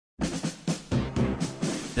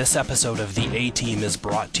This episode of The A-Team is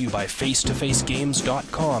brought to you by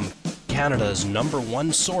FaceToFaceGames.com, Canada's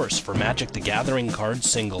 #1 source for Magic the Gathering card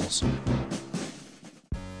singles.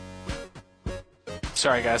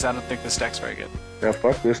 Sorry guys, I don't think this deck's very good. Yeah,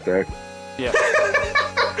 fuck this deck. Yeah.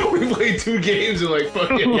 We played 2 games and fuck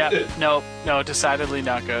it. Yeah, no, decidedly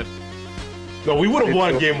not good. No, we would have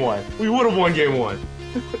won game 1. We would have won game 1.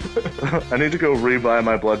 I need to go rebuy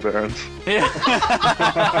my Blood Barons. Yeah.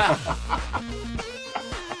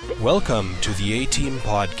 Welcome to the A-Team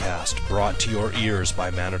podcast, brought to your ears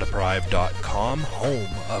by ManaDeprived.com, home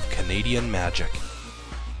of Canadian Magic.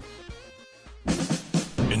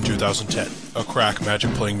 In 2010, a crack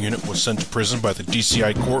Magic playing unit was sent to prison by the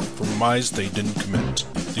DCI court for crimes they didn't commit.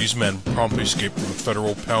 These men promptly escaped from a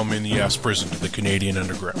federal pound-me-in-the-ass prison to the Canadian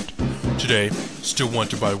underground. Today, still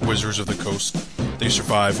wanted by Wizards of the Coast, they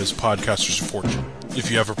survive as podcasters of fortune.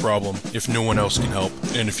 If you have a problem, if no one else can help,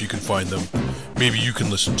 and if you can find them, maybe you can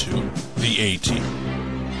listen to The A-Team.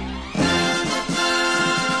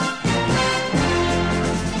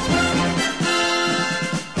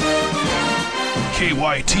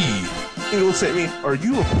 KYT. He looks at me, are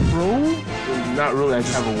you a pro? Not really, I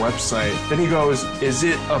just have a website. Then he goes, is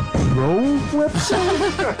it a pro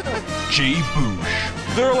website? Jay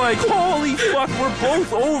Boosh. They're like, holy fuck, we're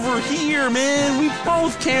both over here, man. We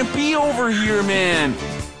both can't be over here, man.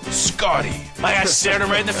 Scotty. Like, I stared him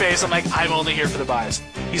right in the face. I'm like, I'm only here for the buys.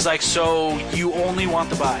 He's like, so you only want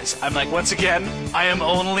the buys? I'm like, once again, I am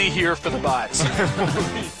only here for the buys.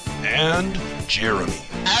 And Jeremy.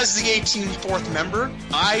 As the 18th fourth member,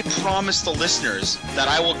 I promise the listeners that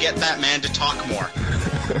I will get that man to talk more.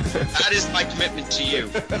 That is my commitment to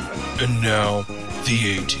you. And now,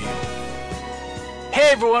 The A-Team.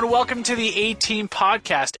 Hey everyone, welcome to the A-Team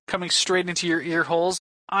podcast, coming straight into your ear holes.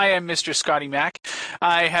 I am Mr. Scotty Mac.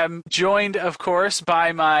 I am joined, of course,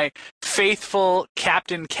 by my faithful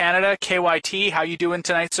Captain Canada, KYT. How you doing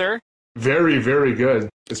tonight, sir? Very, very good.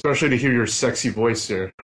 Especially to hear your sexy voice,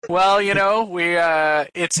 sir. Well, you know,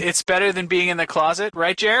 it's better than being in the closet,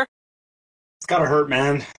 right, Jer? It's gotta hurt,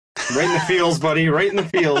 man. Right in the feels, buddy. Right in the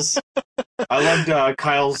feels. I loved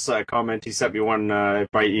Kyle's comment. He sent me one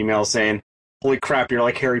by email saying, "Holy crap, you're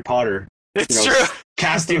like Harry Potter." It's true.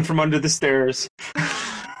 Casting from under the stairs.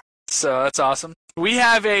 So that's awesome. We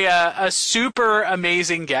have a super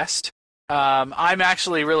amazing guest. I'm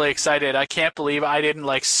actually really excited. I can't believe I didn't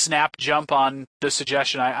snap jump on the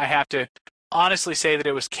suggestion. I have to honestly say that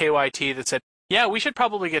it was KYT that said, yeah, we should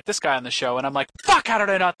probably get this guy on the show. And I'm like, fuck, how did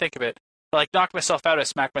I not think of it? I knocked myself out. I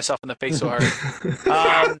smacked myself in the face so hard.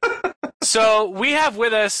 So we have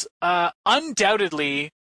with us undoubtedly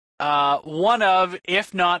one of,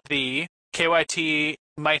 if not the, KYT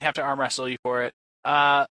might have to arm wrestle you for it,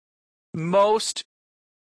 most,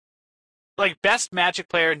 best Magic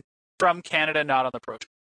player from Canada not on the Pro Tour.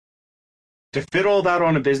 To fit all that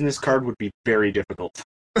on a business card would be very difficult.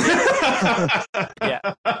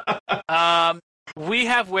 Yeah. We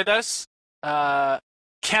have with us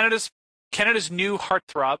Canada's new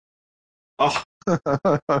heartthrob. Oh.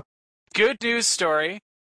 Good news story.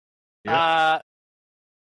 Yep.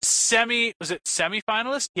 Was it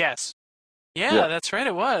semi-finalist? Yes. Yeah, that's right,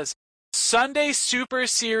 it was. Sunday Super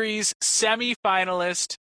Series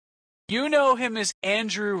semi-finalist. You know him as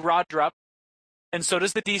Andrew Rodrup, and so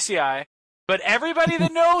does the DCI. But everybody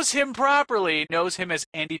that knows him properly knows him as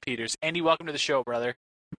Andy Peters. Andy, welcome to the show, brother.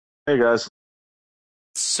 Hey, guys.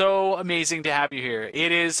 So amazing to have you here.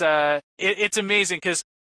 It is, it's amazing because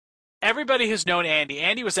everybody has known Andy.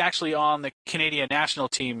 Andy was actually on the Canadian national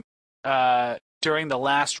team during the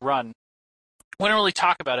last run. We don't really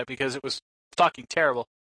talk about it because it was fucking terrible.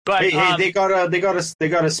 But hey, they got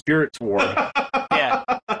a spirits war. Yeah.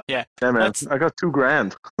 Yeah, man. I got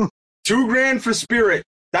 $2,000. $2,000 for spirit.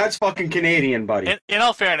 That's fucking Canadian, buddy. In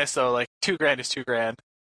all fairness, though, $2,000 is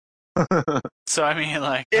 $2,000. So I mean,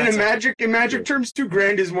 in Magic terms,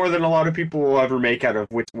 $2,000 is more than a lot of people will ever make out of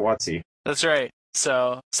WotC. That's right.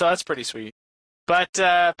 So that's pretty sweet. But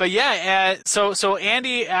yeah. So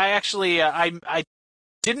Andy, I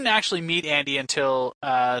didn't actually meet Andy until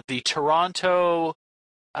the Toronto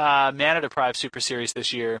Mana Deprived Super Series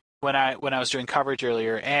this year when I was doing coverage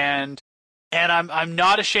earlier, and I'm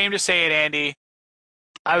not ashamed to say it, Andy.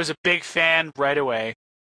 I was a big fan right away.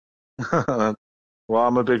 Well,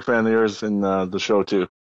 I'm a big fan of yours in the show too.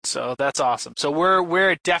 So that's awesome. So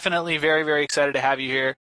we're definitely very, very excited to have you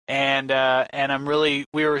here, and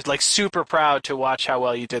we were super proud to watch how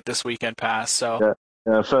well you did this weekend pass. So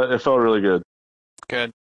yeah, it felt really good.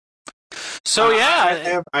 Good. So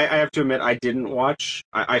yeah, I have to admit I didn't watch.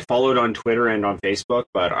 I followed on Twitter and on Facebook,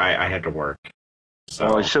 but I had to work.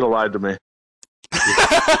 So he should have lied to me.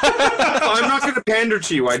 I'm not trying to pander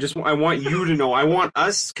to you. I want you to know. I want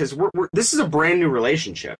us, because this is a brand new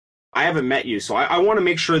relationship. I haven't met you, so I want to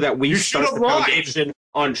make sure that we start the foundation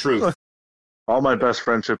on truth. All my best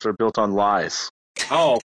friendships are built on lies.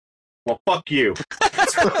 Oh, well, fuck you.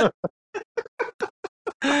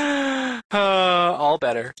 All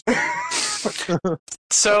better.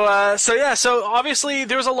 So obviously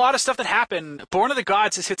there was a lot of stuff that happened. Born of the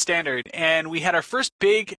Gods has hit standard, and we had our first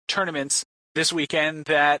big tournaments this weekend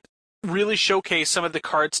that really showcased some of the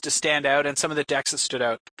cards to stand out and some of the decks that stood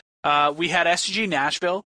out. We had SG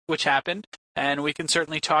Nashville, which happened, and we can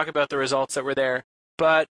certainly talk about the results that were there.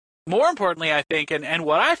 But more importantly, I think, and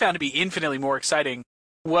what I found to be infinitely more exciting,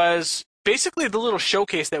 was basically the little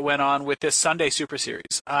showcase that went on with this Sunday Super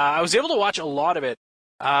Series. I was able to watch a lot of it.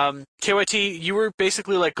 KYT, you were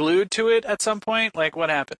basically like glued to it at some point? Like, what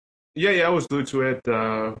happened? Yeah, I was glued to it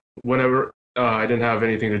whenever I didn't have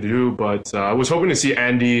anything to do, but I was hoping to see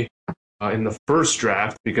Andy in the first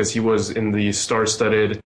draft because he was in the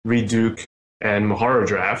star-studded Reed Duke and Mahara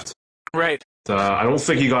draft. Right. I don't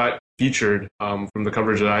think he got featured from the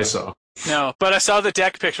coverage that I saw. No, but I saw the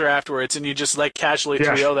deck picture afterwards, and you just like casually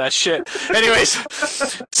 3-0 that shit. Anyways,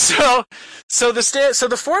 so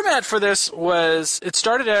the format for this was, it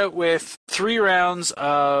started out with 3 rounds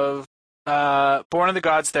of Born of the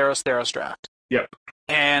Gods Theros draft. Yep.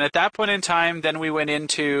 And at that point in time, then we went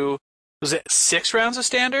into, was it 6 rounds of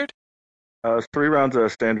standard? 3 rounds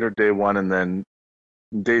of standard day 1, and then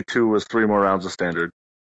day 2 was 3 more rounds of standard.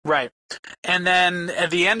 Right. And then at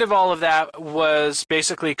the end of all of that was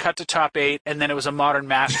basically cut to top 8, and then it was a Modern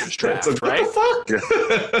Masters draft, right? What the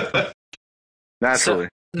fuck? Yeah. Naturally.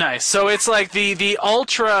 Nice. So it's like the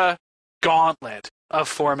ultra gauntlet of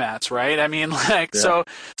formats, right? I mean, like, yeah.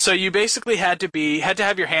 So you basically had to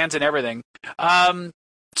have your hands in everything.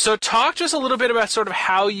 So talk to us a little bit about sort of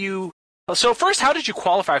how you. So first, how did you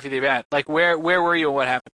qualify for the event? Like, where were you and what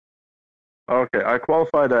happened? Okay, I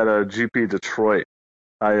qualified at GP Detroit.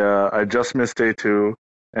 I just missed day 2,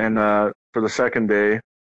 and for the second day,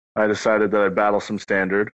 I decided that I'd battle some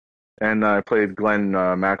standard, and I played Glenn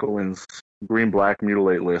McElwain's green-black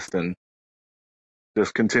mutilate list, and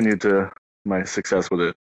just continued to my success with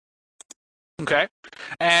it. Okay,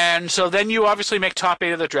 and so then you obviously make top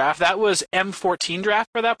 8 of the draft. That was M14 draft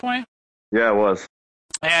for that point? Yeah, it was.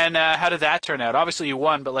 And how did that turn out? Obviously you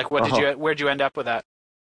won, but like, where'd you end up with that?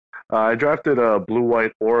 I drafted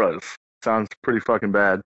blue-white auras. Sounds pretty fucking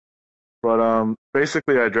bad. But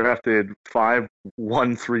basically I drafted 5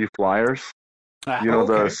 1/3 flyers.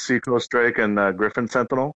 The Seacoast Drake and Griffin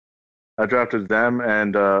Sentinel. I drafted them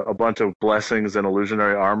and a bunch of Blessings and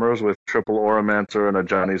Illusionary Armors with triple Auramancer and a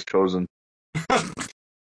Johnny's Chosen.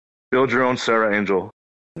 Build your own Sarah Angel.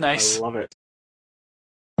 Nice. I love it.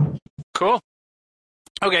 Cool.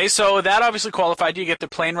 Okay, so that obviously qualified you. You get the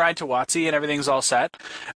plane ride to WotC and everything's all set.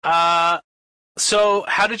 So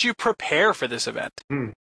how did you prepare for this event?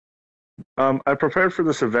 I prepared for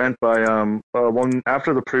this event by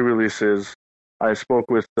after the pre-releases, I spoke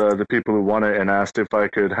with the people who won it and asked if I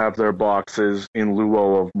could have their boxes in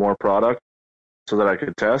lieu of more product so that I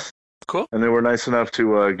could test. Cool. And they were nice enough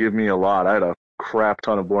to give me a lot. I had a crap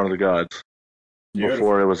ton of Born of the Gods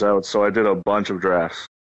before it was out, so I did a bunch of drafts.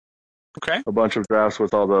 Okay. A bunch of drafts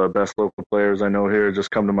with all the best local players I know here.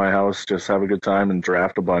 Just come to my house, just have a good time, and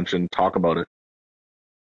draft a bunch and talk about it.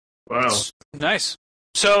 Wow. Nice.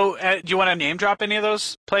 So, do you want to name drop any of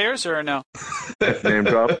those players, or no? Name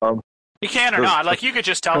drop? You can or not. Like, you could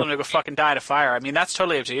just tell them to go fucking die in a fire. I mean, that's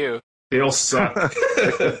totally up to you. They all suck.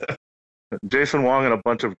 Jason Wong and a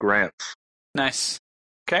bunch of Grants. Nice.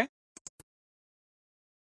 Okay.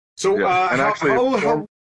 So, go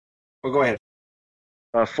ahead.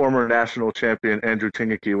 Former national champion Andrew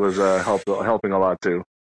Tingeki was helping a lot too.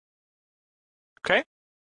 Okay.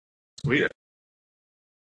 Sweet.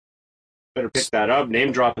 Better pick that up.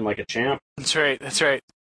 Name dropping like a champ. That's right.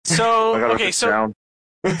 So, okay, so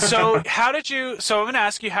how did you, so I'm going to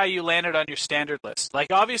ask you how you landed on your standard list. Like,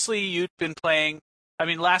 obviously you'd been playing, I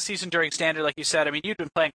mean, last season during standard, like you said, I mean, you'd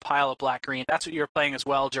been playing pile of black-green. That's what you were playing as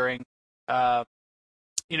well during, during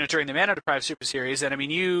the Mana Deprived Super Series. And I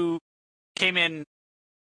mean, you came in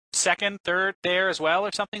second, third there as well,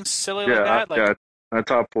 or something silly like that? I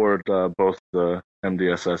top forward both the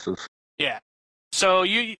MDSSs. Yeah. So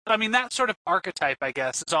that sort of archetype, I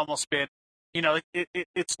guess, has almost been,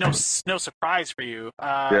 it's no surprise for you.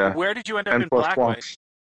 Where did you end up in black-white?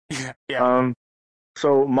 Yeah.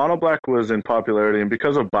 So Mono Black was in popularity, and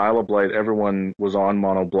because of Bile Blight, everyone was on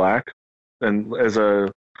Mono Black, and as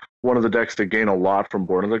one of the decks to gain a lot from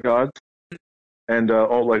Born of the Gods. And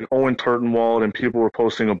like Owen Turtenwald and people were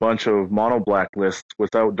posting a bunch of Mono Black lists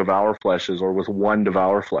without Devour Fleshes or with 1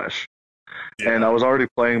 Devour Flesh. and I was already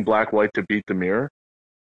playing black-white to beat the mirror.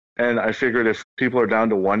 And I figured if people are down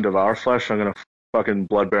to 1 Devour Flesh, I'm gonna fucking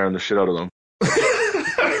Blood Baron the shit out of them.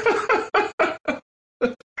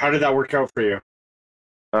 How did that work out for you?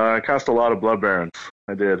 I cast a lot of Blood Barons.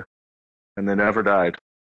 I did. And they never died.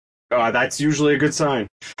 That's usually a good sign.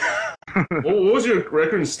 What was your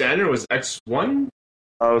record in standard? Was X1?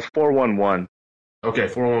 I was 4-1-1. Okay,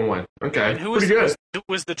 4-1-1. Okay, And who pretty good.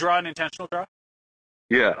 Was the draw an intentional draw?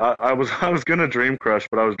 Yeah, I was gonna Dream Crush,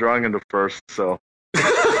 but I was drawing into first, so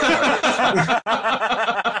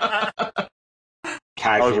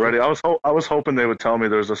I was ready. I was hoping they would tell me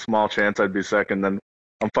there's a small chance I'd be second, then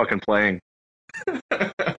I'm fucking playing.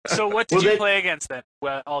 So what did you play against then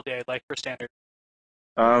all day, like for standard?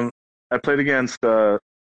 I played against a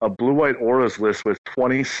blue-white auras list with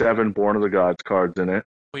 27 Born of the Gods cards in it.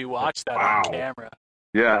 We watched that on camera.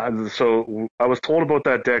 Yeah, so I was told about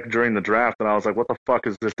that deck during the draft, and I was like, what the fuck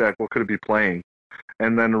is this deck? What could it be playing?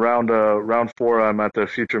 And then round 4, I'm at the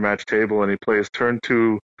future match table, and he plays turn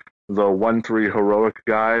 2, the 1/3 heroic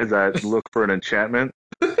guy that look for an enchantment.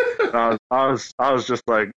 I was just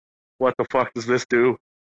like, what the fuck does this do?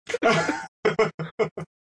 Yeah,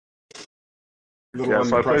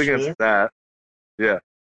 so I played against that. Yeah,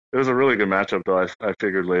 it was a really good matchup, though. I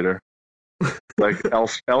figured later, like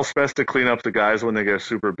Elspeth to clean up the guys when they get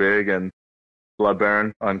super big, and Blood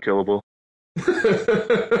Baron unkillable.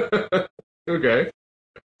 Okay.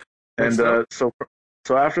 And so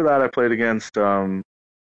after that, I played against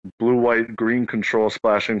blue-white green control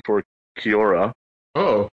splashing for Kiora.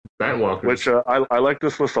 Oh, Batwalkers. Which I like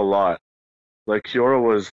this list a lot. Like Kiora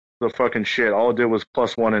was the fucking shit. All it did was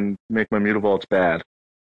 +1 and make my Mutavaults bad.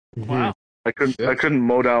 Wow. I couldn't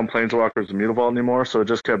mow down Planeswalkers and Mutavault anymore, so it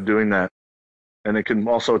just kept doing that. And it can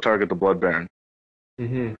also target the Blood Baron.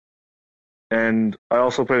 Mm-hmm. And I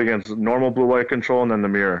also played against normal blue-white control and then the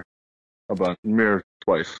mirror. Mirror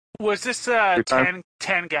twice. Was this 10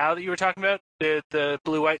 gal that you were talking about? The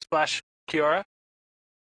blue-white splash Kiora?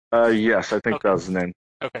 Yes, I think that was the name.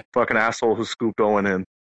 Okay. Fucking asshole who scooped Owen in.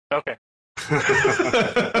 Okay.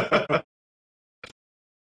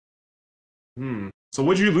 So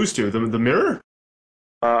what'd you lose to? The mirror?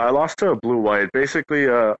 I lost to a blue-white. Basically,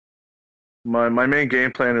 my main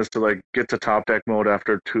game plan is to like get to top deck mode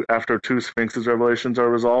after two Sphinx's Revelations are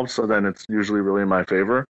resolved, so then it's usually really in my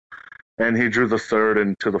favor. And he drew the 3rd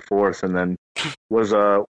into the 4th, and then was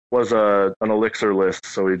an elixir list,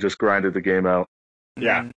 so he just grinded the game out.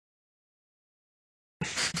 Yeah.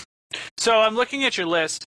 So I'm looking at your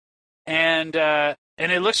list, and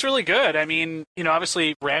it looks really good. I mean,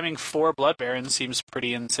 obviously ramming 4 Blood Barons seems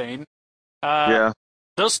pretty insane. Yeah.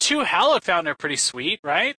 Those 2 Hallowed Fountain are pretty sweet,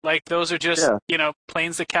 right? Like those are just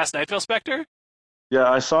planes that cast Nightveil Spectre.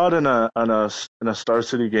 Yeah, I saw it in a Star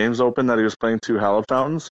City Games Open that he was playing 2 Hallowed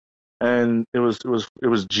Fountains, and it was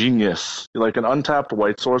genius. Like an untapped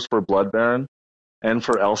white source for Blood Baron and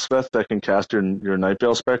for Elspeth that can cast your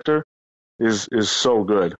Nightveil Spectre is so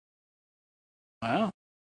good. Wow.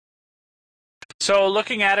 So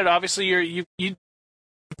looking at it, obviously you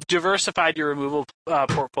diversified your removal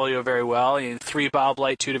portfolio very well. 3 Bob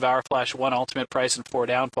Light, 2 Devour Flash, 1 Ultimate Price, and 4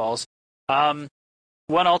 Downfalls. 1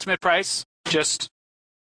 Ultimate Price, just...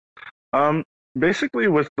 Basically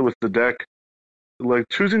with the deck, like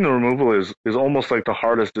choosing the removal is almost like the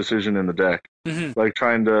hardest decision in the deck. Mm-hmm. Like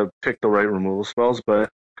trying to pick the right removal spells, but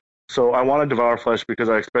so I wanted Devour Flesh because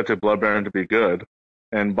I expected Blood Baron to be good,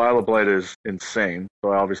 and Bile of Blight is insane,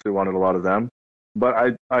 so I obviously wanted a lot of them.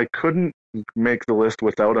 But I couldn't make the list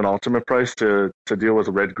without an Ultimate Price to deal with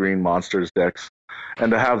red-green monsters decks,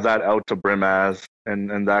 and to have that out to Brimaz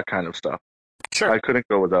and that kind of stuff. Sure. I couldn't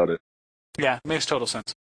go without it. Yeah, makes total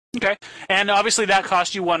sense. Okay. And obviously that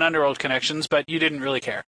cost you 1 Underworld Connections, but you didn't really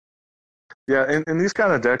care. Yeah, in these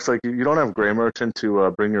kind of decks, like you don't have Grey Merchant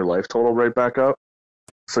to bring your life total right back up,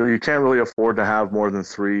 so you can't really afford to have more than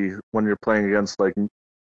 3 when you're playing against like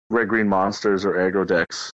red-green monsters or aggro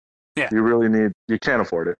decks. Yeah. You can't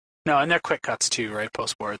afford it. No, and they're quick cuts too, right,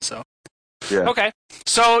 post-board, so. Yeah. Okay.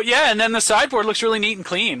 So, yeah, and then the sideboard looks really neat and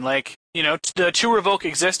clean. Like, the 2 Revoke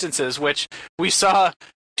Existences, which we saw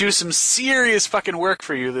do some serious fucking work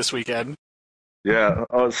for you this weekend. Yeah,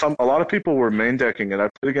 a lot of people were main decking it. I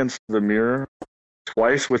played against the Mirror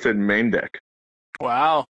twice with it main deck.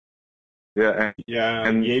 Wow. Yeah,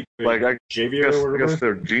 and like I guess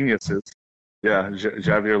they're geniuses. Yeah,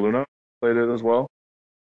 Javier Luna played it as well.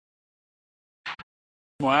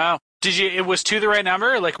 Wow. It was 2 the right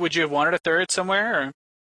number? Like, would you have wanted a 3rd somewhere?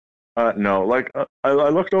 Or? No. Like, I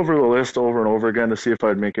looked over the list over and over again to see if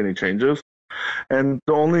I'd make any changes. And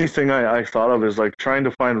the only thing I thought of is, like, trying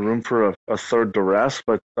to find room for a 3rd Duress,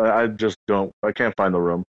 but I just don't. I can't find the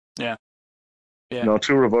room. Yeah. Yeah. No,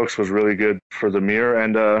 2 Revokes was really good for the mirror,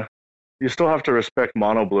 and you still have to respect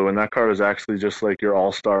Mono Blue, and that card is actually just like your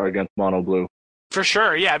all-star against Mono Blue. For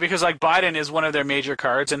sure, yeah, because like Biden is one of their major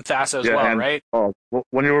cards, and Thassa as well, and, right? Oh,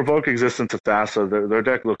 when you revoke Existence of Thassa, their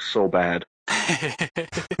deck looks so bad.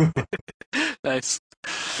 Nice.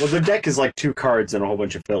 Well, the deck is like 2 cards and a whole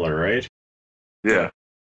bunch of filler, right? Yeah.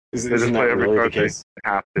 They just Isn't play that every really card the case? they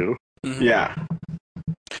have to. Mm-hmm. Yeah.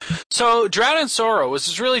 So, Drown in Sorrow, was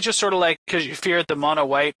this really just sort of like because you feared the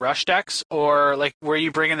mono-white rush decks, or like were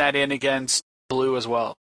you bringing that in against blue as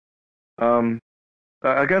well?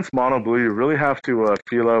 Against Mono Blue, you really have to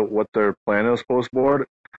feel out what their plan is post-board.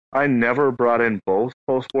 I never brought in both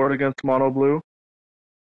post-board against Mono Blue,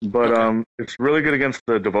 but it's really good against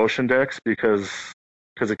the Devotion decks because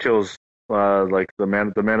it kills like the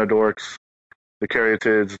Mana Dorks, the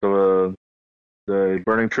Caryatids, the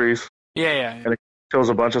Burning Trees. Yeah. And it kills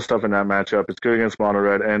a bunch of stuff in that matchup. It's good against Mono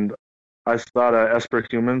Red, and I thought Esper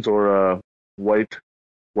Humans or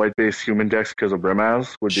white-based human decks because of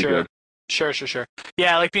Brimaz would be good. Sure.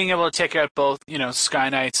 Yeah, like being able to take out both, Sky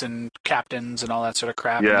Knights and Captains and all that sort of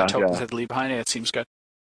crap, and the tokens that leave behind it seems good.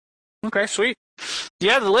 Okay, sweet.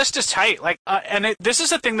 Yeah, the list is tight. Like, this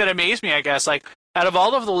is the thing that amazed me, I guess. Like, out of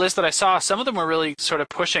all of the lists that I saw, some of them were really sort of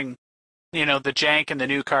pushing, the jank and the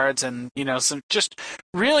new cards, and some just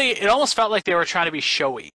really, it almost felt like they were trying to be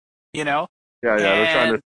showy, Yeah, they're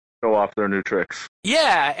trying to show off their new tricks.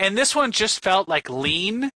 Yeah, and this one just felt like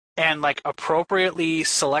lean and like appropriately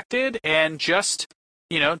selected, and just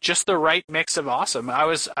the right mix of awesome.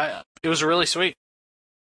 It was really sweet.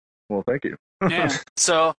 Well, thank you. Yeah.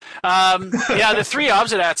 So, the 3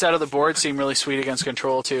 Obsidats out of the board seem really sweet against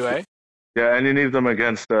control too, eh? Yeah, and you need them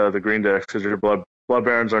against the green decks because your blood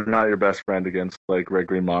barons are not your best friend against like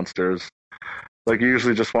red-green monsters. Like you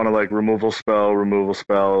usually just want to like removal spell,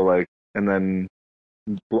 like, and then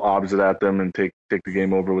Obsidat them and take the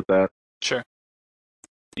game over with that. Sure.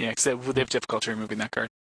 Yeah, because they have difficulty removing that card.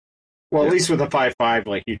 Well, at least with a 5/5,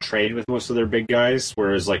 like you trade with most of their big guys,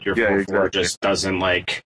 whereas like your 4/4 just doesn't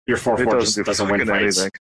like your 4/4 just doesn't win fights.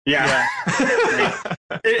 Anything. Yeah.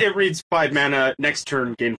 it reads 5 mana next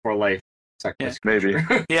turn, gain 4 life. Yeah. Maybe.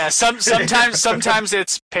 Yeah. Sometimes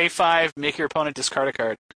it's pay 5, make your opponent discard a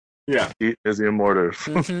card. Yeah. Eat is the Immortars.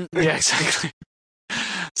 Mm-hmm. Yeah, exactly.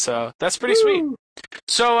 So that's pretty sweet.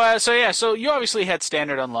 So you obviously had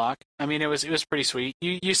standard unlock. I mean, it was pretty sweet.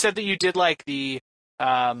 You said that you did like the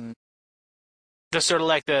sort of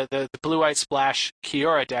like the blue-white splash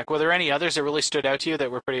Kiora deck. Were there any others that really stood out to you that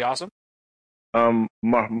were pretty awesome?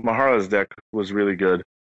 Mahara's deck was really good.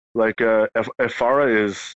 Like Ephara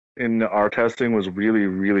is in our testing was really,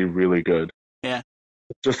 really, really good. Yeah.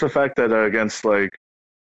 Just the fact that against like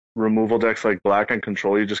removal decks like Black and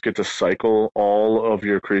Control, you just get to cycle all of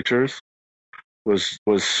your creatures was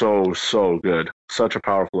so good. Such a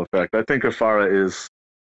powerful effect. I think Ephara is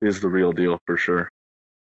the real deal for sure.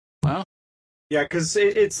 Wow. Yeah, because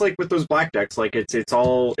it's like with those black decks, like it's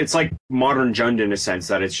like modern Jund in a sense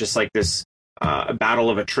that it's just like this battle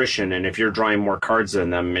of attrition, and if you're drawing more cards than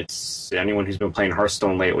them, it's anyone who's been playing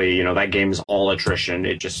Hearthstone lately, that game is all attrition.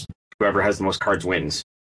 It just whoever has the most cards wins.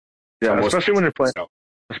 Yeah, especially when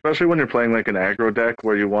you're playing like an aggro deck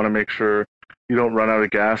where you want to make sure you don't run out of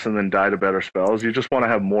gas and then die to better spells. You just want to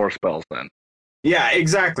have more spells then. Yeah,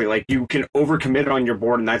 exactly. Like you can overcommit on your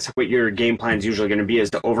board, and that's what your game plan is usually going to be: is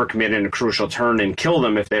to overcommit in a crucial turn and kill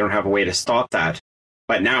them if they don't have a way to stop that.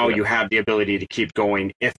 But now you have the ability to keep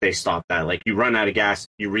going if they stop that. Like you run out of gas,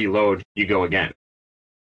 you reload, you go again.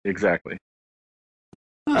 Exactly.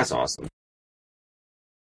 That's awesome.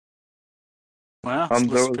 Wow, that's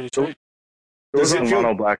pretty sweet. There was a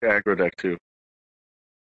mono black aggro deck too.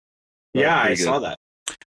 Yeah, I saw that.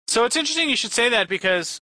 So it's interesting you should say that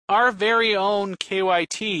because our very own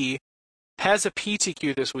KYT has a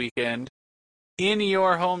PTQ this weekend in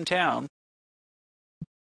your hometown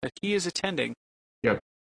that he is attending. Yep.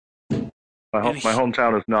 My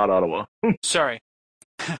hometown is not Ottawa. Sorry.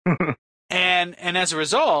 and as a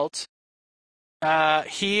result,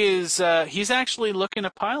 he's actually looking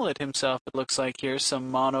to pilot himself. It looks like here's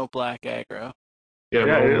some mono black aggro. Yeah,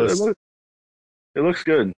 it looks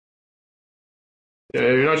good. Yeah,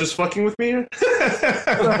 you're not just fucking with me?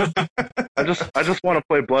 I just want to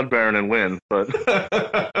play Blood Baron and win, but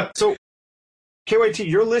so KYT,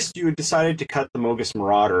 your list, you decided to cut the Mogus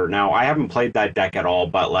Marauder. Now, I haven't played that deck at all,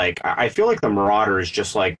 but like I feel like the Marauder is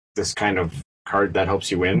just like this kind of card that helps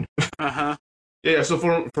you win. Uh-huh. Yeah, so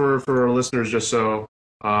for our listeners, just so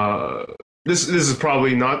this is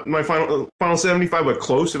probably not my final 75, but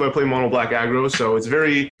close if I play mono black aggro. So it's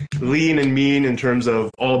very lean and mean in terms of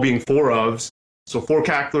all being 4 ofs. So 4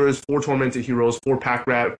 Cacklers, 4 Tormented Heroes, 4 Pack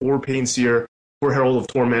Rat, 4 Pain Seer, 4 Herald of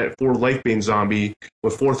Torment, 4 Lifebane Zombie,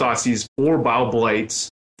 with 4 Thoughtseize, 4 Bile Blights,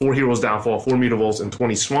 4 Heroes Downfall, 4 Mutables, and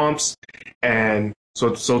 20 Swamps. And so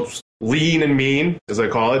it's lean and mean, as I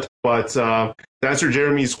call it. But to answer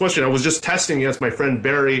Jeremy's question, I was just testing against my friend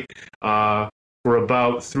Barry for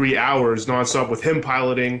about 3 hours nonstop with him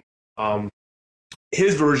piloting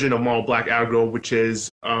his version of Mono Black Aggro, which is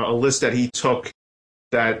a list that he took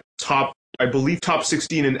that I believe top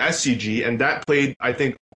 16 in SCG, and that played, I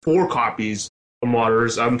think, 4 copies of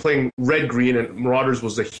Marauders. I'm playing Red-Green, and Marauders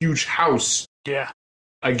was a huge house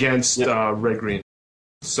against Red-Green.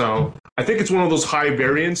 So I think it's one of those high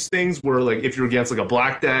variance things where, like, if you're against like a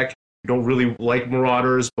black deck, you don't really like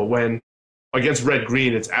Marauders, but when against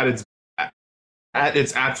Red-Green, it's at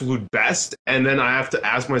its absolute best. And then I have to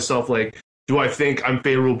ask myself, like, do I think I'm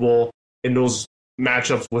favorable in those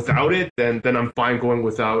matchups without it? Then I'm fine going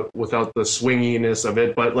without the swinginess of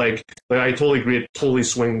it. But like I totally agree, it totally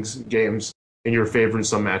swings games in your favor in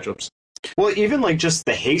some matchups. Well, even like just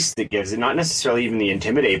the haste it gives, it not necessarily even the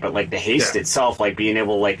intimidate, but like the haste itself, like being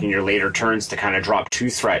able, like in your later turns, to kind of drop 2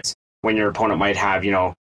 threats when your opponent might have,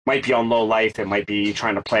 might be on low life, it might be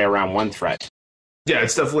trying to play around 1 threat. Yeah,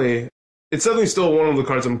 it's definitely still one of the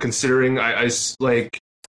cards I'm considering. I like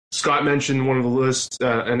Scott mentioned one of the lists,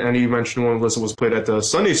 and Andy mentioned one of the lists that was played at the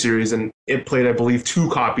Sunday series, and it played, I believe, 2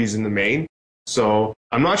 copies in the main. So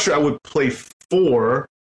I'm not sure I would play 4,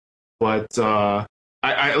 but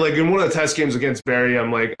I like in one of the test games against Barry,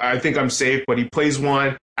 I'm like, I think I'm safe, but he plays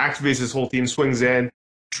 1, activates his whole team, swings in,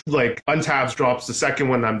 like untabs, drops the second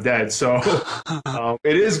one, I'm dead. So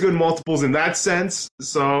it is good multiples in that sense.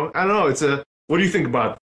 So I don't know. What do you think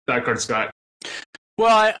about that card, Scott?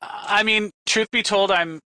 Well, I mean, truth be told,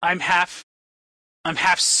 I'm half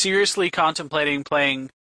seriously contemplating playing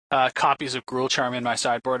copies of Gruul Charm in my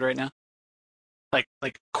sideboard right now. Like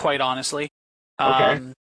quite honestly. Okay.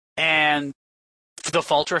 And the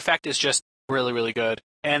Falter effect is just really, really good.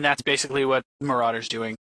 And that's basically what Marauder's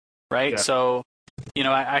doing, right? Yeah. So,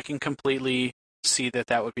 I can completely see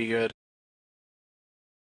that would be good.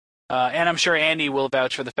 And I'm sure Andy will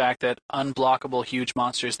vouch for the fact that unblockable huge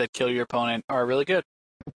monsters that kill your opponent are really good.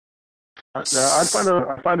 I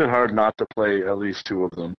find it hard not to play at least 2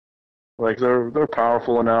 of them. Like they're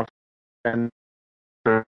powerful enough, and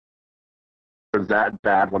they're that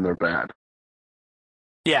bad when they're bad.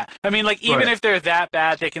 Yeah, I mean, like even if they're that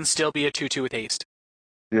bad, they can still be a 2/2 with haste.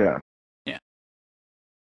 Yeah. Yeah.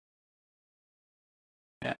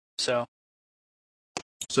 Yeah. So.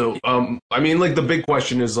 I mean, like the big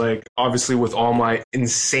question is, like, obviously with all my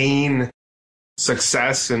insane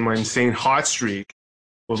success and my insane hot streak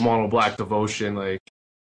with Mono Black Devotion, like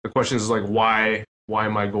the question is like, why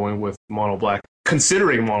am I going with Mono Black?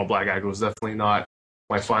 Considering Mono Black Aggro is definitely not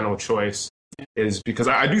my final choice, is because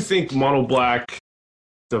I do think Mono Black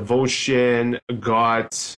Devotion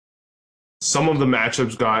got some of the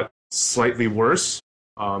matchups got slightly worse,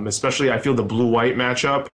 especially I feel the blue-white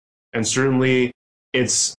matchup, and certainly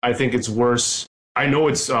I think it's worse. I know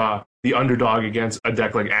it's the underdog against a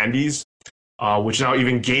deck like Andy's, which now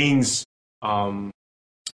even gains.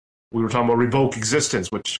 We were talking about Revoke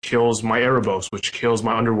Existence, which kills my Erebos, which kills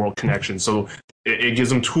my Underworld connection. So it gives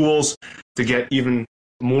them tools to get even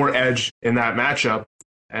more edge in that matchup.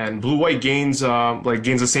 And blue-white gains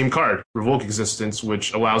the same card, Revoke Existence,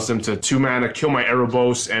 which allows them to 2-mana kill my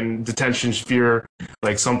Erebos and Detention Sphere,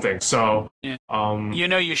 like something. So,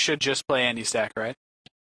 you should just play Andy's deck, right?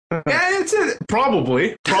 Yeah, it's it.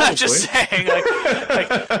 Probably. I'm just saying,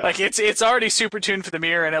 like it's already super tuned for the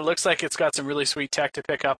mirror, and it looks like it's got some really sweet tech to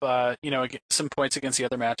pick up, some points against the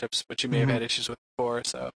other matchups, which you may have had issues with before.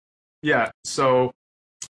 So. Yeah. So,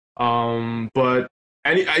 but.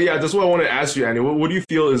 That's what I want to ask you, Andy. What do you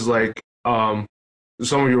feel is like some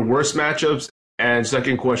of your worst matchups? And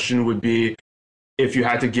second question would be, if you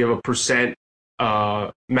had to give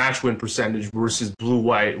a match win percentage versus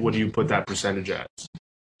blue-white, what do you put that percentage at?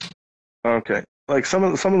 Okay, like some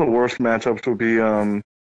of the worst matchups would be you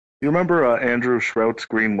remember Andrew Schrout's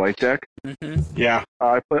green-white deck? Mm-hmm. Yeah,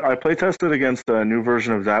 I play tested against a new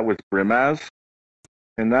version of that with Brimaz,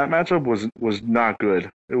 and that matchup was not good.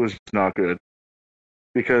 It was not good.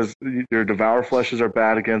 Because your Devour Fleshes are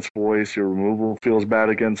bad against Voice, your removal feels bad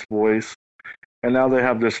against Voice, and now they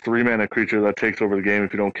have this 3-mana creature that takes over the game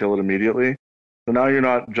if you don't kill it immediately. So now you're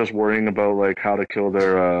not just worrying about like how to kill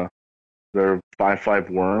their 5/5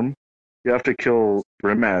 worm. You have to kill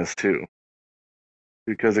Brimaz too,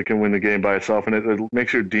 because it can win the game by itself, and it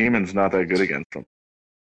makes your demons not that good against them.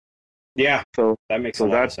 Yeah, so that makes a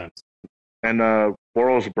lot of sense. And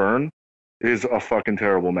Boros Burn is a fucking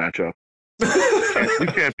terrible matchup. You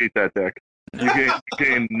can't beat that deck. You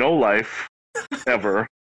gain no life, ever.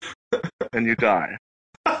 and you die.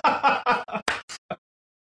 I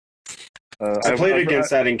played against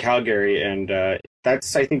that in Calgary, and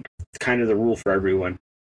that's, I think, kind of the rule for everyone.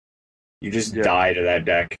 You just die to that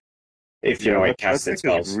deck if you know it casts its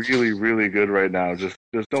spells. It's really, really good right now. Just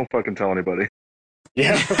don't fucking tell anybody.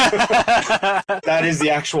 Yeah, that is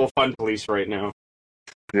the actual fun police right now.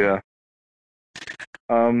 Yeah.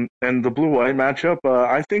 And the blue-white matchup,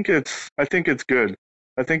 I think it's good.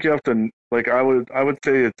 I think you have to I would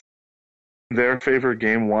say it's their favor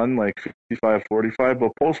game one, like 55-45,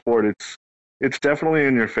 but post-board it's definitely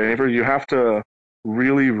in your favor. You have to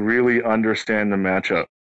really, really understand the matchup.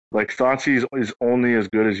 Like Thoughtseize is only as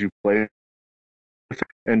good as you play with it,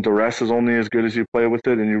 and Duress is only as good as you play with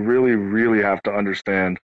it, and you really, really have to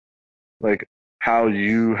understand like how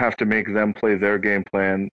you have to make them play their game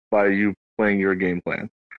plan by you playing your game plan.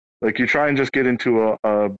 Like you try and just get into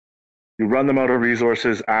you run them out of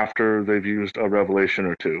resources after they've used a revelation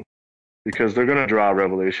or two, because they're going to draw a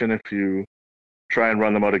revelation if you try and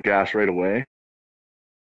run them out of gas right away,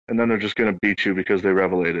 and then they're just going to beat you because they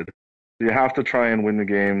revelated. So you have to try and win the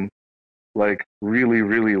game like really,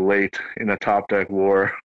 really late in a top deck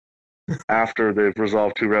war after they've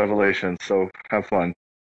resolved two revelations. So have fun.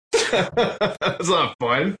 That's not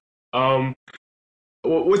fun. Are you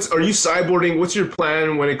sideboarding? What's your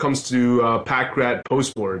plan when it comes to Pack Rat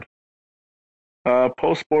postboard?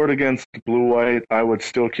 Postboard against blue-white, I would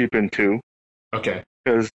still keep in 2. Okay.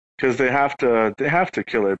 Because they have to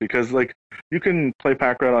kill it, because like you can play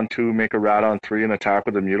Pack Rat on 2, make a Rat on 3, and attack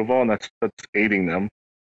with a Mutavault, and that's aiding them.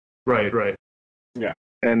 Right. Yeah.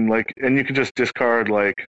 And you can just discard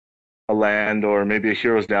like a land or maybe a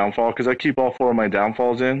Hero's Downfall, because I keep all 4 of my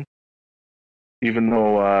downfalls in, even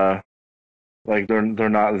though like they're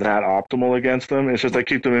not that optimal against them. It's just I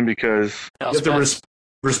keep them in because you have to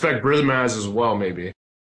respect Rhythmaz as well, maybe,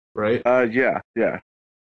 right? Yeah.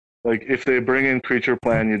 Like if they bring in Creature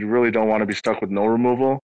Plan, you really don't want to be stuck with no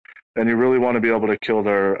removal, and you really want to be able to kill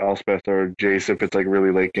their Elspeth or Jace if it's like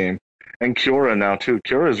really late game. And Kiora now too.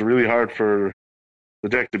 Kiora is really hard for the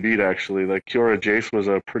deck to beat, actually. Like Kiora Jace was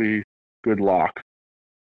a pretty good lock.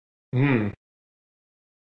 All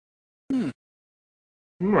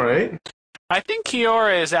right. I think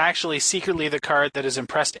Kiora is actually secretly the card that has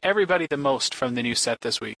impressed everybody the most from the new set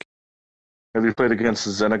this week. Have you played against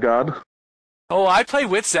Xenagod? Oh, I play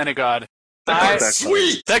with Xenagod. That's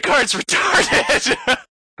sweet! That card's retarded!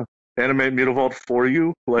 Animate Mutavault for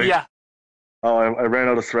you? Like, yeah. Oh, I ran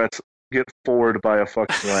out of threats. Get forward by a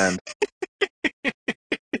fucking land.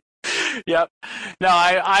 Yep. No,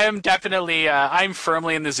 I am definitely, I'm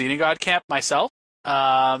firmly in the Xenagod camp myself.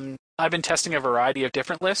 I've been testing a variety of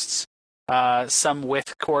different lists. Some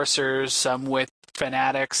with coursers, some with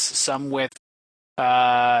fanatics, some with,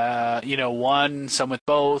 one, some with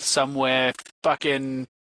both, some with fucking,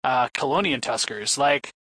 Colonian Tuskers.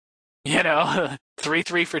 Like,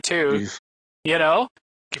 3-3 for 2.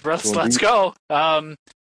 Jeez. Let's go.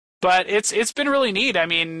 But it's been really neat. I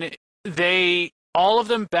mean, all of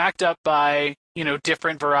them backed up by,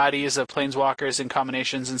 different varieties of planeswalkers and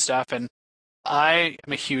combinations and stuff, and I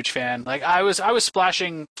am a huge fan. Like I was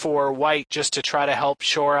splashing for white just to try to help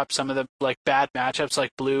shore up some of the like bad matchups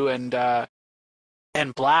like blue and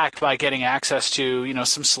black by getting access to,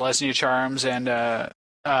 some Selesnya charms and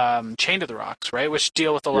Chain to the Rocks, right? Which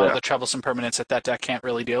deal with a lot of the troublesome permanents that deck can't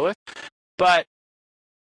really deal with. But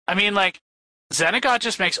I mean, like, Xenagod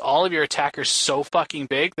just makes all of your attackers so fucking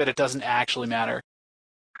big that it doesn't actually matter.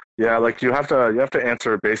 Yeah, like you have to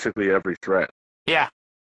answer basically every threat. Yeah.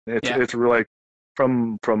 It's like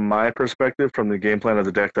from my perspective, from the game plan of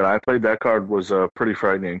the deck that I played, that card was pretty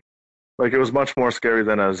frightening. Like it was much more scary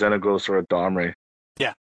than a Xenagos or a Domri.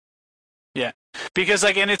 Yeah. Because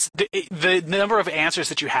like, and it's the number of answers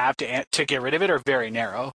that you have to get rid of it are very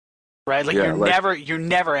narrow. Right, like you're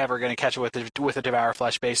never ever going to catch it with a Devour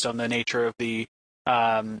Flesh based on the nature of the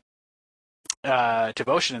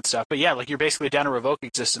devotion and stuff. But yeah, like you're basically down to Revoke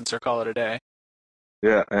Existence or call it a day.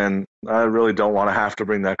 Yeah, and I really don't want to have to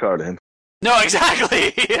bring that card in. No,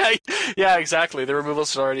 exactly. yeah, exactly. The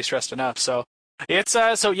removal's already stressed enough. So it's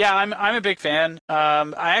I'm a big fan.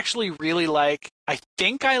 I actually really like. I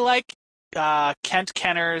think I like Kent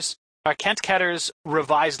Ketter's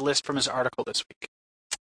revised list from his article this week.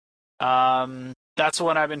 That's the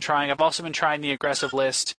one I've been trying. I've also been trying the aggressive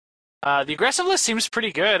list. The aggressive list seems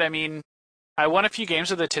pretty good. I mean, I won a few games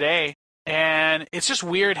with it today, and it's just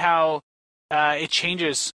weird how it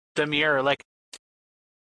changes the mirror. Like,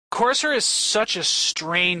 Courser is such a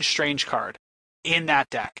strange card in that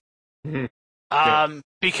deck. Mm-hmm.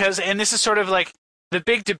 Because, and this is sort of like, the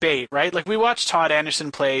big debate, right? Like we watched Todd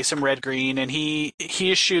Anderson play some red green, and he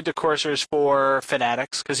eschewed the coursers for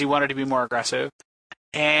Fanatics because he wanted to be more aggressive,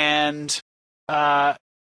 and Ketter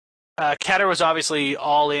was obviously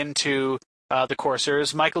all into the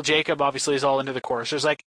coursers. Michael Jacob obviously is all into the coursers.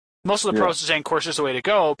 Like most of the pros are saying coursers the way to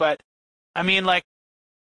go, but I mean, like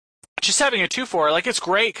just having a 2/4, like it's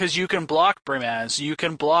great because you can block Brimaz, you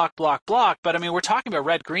can block, but I mean, we're talking about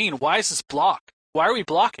red green. Why is this block? Why are we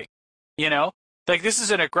blocking? You know, like this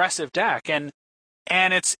is an aggressive deck, and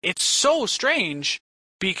it's so strange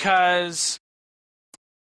because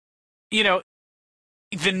you know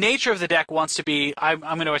the nature of the deck wants to be I'm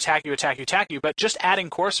going to attack you, but just adding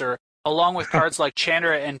Courser along with cards like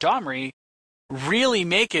Chandra and Domri really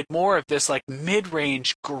make it more of this like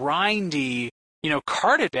mid-range grindy,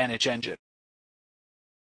 card advantage engine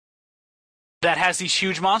that has these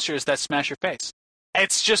huge monsters that smash your face.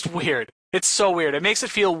 It's just weird. It's so weird. It makes it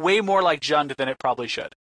feel way more like Jund than it probably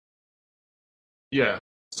should. Yeah.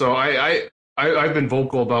 So I've been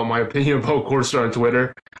vocal about my opinion about Courser on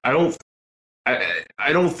Twitter. I don't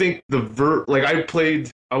think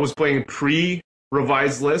I was playing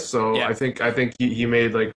pre-revised list, so yeah. I think he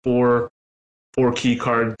made like four key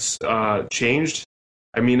cards changed.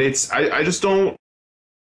 I mean, I just don't.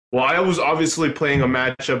 Well, I was obviously playing a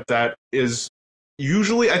matchup that is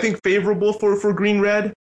usually I think favorable for green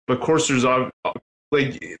red, but Courser's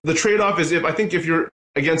like the trade-off is if you're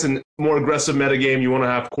against a more aggressive metagame, you want to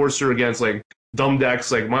have Courser against like dumb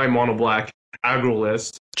decks like my mono black aggro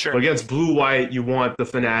list. Sure. But against blue white, you want the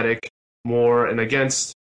Fanatic more, and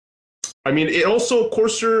against. I mean, it also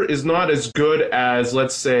Courser is not as good as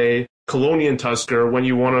let's say Colonian Tusker when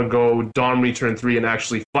you want to go Domri turn 3 and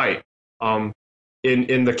actually fight.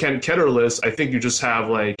 In the Ketter list, I think you just have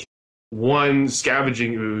like one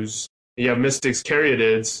Scavenging Ooze, you have Mystics,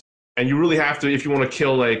 Caryatids, and you really have to, if you want to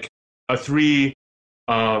kill like a 3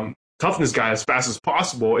 toughness guy as fast as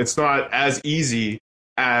possible, it's not as easy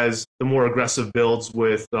as the more aggressive builds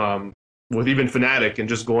with even Fnatic and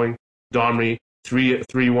just going Domri,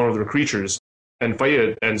 3 one of their creatures and fight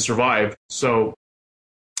it and survive. So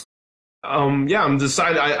I'm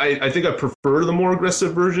decided. I think I prefer the more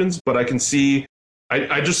aggressive versions, but I can see.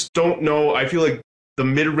 I just don't know. I feel like the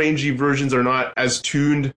mid-rangey versions are not as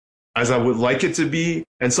tuned as I would like it to be.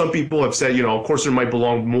 And some people have said, Courser might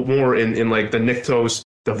belong more in like the Nykthos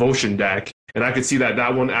Devotion deck, and I could see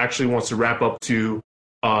that one actually wants to wrap up to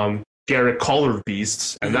Garrett Collar of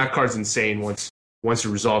Beasts, and that card's insane once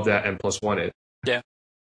you resolve that and +1 it. Yeah.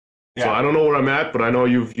 So I don't know where I'm at, but I know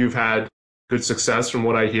you've had good success from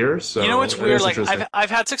what I hear. So it's weird. Like I've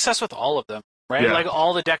had success with all of them, right? Yeah. Like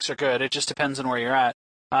all the decks are good. It just depends on where you're at.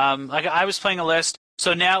 Like I was playing a list.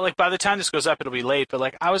 So now, like by the time this goes up, it'll be late. But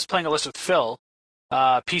like I was playing a list with Phil,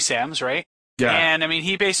 PSAMs, right? Yeah. And I mean,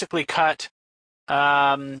 he basically cut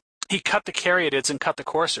the Caryatids and cut the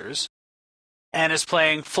Coursers, and is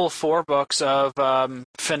playing full 4 books of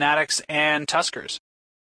Fanatics and Tuskers.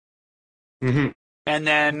 Mm-hmm. And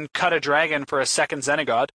then cut a dragon for a second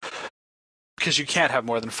Xenagod, because you can't have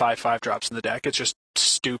more than 5/5 drops in the deck. It's just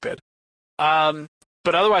stupid.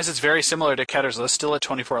 But otherwise, it's very similar to Ketter's list, still at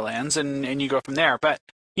 24 lands, and you go from there. But,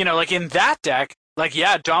 like in that deck, like,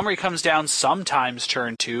 yeah, Domri comes down sometimes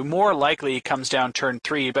turn 2. More likely it comes down turn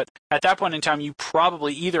 3. But at that point in time, you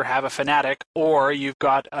probably either have a Fanatic or you've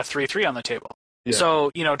got a 3/3 on the table. Yeah.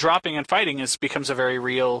 So, dropping and fighting becomes a very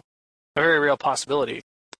real possibility.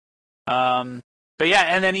 But yeah,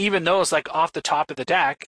 and then even those, like, off the top of the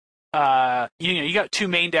deck, you got 2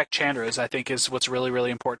 main deck Chandras, I think, is what's really,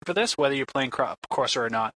 really important for this, whether you're playing Courser or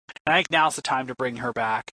not. And I think now's the time to bring her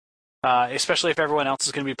back, especially if everyone else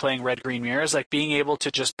is going to be playing red-green mirrors. Like, being able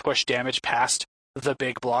to just push damage past the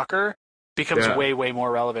big blocker becomes way, way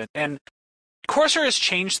more relevant. And Courser has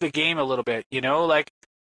changed the game a little bit, Like,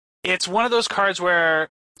 it's one of those cards where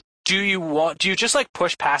do you just like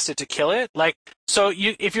push past it to kill it? Like, so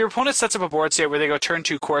if your opponent sets up a board state where they go turn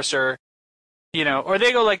 2 Courser, or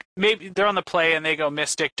they go like, maybe they're on the play and they go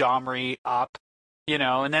Mystic Domri up,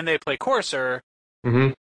 and then they play Courser.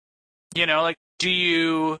 Mm-hmm. Like, do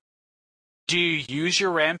you use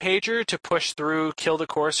your Rampager to push through, kill the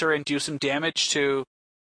Courser, and do some damage to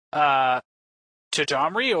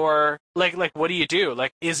Domri, or like what do you do?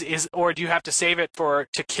 Like or do you have to save it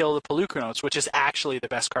to kill the Pelucranos, which is actually the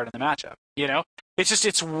best card in the matchup?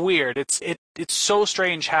 It's weird. It's so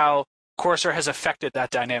strange how Courser has affected that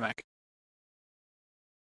dynamic.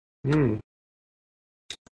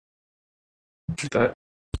 That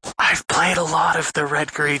I've played a lot of the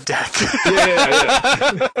red-green deck.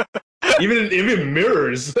 Yeah. Even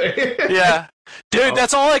mirrors. Yeah. Dude,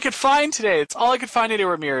 that's all I could find today. It's all I could find today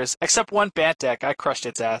were mirrors. Except one Bant deck. I crushed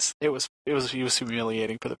its ass. It was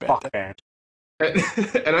humiliating for the Bant deck. Bant.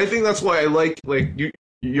 And I think that's why I like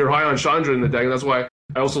you're high on Chandra in the deck, and that's why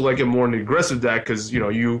I also like it more in the aggressive deck, because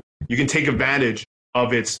you can take advantage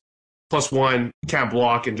of its +1 can't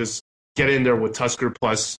block and just get in there with Tusker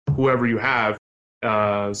plus whoever you have.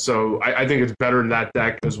 So I think it's better in that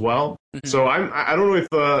deck as well. Mm-hmm. So I don't know if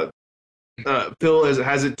Phil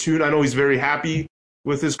has it tuned. I know he's very happy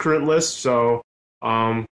with his current list. So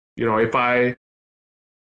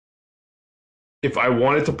if I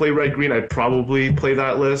wanted to play red green, I'd probably play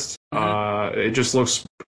that list. Mm-hmm. It just looks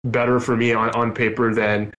better for me on paper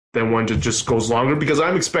than one that just goes longer, because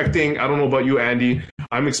I'm expecting, I don't know about you, Andy,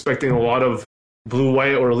 I'm expecting a lot of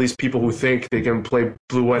blue-white, or at least people who think they can play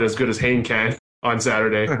blue-white as good as Hayne can on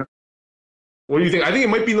Saturday. What do you think? I think it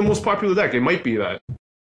might be the most popular deck. It might be that.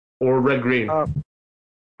 Or red-green.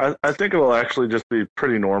 I think it will actually just be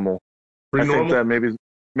pretty normal. I think that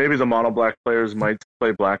maybe the mono-black players might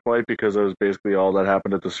play black-white because it was basically all that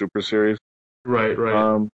happened at the Super Series. Right.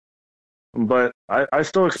 But I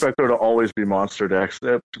still expect there to always be monster decks.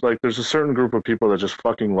 Like, there's a certain group of people that just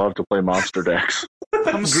fucking love to play monster decks.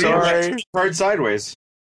 I'm sorry. Hard sideways.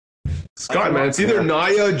 Scott, man, it's either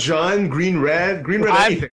Naya, Jun, green, red,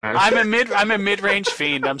 anything, man. I'm a mid-range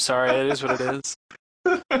fiend. I'm sorry. It is what it is.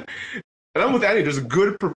 And I'm with Andy. There's a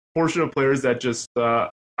good proportion of players that just I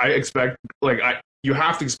expect, you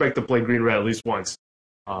have to expect to play green, red at least once.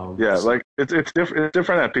 It's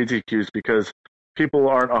different at PTQs because people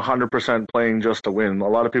aren't 100% playing just to win. A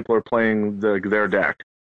lot of people are playing their deck.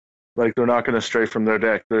 Like, they're not going to stray from their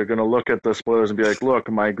deck. They're going to look at the spoilers and be like, "Look,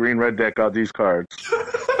 my green-red deck got these cards."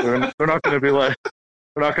 they're not going to be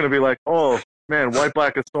like, "Oh man,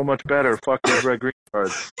 white-black is so much better. Fuck these red-green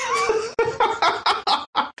cards."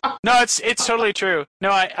 No, it's totally true.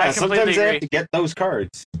 No, I completely sometimes agree. they have to get those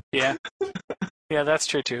cards. Yeah, that's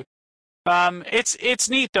true too. It's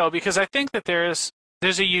neat though, because I think that there's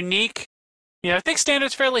a unique. I think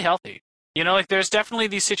Standard's fairly healthy. There's definitely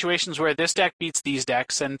these situations where this deck beats these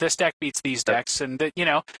decks, and this deck beats these decks, and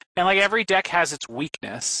every deck has its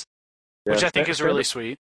weakness, which I think is really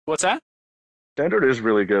sweet. What's that? Standard is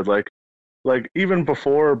really good. Like even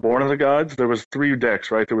before Born of the Gods, there was 3 decks,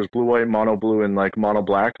 right? There was blue-white, mono-blue, and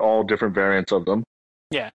mono-black, all different variants of them.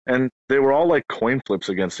 Yeah. And they were all coin flips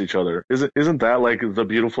against each other. Isn't that the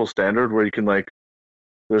beautiful Standard where you can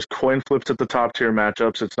there's coin flips at the top tier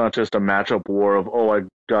matchups. It's not just a matchup war of, oh, I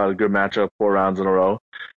got a good matchup 4 rounds in a row.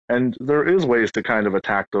 And there is ways to kind of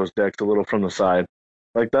attack those decks a little from the side.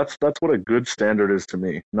 That's what a good Standard is to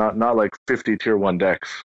me. Not 50 tier 1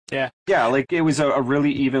 decks. Yeah. Yeah, it was a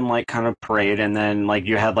really even kind of parade, and then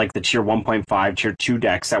you had the tier 1.5, tier 2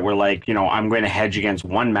 decks that were I'm going to hedge against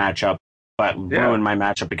one matchup, but ruin my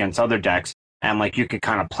matchup against other decks. And you could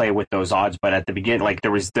kind of play with those odds, but at the beginning,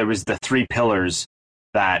 there was the 3 pillars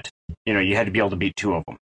that you had to be able to beat 2 of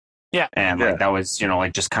them. Yeah. And that was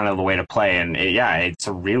just kind of the way to play, and it's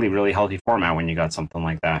a really, really healthy format when you got something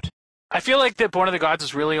like that. I feel like that Born of the Gods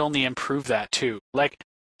has really only improved that too.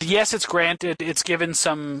 Yes, it's granted, it's given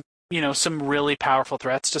some really powerful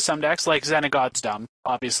threats to some decks, like Xenogod's dumb,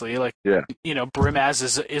 obviously.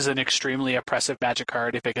 Brimaz is an extremely oppressive magic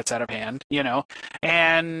card if it gets out of hand,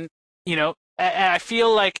 and I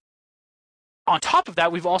feel like on top of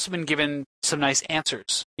that, we've also been given some nice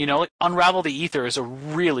answers. Unravel the Ether is a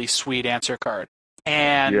really sweet answer card,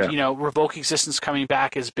 and Revoke Existence coming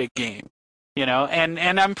back is big game.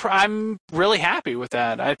 And I'm really happy with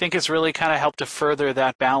that. I think it's really kind of helped to further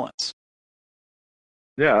that balance.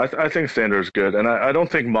 Yeah, I think Standard is good, and I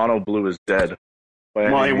don't think Mono Blue is dead.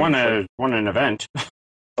 Well, it won an event.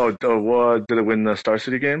 Did it win the Star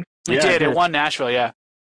City game? It did. It won Nashville, yeah.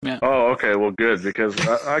 Oh, okay, well, good, because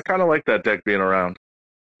I kind of like that deck being around.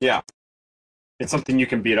 Yeah. It's something you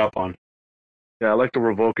can beat up on. Yeah, I like the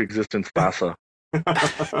Revoke Existence Thassa.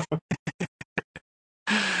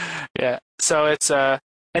 Yeah, so it's and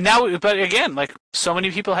now, but again, so many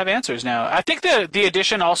people have answers now. I think the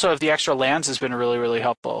addition also of the extra lands has been really, really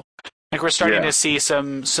helpful. We're starting to see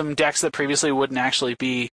some decks that previously wouldn't actually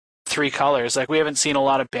be 3 colors. We haven't seen a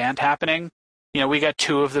lot of Bant happening. We got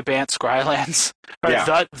 2 of the Bant Scrylands.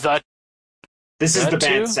 This is the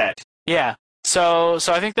Bant set. Yeah, so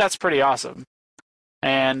I think that's pretty awesome,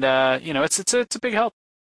 and it's a big help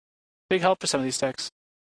for some of these decks.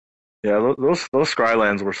 Yeah, those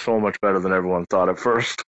Scrylands were so much better than everyone thought at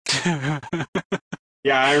first. Yeah,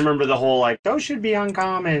 I remember the whole those should be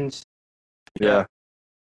uncommons. Yeah.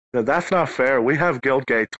 That's not fair. We have guild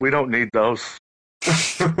gates. We don't need those.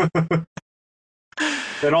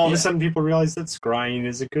 Then all of a sudden people realize that scrying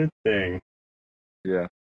is a good thing. Yeah.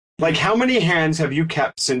 Like, how many hands have you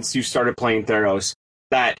kept since you started playing Theros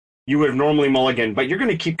that you would have normally mulligan, but you're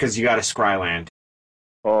going to keep because you got a scry land?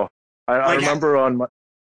 Oh, I remember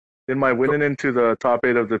in my winning into the top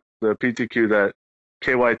 8 of the PTQ that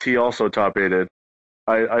KYT also top 8'd,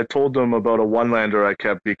 I told them about a one-lander I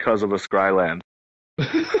kept because of a scry land.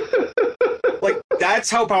 Like,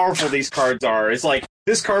 that's how powerful these cards are. It's like,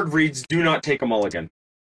 this card reads, do not take a mulligan.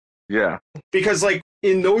 Yeah. Because, like,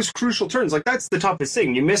 in those crucial turns, like, that's the toughest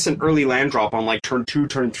thing. You miss an early land drop on, like, turn 2,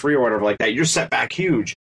 turn 3, or whatever like that, you're set back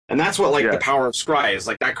huge. And that's what, like, the power of scry is.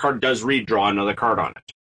 Like, that card does read, draw another card on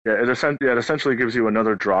it. Yeah, it essentially gives you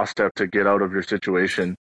another draw step to get out of your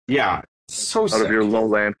situation. Yeah. So out of your low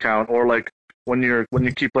land count. Or, like, when you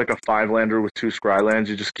keep, like, a 5-lander with 2 scry lands,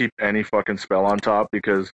 you just keep any fucking spell on top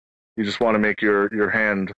because you just want to make your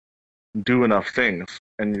hand do enough things.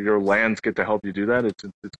 And your lands get to help you do that. It's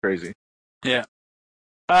crazy. Yeah.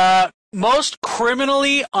 Most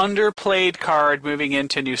criminally underplayed card moving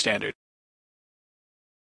into New Standard.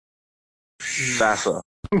 Thassa.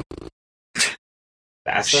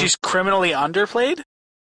 She's criminally underplayed?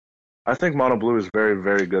 I think Mono Blue is very,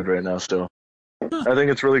 very good right now still. I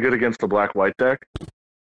think it's really good against the black-white deck.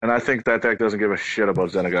 And I think that deck doesn't give a shit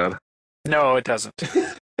about Xenagod. No, it doesn't.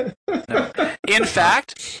 No. In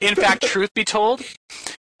fact, truth be told,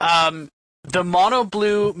 the mono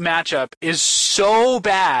blue matchup is so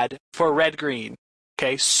bad for red green,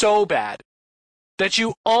 okay, so bad, that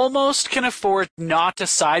you almost can afford not to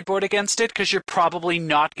sideboard against it because you're probably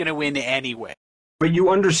not going to win anyway. But you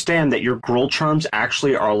understand that your Gruul Charms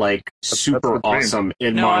actually are, like, super awesome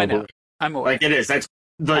in mono blue. I'm aware. Like, it is. That's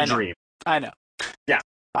the dream. I know. Yeah.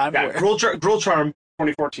 I'm aware. Gruul Charm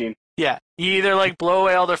 2014. Yeah. You either, like, blow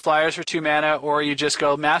away all their flyers for 2 mana, or you just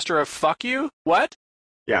go, Master of Fuck You? What?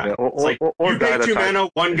 Yeah. It's like, you pay 2 mana,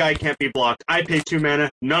 one guy can't be blocked. I pay 2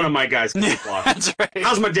 mana, none of my guys can be blocked. That's right.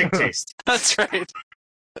 How's my dick taste? That's right.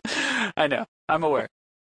 I know. I'm aware.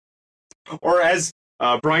 Or as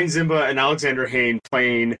Brian Zimba and Alexander Hayne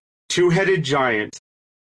playing Two-Headed Giant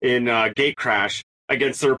in Gate Crash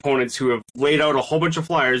against their opponents who have laid out a whole bunch of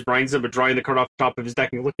flyers. Brian Zimba drawing the card off the top of his deck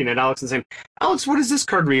and looking at Alex and saying, Alex, what does this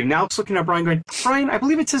card read? And Alex looking at Brian going, Brian, I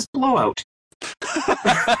believe it says blowout.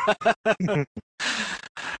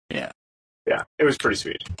 Yeah. Yeah, it was pretty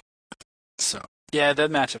sweet. So, yeah, that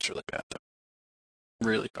matchup's really bad, though.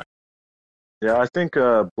 Really bad. Yeah, I think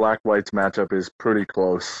Black-White's matchup is pretty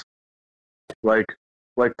close. Like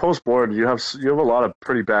post-board, you have a lot of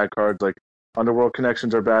pretty bad cards. Like, Underworld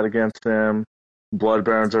Connections are bad against them. Blood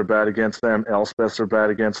Barons are bad against them. Elspeths are bad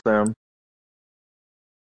against them.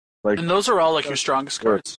 Like, and those are all, like, your strongest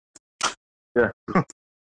cards. Yeah.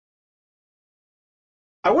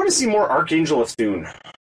 I want to see more Archangel of Thune.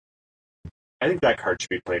 I think that card should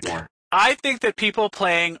be played more. I think that people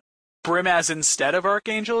playing Brimaz instead of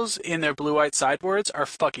Archangels in their blue-white sideboards are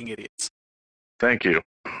fucking idiots. Thank you.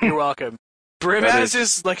 You're welcome. Brimaz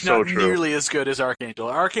is like not nearly as good as Archangel.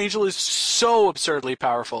 Archangel is so absurdly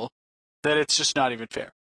powerful that it's just not even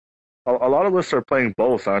fair. A lot of lists are playing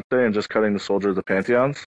both, aren't they? And just cutting the Soldier of the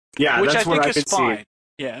Pantheons? Yeah, which that's I what think I've is been fine. seeing.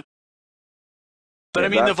 Yeah. But I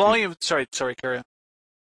mean, the volume... Sorry, carry on.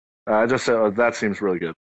 I just said that seems really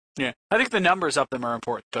good. Yeah. I think the numbers of them are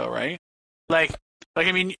important, though, right? Like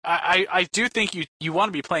I mean, I do think you want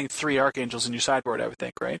to be playing 3 Archangels in your sideboard, I would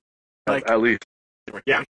think, right? Like, at least.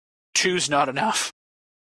 Yeah. 2's not enough.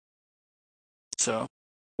 So...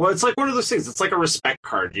 Well, it's like one of those things. It's like a respect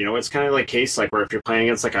card, you know. It's kind of like case, like where if you're playing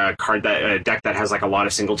against like a deck that has like a lot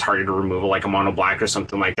of single target removal, like a mono black or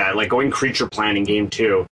something like that, like going creature plan in game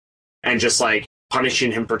 2, and just like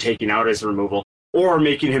punishing him for taking out his removal, or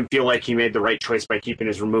making him feel like he made the right choice by keeping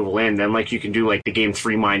his removal in. Then like you can do like the game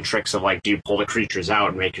 3 mind tricks of like, do you pull the creatures out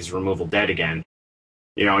and make his removal dead again?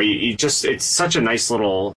 You know, you just it's such a nice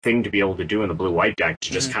little thing to be able to do in the blue white deck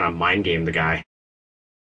to just kind of mind game the guy.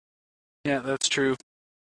 Yeah, that's true.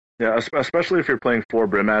 Yeah, especially if you're playing 4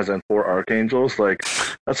 Brimaz and 4 Archangels, like,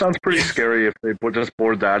 that sounds pretty scary if they would just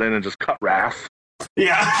board that in and just cut Wrath.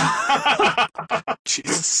 Yeah.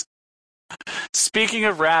 Jesus. Speaking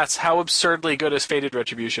of Wraths, how absurdly good is Fated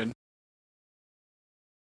Retribution?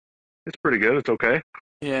 It's pretty good, it's okay.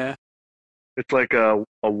 Yeah. It's like a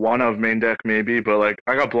one of main deck maybe, but like,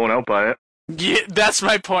 I got blown out by it. Yeah, that's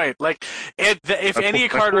my point. Like, if any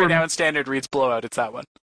card right now in Standard reads Blowout, it's that one.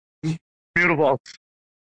 Mutavaults.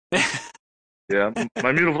 Yeah,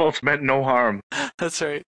 my Mutavaults meant no harm. That's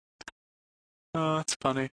right. Oh, that's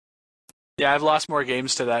funny. Yeah, I've lost more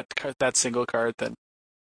games to that single card than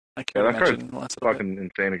I care to mention. That card's fucking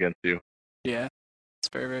insane against you. Yeah, it's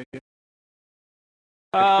very, very good.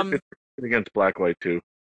 It's against black-white, too.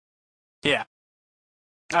 Yeah,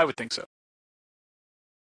 I would think so.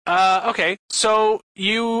 Okay, so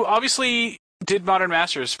you obviously did Modern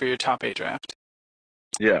Masters for your top 8 draft.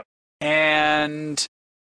 Yeah. And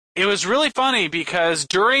it was really funny because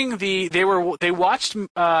during they watched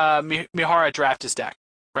Mihara draft his deck,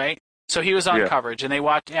 right? So he was on coverage, and they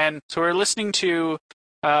watched, and so we're listening to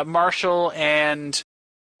Marshall and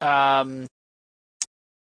God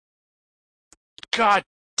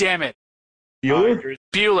damn it, Bueller,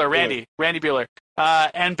 Randy Bueller,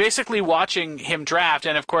 and basically watching him draft,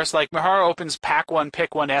 and of course, like Mihara opens pack 1,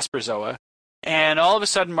 pick 1 Esperzoa, and all of a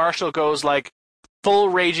sudden Marshall goes like full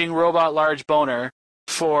raging robot large boner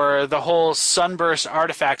for the whole Sunburst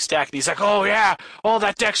Artifacts deck. And he's like, oh yeah, oh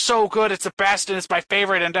that deck's so good, it's the best, and it's my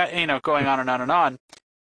favorite, and going on and on and on.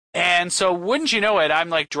 And so wouldn't you know it, I'm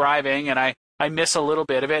like driving, and I miss a little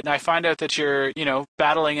bit of it, and I find out that you're,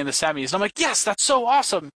 battling in the semis. And I'm like, yes, that's so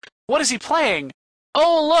awesome. What is he playing?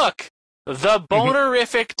 Oh, look, the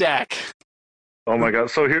bonerific deck. Oh my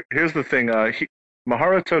god, so here's the thing.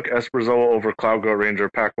 Mihara took Esperzoa over Cloud Goat Ranger,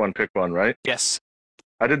 pack 1, pick 1, right? Yes.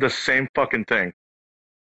 I did the same fucking thing.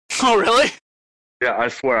 Oh, really? Yeah, I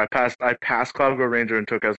swear, I passed Cloud Goat Ranger and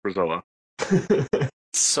took Esperzoa.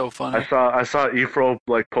 So funny. I saw Efro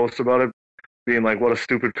like post about it, being like, "What a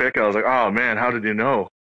stupid pick." I was like, "Oh man, how did you know?"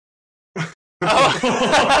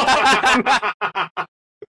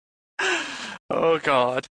 Oh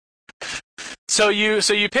god. So you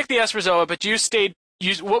picked the Esperzoa, but you stayed.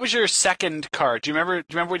 What was your second card? Do you remember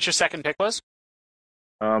what your second pick was?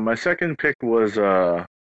 My second pick was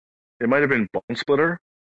it might have been Bone Splitter.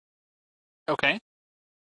 Okay.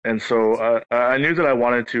 And so I knew that I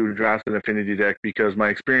wanted to draft an affinity deck because my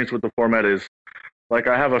experience with the format is, like,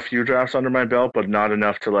 I have a few drafts under my belt, but not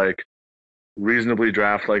enough to, like, reasonably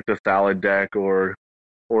draft, like, the Thallid deck or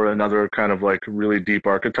another kind of, like, really deep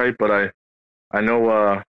archetype. But I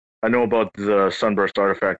know about the Sunburst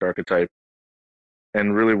Artifact archetype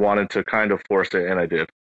and really wanted to kind of force it, and I did.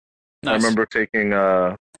 Nice. I remember taking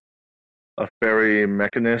a Fairy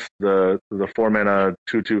Mechanist, the 4-mana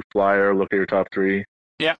 2/2 flyer, look at your top 3.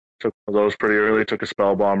 Yeah. Took those pretty early, took a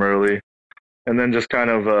Spell Bomb early, and then just kind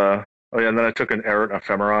of, and then I took an Errant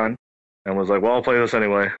Ephemeron, and was like, well, I'll play this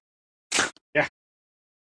anyway. Yeah.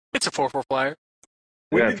 It's a 4/4 flyer.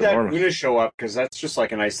 When did that Una show up? Because that's just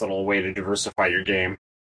like a nice little way to diversify your game.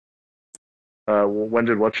 When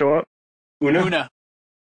did what show up? Una.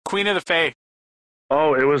 Queen of the Fae.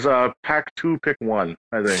 Oh, it was pack 2, pick 1,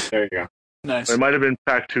 I think. There you go. Nice. It might have been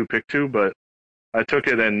pack 2, pick 2, but I took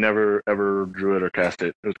it and never, ever drew it or cast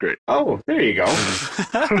it. It was great. Oh, there you go.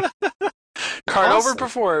 Card awesome.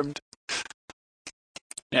 Overperformed.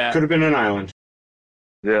 Yeah. Could have been an island.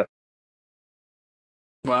 Yeah.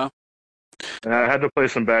 Wow. And I had to play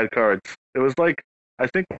some bad cards. It was like, I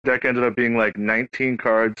think the deck ended up being like 19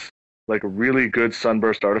 cards, like a really good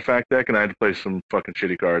Sunburst Artifact deck, and I had to play some fucking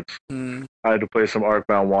shitty cards. Mm. I had to play some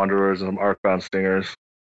Arcbound Wanderers and some Arcbound Stingers.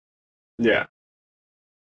 Yeah.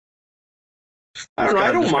 I don't know,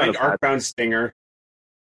 I don't mind Arcbound Stinger.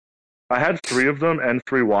 I had 3 of them and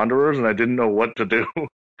 3 Wanderers, and I didn't know what to do.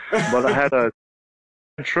 But I had a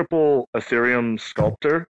triple Ethereum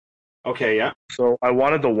Sculptor. Okay, yeah. So I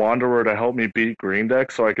wanted the Wanderer to help me beat green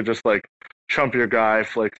deck, so I could just, like, chump your guy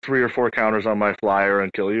for, like, 3 or 4 counters on my flyer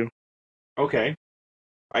and kill you. Okay.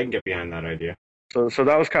 I can get behind that idea. So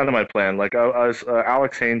that was kind of my plan. Like,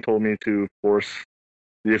 Alex Hayne told me to force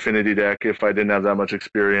the Affinity deck if I didn't have that much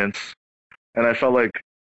experience. And I felt like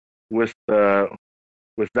with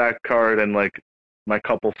that card and, like, my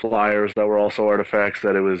couple flyers that were also artifacts,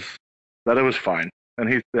 that it was fine.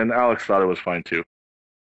 And Alex thought it was fine too.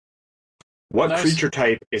 What creature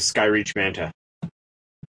type is Skyreach Manta?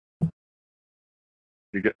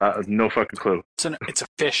 You get no fucking clue. It's a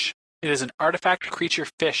fish. It is an artifact creature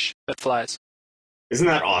fish that flies. Isn't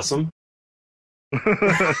that awesome?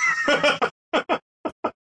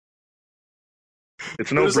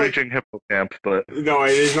 It's no breaching hippocamp, but no,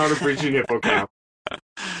 it is not a breaching hippocamp.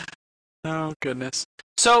 Oh goodness!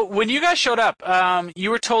 So when you guys showed up, you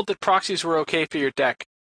were told that proxies were okay for your deck.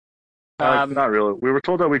 Not really. We were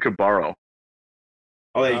told that we could borrow.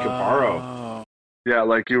 Oh, that you could borrow. Yeah,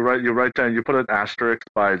 like you write down, you put an asterisk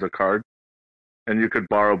by the card, and you could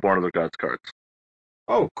borrow Born of the Gods cards.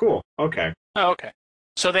 Oh, cool. Okay. Oh, okay.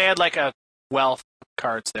 So they had like a wealth of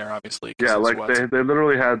cards there, obviously. Yeah, like they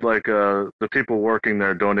literally had like the people working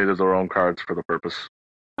there donated their own cards for the purpose.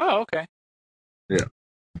 Oh, okay. Yeah.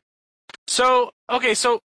 So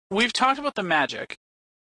we've talked about the Magic.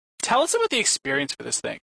 Tell us about the experience for this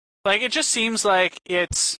thing. Like, it just seems like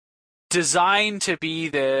it's designed to be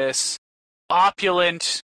this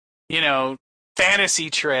opulent, fantasy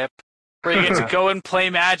trip where you get to go and play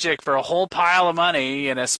Magic for a whole pile of money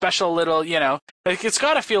and a special little, like it's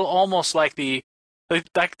got to feel almost like this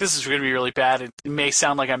is going to be really bad. It may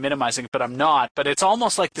sound like I'm minimizing it, but I'm not. But it's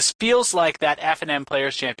almost like this feels like that F&M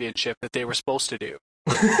Players Championship that they were supposed to do.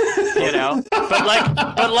 But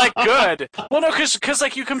like good. Well, no, because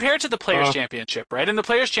like you compare it to the Players Championship, right? And the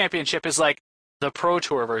Players Championship is like the Pro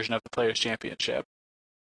Tour version of the Players Championship,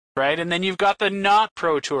 right? And then you've got the not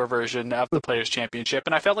Pro Tour version of the Players Championship,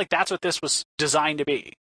 and I felt like that's what this was designed to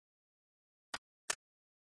be.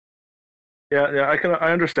 Yeah,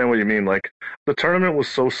 I understand what you mean. Like the tournament was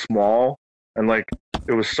so small, and like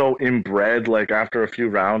it was so inbred. Like after a few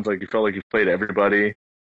rounds, like you felt like you played everybody,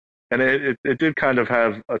 and it did kind of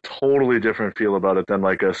have a totally different feel about it than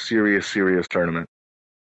like a serious tournament.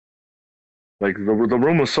 Like the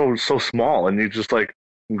room was so small, and you just like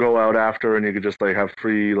go out after, and you could just like have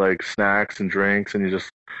free like snacks and drinks, and you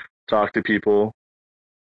just talk to people,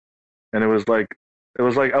 and it was like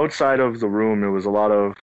outside of the room, it was a lot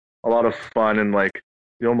of fun, and like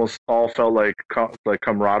you almost all felt like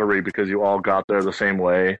camaraderie because you all got there the same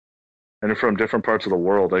way, and from different parts of the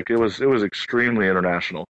world. Like it was extremely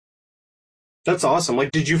international. That's awesome.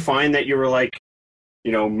 Like, did you find that you were like,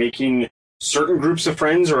 making certain groups of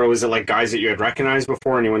friends, or was it like guys that you had recognized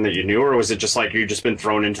before, anyone that you knew, or was it just like you've just been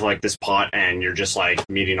thrown into like this pot and you're just like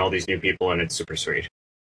meeting all these new people and it's super sweet?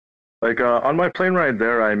 Like on my plane ride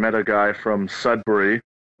there, I met a guy from Sudbury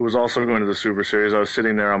who was also going to the Super Series. I was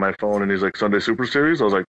sitting there on my phone, and he's like, "Sunday Super Series?" I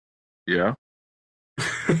was like, "Yeah."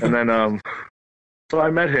 And then, so I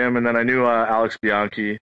met him, and then I knew Alex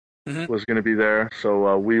Bianchi was going to be there.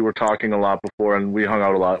 So we were talking a lot before, and we hung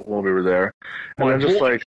out a lot while we were there. And then just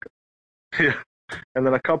like, yeah, and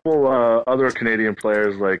then a couple other Canadian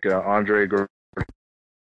players like Andre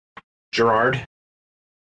Gerard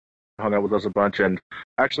hung out with us a bunch, and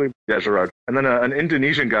actually, yeah, Gerard. And then an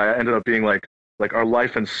Indonesian guy ended up being like our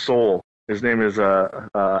life and soul. His name is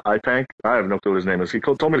Ipank. I have no clue what his name is. He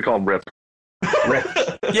told me to call him Rip. Rip.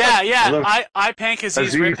 Yeah. Ipank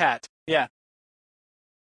Aziz Rifat. Yeah.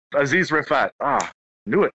 Aziz Rifat.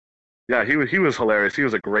 Knew it. Yeah, he was hilarious. He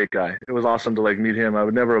was a great guy. It was awesome to like meet him. I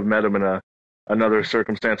would never have met him in another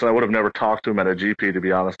circumstance. I would have never talked to him at a GP, to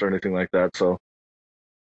be honest, or anything like that. So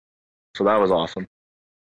that was awesome.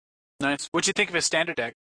 Nice. What'd you think of his standard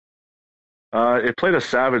deck? It played a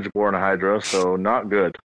Savage Born Hydra, so not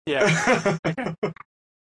good. Yeah.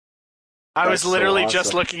 I was literally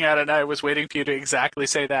just looking at it, and I was waiting for you to exactly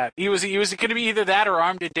say that. He was going to be either that or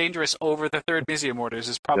Armed and Dangerous over the third Museum Orders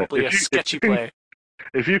is probably a sketchy play.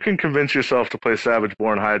 If you can convince yourself to play Savage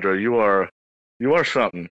Born Hydra, you are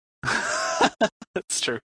something. That's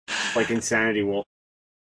true. Like Insanity Wolf.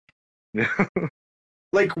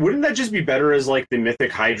 Like, wouldn't that just be better as like the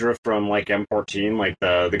Mythic Hydra from like M14, like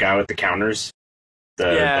the guy with the counters,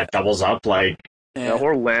 that doubles up, like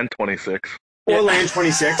or Land 26. Or Land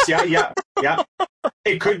 26, yeah.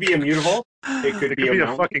 It could be immutable. It could be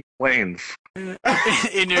a fucking planes.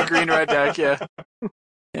 In your green-red deck, yeah.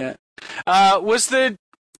 Yeah. Was the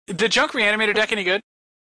Junk Reanimator deck any good?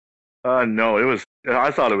 No, it was.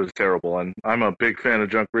 I thought it was terrible, and I'm a big fan of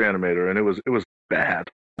Junk Reanimator, and it was bad.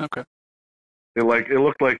 Okay. It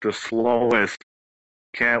looked like the slowest,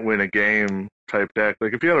 can't win a game type deck.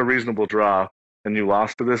 Like if you had a reasonable draw and you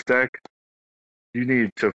lost to this deck, you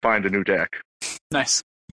need to find a new deck. Nice.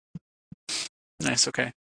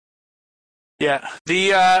 Okay. Yeah.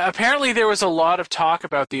 The apparently there was a lot of talk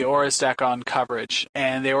about the Auras deck on coverage,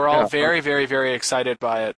 and they were all very, very, very excited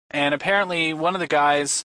by it. And apparently one of the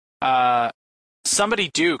guys, somebody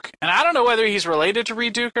Duke, and I don't know whether he's related to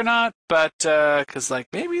Reed Duke or not, but because like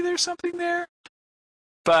maybe there's something there.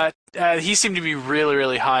 But he seemed to be really,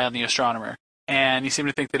 really high on the Astronomer, and he seemed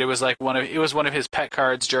to think that it was like one of his pet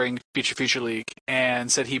cards during Future League,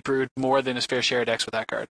 and said he brewed more than his fair share of decks with that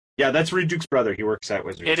card. Yeah, that's Reed Duke's brother. He works at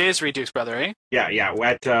Wizards. It is Reed Duke's brother, eh? Yeah.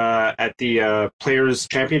 At the Players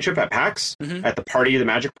Championship at PAX, at the party, the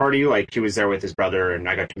Magic party, like he was there with his brother, and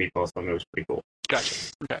I got to meet both of them. It was pretty cool.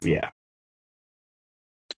 Gotcha. Okay. Yeah.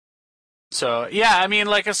 So, yeah, I mean,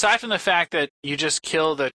 like, aside from the fact that you just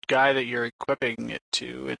kill the guy that you're equipping it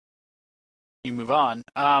to, you move on.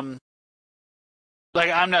 Like,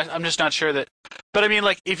 I'm just not sure that... But, I mean,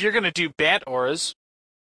 like, if you're going to do Bant Auras,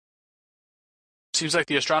 seems like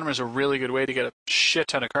the Astronomer is a really good way to get a shit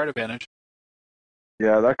ton of card advantage.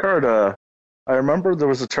 Yeah, that card, I remember there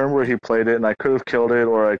was a turn where he played it, and I could have killed it,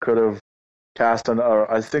 or I could have cast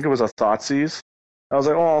I think it was a Thoughtseize. I was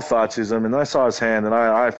like, oh, I'll Thoughtseize him, and then I saw his hand, and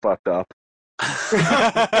I fucked up.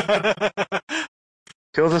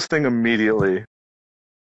 Kill this thing immediately.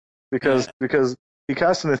 Because he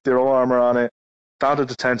cast an Ethereal Armor on it, found a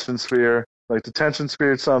Detention Sphere, like detention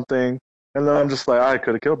spirit something, and then I'm just like, I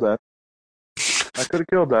could have killed that. I could have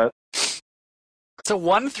killed that. It's a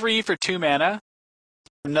 1/3 for 2 mana.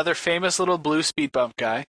 Another famous little blue speed bump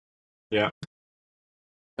guy. Yeah.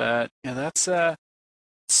 But yeah, that's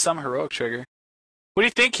some heroic trigger. What do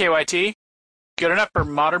you think, KYT? Good enough for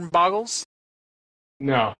modern boggles?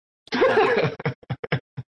 No. I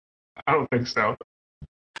don't think so.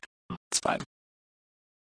 It's fine.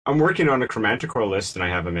 I'm working on a Chromanticore list, and I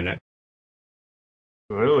have a minute.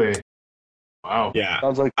 Really? Wow. Yeah.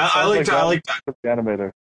 Sounds like I like the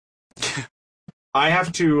animator. I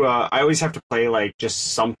always have to play like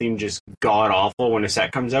just something just god awful when a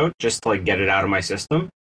set comes out, just to like get it out of my system.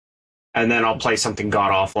 And then I'll play something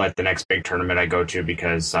god awful at the next big tournament I go to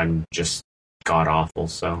because I'm just god awful.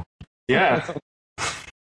 So Yeah.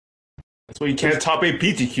 That's why you can't top 8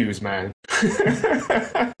 PTQs, man.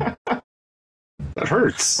 that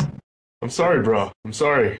hurts. I'm sorry, bro. I'm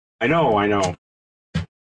sorry. I know.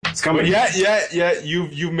 It's coming. But yeah.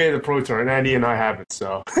 You've made a Pro Tour, and Andy and I haven't.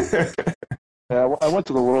 So. Yeah, I went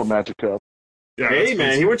to the World Magic Cup. Yeah, Hey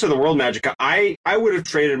man, he went to the World Magic Cup. I would have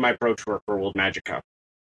traded my Pro Tour for World Magic Cup.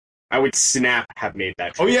 I would have made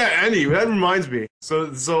that trade. Oh yeah, Andy, that reminds me.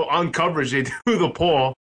 So on coverage they do the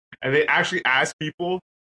poll, and they actually ask people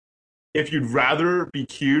if you'd rather be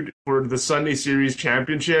queued for the Sunday Series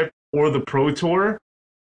Championship or the Pro Tour.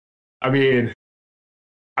 I mean,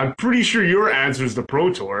 I'm pretty sure your answer is the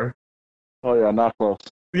Pro Tour. Oh yeah, not close.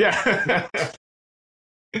 Yeah.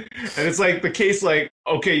 And it's like the case, like,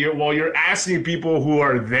 okay, you're asking people who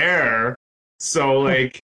are there, so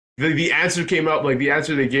like the answer came out, like the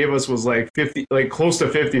answer they gave us was like 50, like close to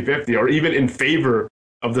 50-50, or even in favor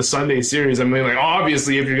of the Sunday series. I mean, like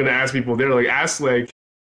obviously, if you're gonna ask people there, like ask like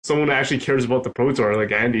someone that actually cares about the Pro Tour,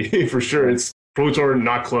 like Andy, for sure. It's Pro Tour,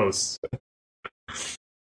 not close.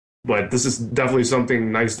 But this is definitely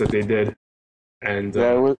something nice that they did, and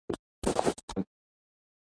Yeah, it was,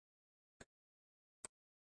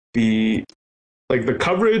 the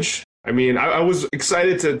coverage. I mean, I was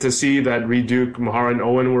excited to see that Reduke, Mahara, and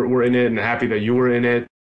Owen were in it, and happy that you were in it.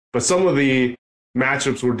 But some of the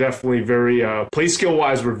matchups were definitely very play skill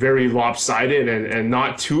wise were very lopsided and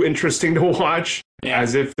not too interesting to watch. Yeah.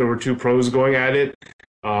 As if there were two pros going at it.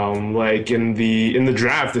 Like in the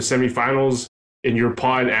draft, the semifinals in your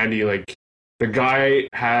pod, Andy, like the guy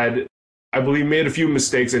had, I believe, made a few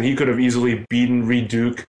mistakes, and he could have easily beaten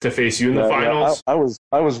Reduke to face you in the finals. Yeah,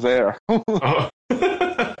 I was there.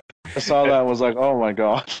 I saw that and was like, oh my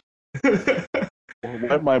gosh.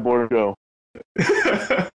 Let my board go.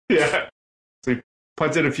 Yeah. So he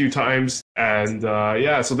punted a few times, and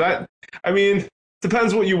yeah, so that, I mean,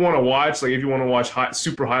 depends what you want to watch. Like, if you want to watch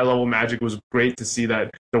super high-level Magic, it was great to see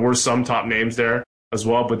that there were some top names there as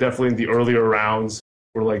well, but definitely in the earlier rounds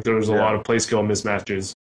where, like, there was a lot of play skill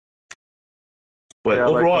mismatches. But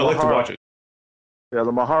overall, I like to watch it. Yeah,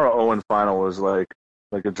 the Mahara Owen final was like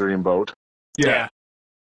a dream boat. Yeah.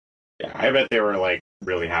 Yeah, I bet they were like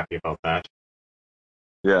really happy about that.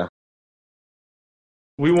 Yeah.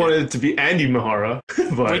 We wanted it to be Andy Mahara,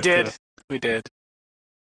 but we did. We did.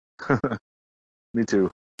 Me too.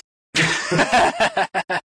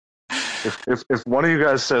 if one of you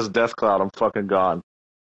guys says Death Cloud, I'm fucking gone.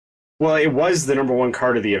 Well, it was the number one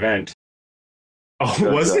card of the event.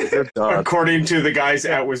 Oh, was it? According to the guys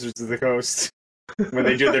at Wizards of the Coast, when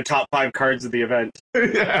they do their top 5 cards of the event.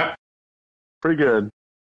 Yeah. Pretty good.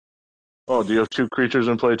 Oh, do you have 2 creatures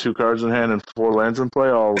in play, 2 cards in hand, and 4 lands in play?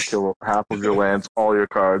 I'll kill half of your lands, all your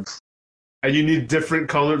cards. And you need different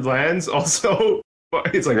colored lands also?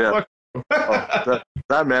 It's like, fuck.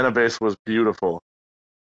 That mana base was beautiful.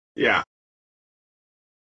 Yeah.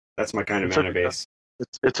 That's my kind of mana base.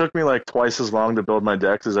 It took me like twice as long to build my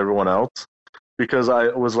decks as everyone else, because I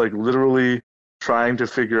was like literally trying to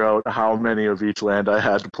figure out how many of each land I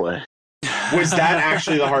had to play. Was that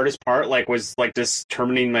actually the hardest part? Like, was like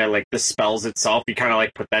determining the spells itself? You kind of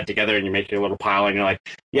like put that together and you make your little pile, and you're like,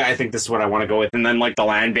 yeah, I think this is what I want to go with. And then like the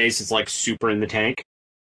land base is like super in the tank.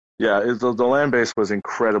 Yeah, the land base was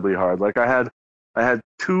incredibly hard. Like I had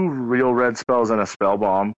 2 real red spells and a spell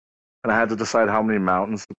bomb, and I had to decide how many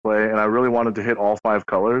mountains to play. And I really wanted to hit all 5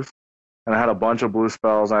 colors. And I had a bunch of blue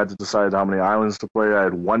spells. I had to decide how many islands to play. I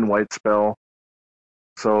had 1 white spell.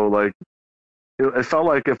 So like, it felt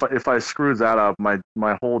like if I screwed that up, my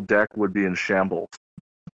whole deck would be in shambles.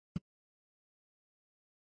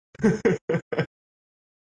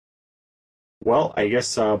 Well, I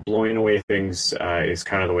guess blowing away things is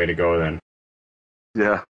kind of the way to go then.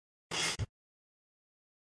 Yeah.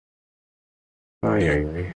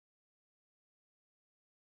 Aye.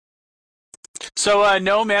 So,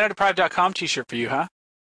 no ManaDeprived.com t-shirt for you, huh?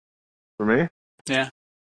 For me? Yeah.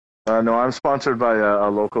 No, I'm sponsored by a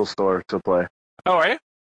local store to play. Oh, are you?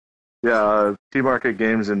 Yeah, T-Market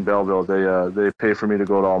Games in Belleville. They pay for me to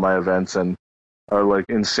go to all my events and are like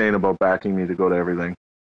insane about backing me to go to everything.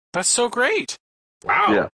 That's so great. Wow.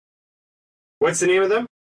 Yeah. What's the name of them?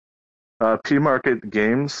 P-Market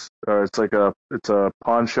Games. It's a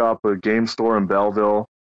pawn shop, a game store in Belleville.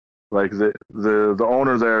 Like the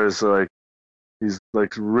owner there is like, he's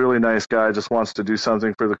like really nice guy, just wants to do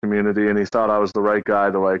something for the community, and he thought I was the right guy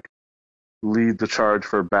to like lead the charge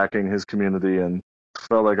for backing his community, and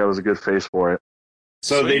felt like I was a good face for it.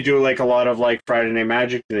 So Sweet. they do like a lot of like Friday Night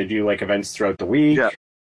Magic. Do they do like events throughout the week? Yeah.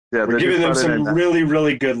 We're giving them some really,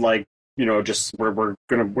 really good like, you know, just we're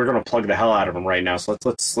gonna plug the hell out of them right now. So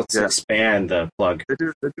let's expand the plug. They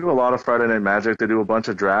do a lot of Friday Night Magic. They do a bunch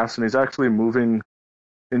of drafts, and he's actually moving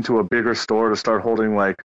into a bigger store to start holding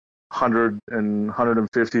like 100 and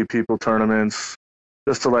 150 people tournaments,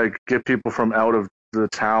 just to like get people from out of the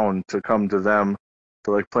town to come to them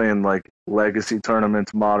to like play in like legacy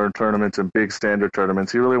tournaments, modern tournaments, and big standard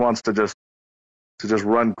tournaments. He really wants to just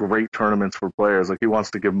run great tournaments for players. Like he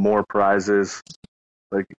wants to give more prizes.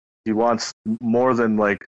 Like he wants more than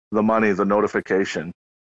like the money, the notification.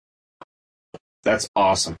 That's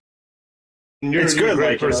awesome. It's good. You're a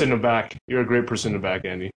great person to back. You're a great person to back,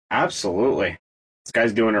 Andy. Absolutely. This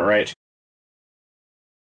guy's doing it right.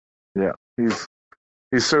 Yeah, he's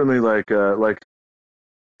certainly like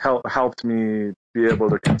helped me be able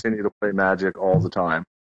to continue to play Magic all the time.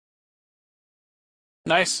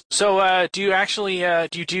 Nice. So, do you actually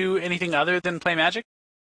do you do anything other than play Magic?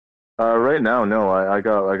 Right now, no. I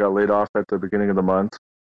got laid off at the beginning of the month,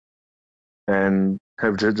 and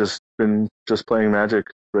have just been playing Magic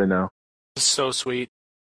right now. So sweet.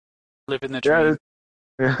 Living the dream.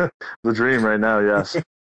 Yeah, the dream right now. Yes.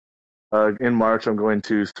 In March, I'm going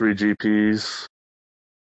to 3 GPs,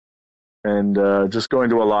 and just going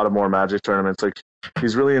to a lot of more Magic tournaments. Like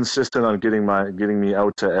he's really insistent on getting me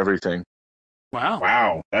out to everything.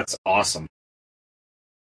 Wow, that's awesome.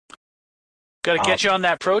 Got to get you on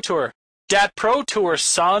that Pro Tour. Dat Pro Tour,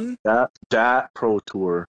 son. Dat Pro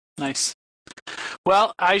Tour. Nice.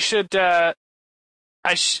 Well, I should.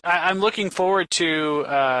 I'm looking forward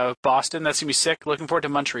to Boston. That's gonna be sick. Looking forward to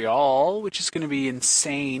Montreal, which is gonna be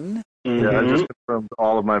insane. Mm-hmm. Yeah, I just confirmed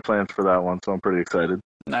all of my plans for that one, so I'm pretty excited.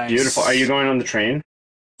 Nice. Beautiful. Are you going on the train?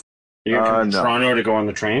 Are you going to Toronto to go on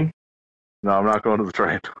the train? No, I'm not going to the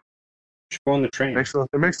train. You should go on the train.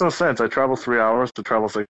 It makes no sense. I travel 3 hours to travel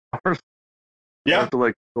 6 hours. Yeah. I have to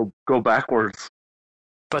like go backwards.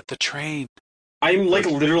 But the train. I'm like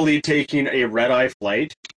literally taking a red-eye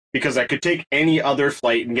flight because I could take any other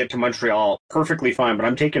flight and get to Montreal perfectly fine, but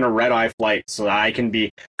I'm taking a red-eye flight so that I can be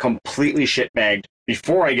completely shitbagged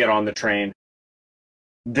before I get on the train,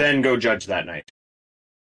 then go judge that night.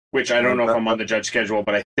 Which I don't know if I'm on the judge schedule,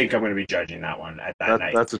 but I think I'm going to be judging that one at that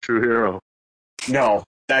night. That's a true hero. No,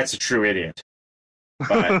 that's a true idiot.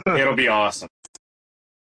 But it'll be awesome.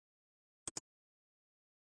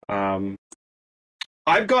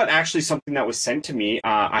 I've got actually something that was sent to me.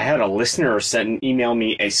 I had a listener email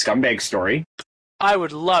me a scumbag story. I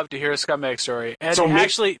would love to hear a scumbag story. And so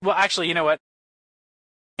actually, you know what?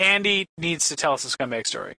 Andy needs to tell us a scumbag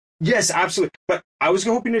story. Yes, absolutely. But I was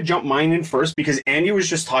hoping to jump mine in first because Andy was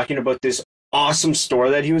just talking about this awesome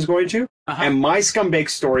store that he was going to. Uh-huh. And my scumbag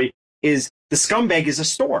story is the scumbag is a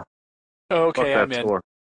store. Okay, I'm in.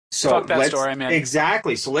 So fuck that store, I'm in.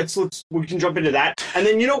 Exactly. So we can jump into that. And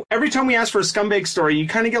then, every time we ask for a scumbag story, you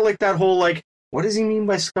kind of get like that whole like, what does he mean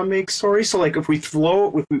by scumbag story? So like if we throw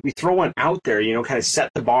one out there, kind of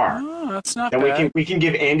set the bar. Oh, that's not bad. Then we can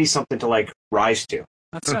give Andy something to like rise to.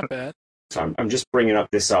 That's not bad. So I'm just bringing up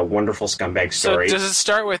this wonderful scumbag story. So does it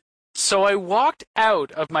start with, so I walked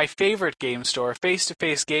out of my favorite game store,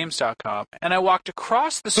 face-to-facegames.com, and I walked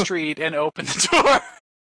across the street and opened the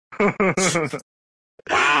door.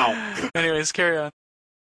 Wow. Anyways, carry on.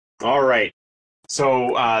 All right.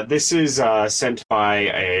 So this is sent by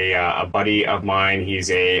a buddy of mine. He's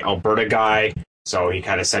a Alberta guy, so he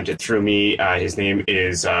kind of sent it through me. His name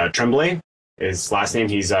is Tremblay. His last name,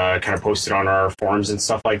 he's kind of posted on our forums and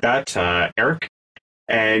stuff like that, Eric.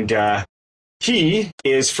 And he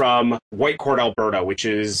is from Whitecourt, Alberta, which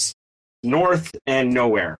is north and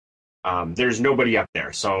nowhere. There's nobody up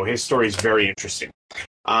there, so his story is very interesting.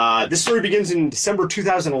 This story begins in December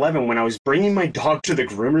 2011 when I was bringing my dog to the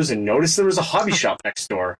groomers and noticed there was a hobby shop next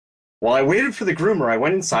door. While I waited for the groomer, I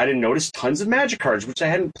went inside and noticed tons of Magic cards, which I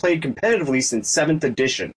hadn't played competitively since 7th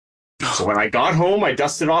edition. So when I got home, I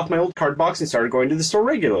dusted off my old card box and started going to the store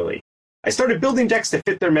regularly. I started building decks to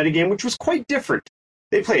fit their metagame, which was quite different.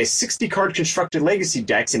 They play a 60-card constructed legacy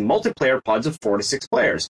decks in multiplayer pods of 4 to 6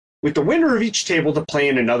 players. with the winner of each table to play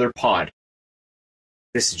in another pod.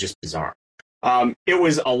 This is just bizarre. It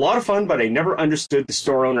was a lot of fun, but I never understood the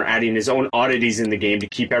store owner adding his own oddities in the game to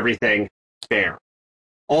keep everything fair.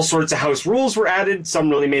 All sorts of house rules were added. Some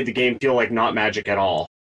really made the game feel like not Magic at all.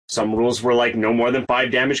 Some rules were like no more than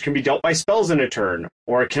 5 damage can be dealt by spells in a turn,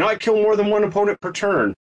 or cannot kill more than one opponent per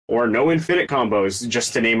turn, or no infinite combos,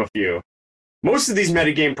 just to name a few. Most of these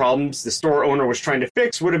metagame problems the store owner was trying to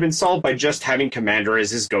fix would have been solved by just having Commander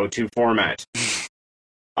as his go-to format.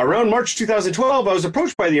 Around March 2012, I was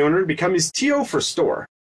approached by the owner to become his TO for store.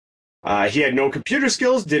 He had no computer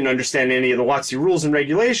skills, didn't understand any of the WotC rules and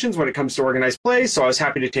regulations when it comes to organized play, so I was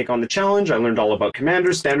happy to take on the challenge. I learned all about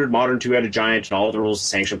Commander, Standard, Modern, Two-Headed Giant, and all the rules of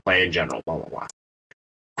sanctioned play in general, blah, blah, blah.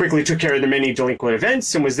 Quickly took care of the many delinquent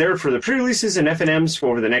events and was there for the pre-releases and FNMs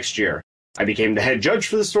over the next year. I became the head judge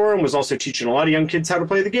for the store and was also teaching a lot of young kids how to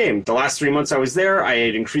play the game. The last 3 months I was there, I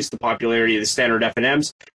had increased the popularity of the standard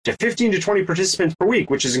FNMs to 15 to 20 participants per week,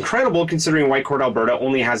 which is incredible considering Whitecourt, Alberta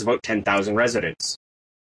only has about 10,000 residents.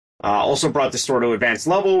 Also brought the store to advanced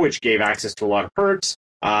level, which gave access to a lot of perks.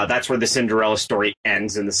 That's where the Cinderella story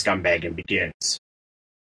ends and the scumbag begins.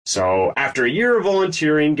 So after a year of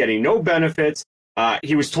volunteering, getting no benefits,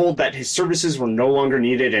 he was told that his services were no longer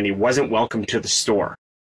needed and he wasn't welcome to the store.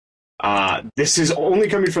 This is only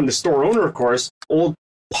coming from the store owner, of course, old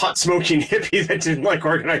pot-smoking hippie that didn't like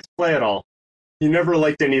organized play at all. He never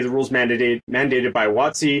liked any of the rules mandated by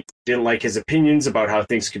WotC, didn't like his opinions about how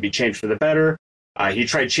things could be changed for the better. He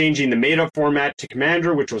tried changing the made-up format to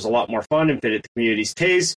Commander, which was a lot more fun and fitted the community's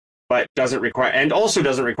taste, but doesn't require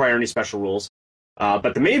any special rules.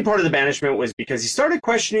 But the main part of the banishment was because he started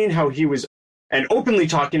questioning how he was, and openly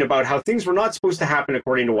talking about how things were not supposed to happen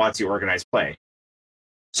according to WotC organized play.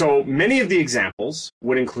 So many of the examples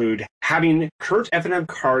would include having current FNM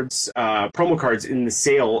cards, promo cards in the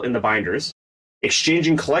sale in the binders,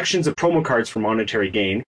 exchanging collections of promo cards for monetary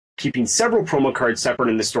gain, keeping several promo cards separate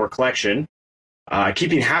in the store collection,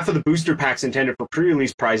 keeping half of the booster packs intended for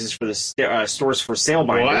pre-release prizes for the stores for sale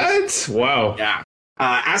binders. What? Wow. Yeah.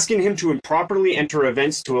 Asking him to improperly enter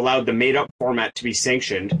events to allow the made-up format to be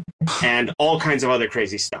sanctioned, and all kinds of other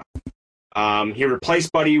crazy stuff. He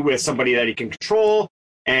replaced Buddy with somebody that he can control,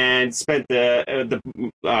 and spent the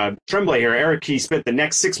Tremblay here, Eric, he spent the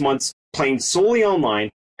next 6 months playing solely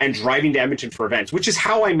online and driving to Edmonton for events, which is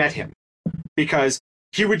how I met him. Because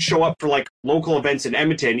he would show up for like local events in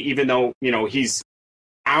Edmonton, even though, he's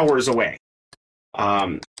hours away.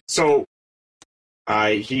 So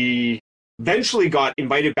he eventually got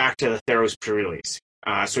invited back to the Theros pre-release.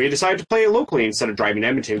 So he decided to play it locally instead of driving to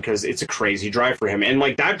Edmonton because it's a crazy drive for him. And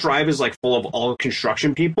like that drive is like full of all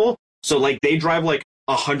construction people. So like they drive like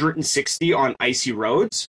 160 on icy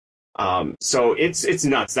roads. So it's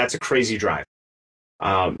nuts. That's a crazy drive.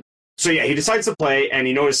 So yeah, he decides to play and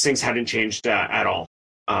he noticed things hadn't changed at all.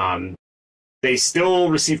 They still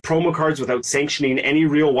receive promo cards without sanctioning any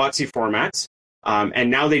real WotC formats. And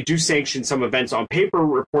now they do sanction some events on paper,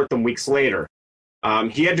 report them weeks later.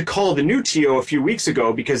 He had to call the new TO a few weeks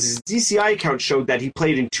ago because his DCI account showed that he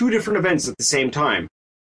played in 2 different events at the same time.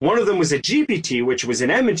 One of them was a GPT, which was in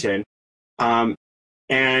Edmonton,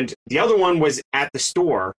 and the other one was at the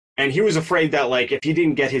store. And he was afraid that, like, if he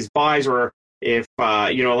didn't get his buys or if,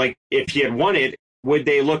 if he had won it, would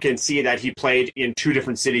they look and see that he played in 2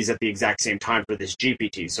 different cities at the exact same time for this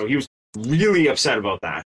GPT? So he was really upset about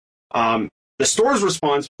that. The store's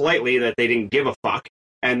response politely that they didn't give a fuck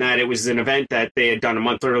and that it was an event that they had done a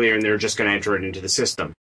month earlier and they were just going to enter it into the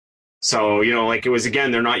system. So, it was,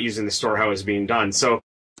 again, they're not using the store how it was being done. So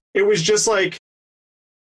it was just like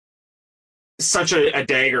such a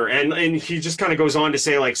dagger. And he just kind of goes on to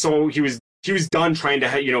say, like, so he was done trying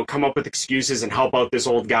to, come up with excuses and help out this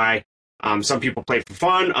old guy. Some people play for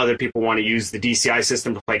fun. Other people want to use the DCI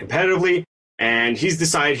system to play competitively. And he's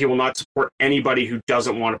decided he will not support anybody who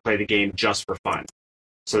doesn't want to play the game just for fun.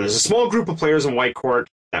 So there's a small group of players in Whitecourt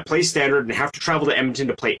that play standard and have to travel to Edmonton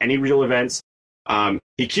to play any real events.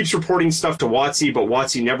 He keeps reporting stuff to WotC, but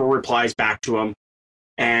WotC never replies back to him.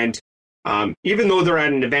 And even though they're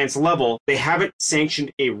at an advanced level, they haven't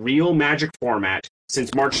sanctioned a real Magic format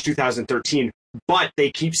since March 2013, but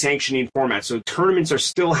they keep sanctioning formats. So tournaments are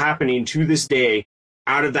still happening to this day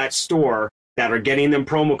out of that store that are getting them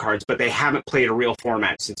promo cards, but they haven't played a real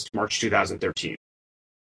format since March 2013.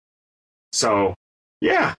 So,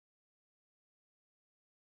 yeah.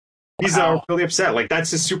 He's really upset. Like,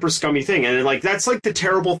 that's a super scummy thing. And, like, that's, like, the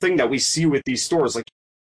terrible thing that we see with these stores. Like,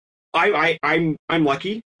 I'm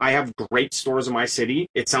lucky. I have great stores in my city.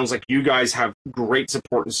 It sounds like you guys have great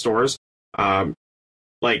support in stores.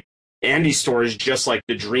 Like, Andy's store is just like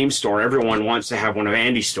the dream store. Everyone wants to have one of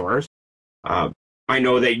Andy's stores. I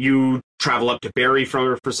know that you travel up to Barrie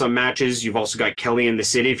for some matches. You've also got Kelly in the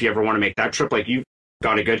city if you ever want to make that trip. Like, you've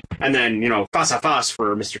got it good. And then, face à face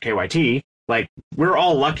for Mr. KYT. Like, we're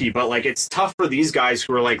all lucky, but, like, it's tough for these guys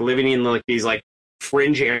who are, like, living in, like, these, like,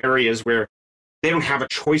 fringe areas where they don't have a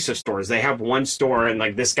choice of stores. They have one store, and,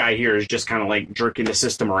 like, this guy here is just kind of, like, jerking the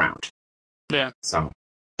system around. Yeah. So,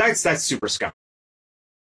 that's super scum.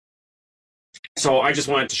 So I just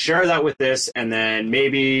wanted to share that with this, and then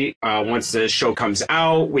maybe once the show comes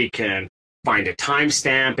out, we can find a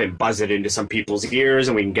timestamp and buzz it into some people's ears,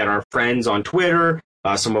 and we can get our friends on Twitter,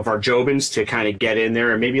 some of our Jobins, to kind of get in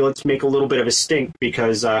there, and maybe let's make a little bit of a stink,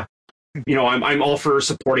 because I'm all for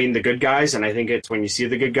supporting the good guys, and I think it's when you see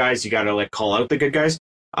the good guys, you got to like call out the good guys,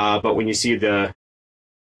 but when you see the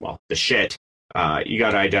shit, you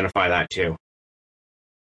got to identify that too.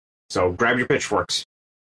 So grab your pitchforks.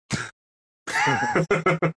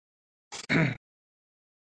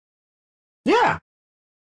 Yeah.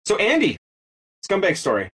 So Andy, scumbag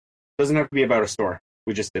story. Doesn't have to be about a store.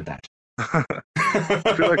 We just did that. I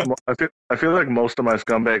feel like most of my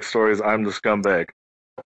scumbag stories, I'm the scumbag.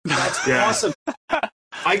 That's awesome.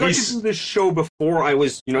 I got to do this show before I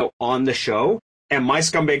was, on the show, and my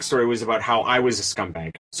scumbag story was about how I was a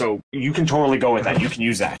scumbag. So you can totally go with that. You can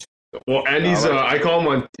use that. Well, Andy's, I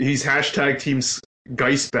call him he's hashtag Team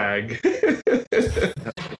Geistbag.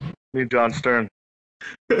 Me, John Stern.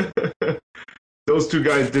 Those two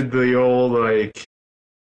guys did the old, like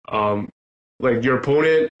your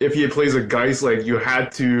opponent, if he plays a Geist, like you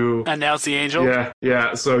had to announce the angel.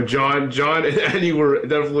 Yeah. So John and Andy were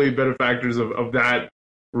definitely benefactors of that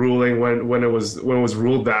ruling when it was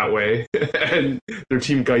ruled that way, and their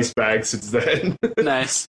Team Geistbag since then.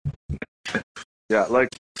 Nice. Yeah, like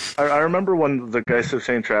I remember when the Geist of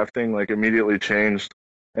St. Traff thing like immediately changed,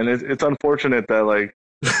 and it's unfortunate that like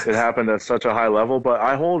it happened at such a high level. But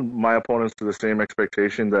I hold my opponents to the same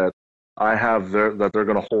expectation that I have that they're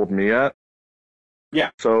going to hold me at. Yeah.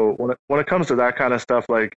 So when it comes to that kind of stuff,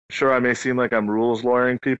 like sure I may seem like I'm rules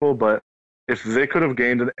lawyering people, but if they could have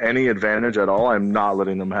gained any advantage at all, I'm not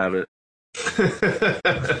letting them have it.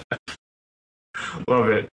 Love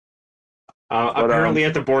it. Apparently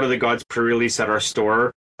at the Board of the Gods pre-release at our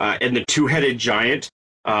store, in the two-headed giant,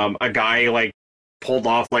 a guy like pulled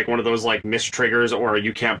off like one of those like missed triggers or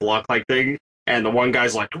you can't block like thing, and the one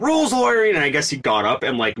guy's like rules lawyering, and I guess he got up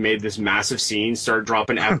and like made this massive scene, started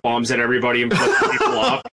dropping F-bombs at everybody and flipping people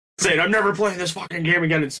off, saying I'm never playing this fucking game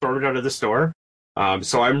again, and stormed out of the store.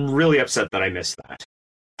 So I'm really upset that I missed that.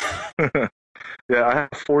 Yeah, I have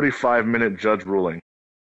 45-minute judge ruling.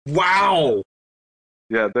 Wow.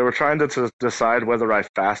 Yeah, they were trying to decide whether I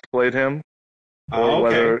fast played him, or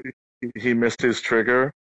whether he missed his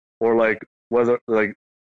trigger, or whether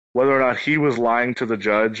or not he was lying to the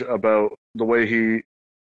judge about the way he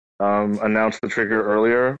announced the trigger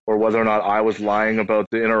earlier, or whether or not I was lying about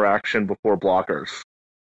the interaction before blockers.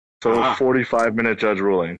 So it was 45-minute judge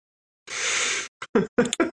ruling.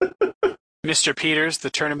 Mr. Peters, the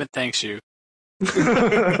tournament thanks you.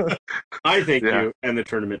 I thank you, and the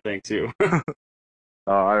tournament thanks you.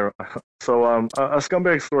 A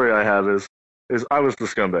scumbag story I have is I was the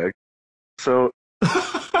scumbag. So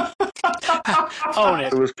own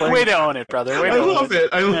it. Way to own it, brother. I love it.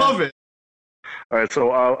 I love it. All right, so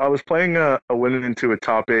I was playing a win into a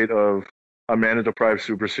top 8 of a Mana Deprived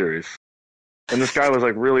Super Series, and this guy was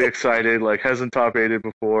like really excited, like hasn't top 8'd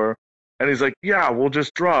before, and he's like, "Yeah, we'll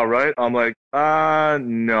just draw, right?" I'm like,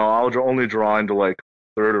 no, I'll only draw into like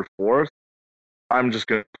 3rd or 4th. I'm just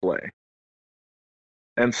gonna play."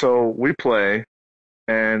 And so we play,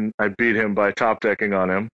 and I beat him by top decking on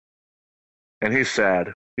him, and he's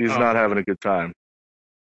sad. He's not having a good time.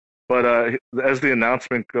 But as the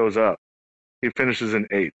announcement goes up, he finishes in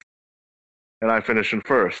 8th, and I finish in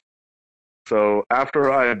 1st. So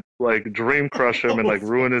after I like dream crush him and like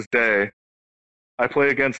ruin his day, I play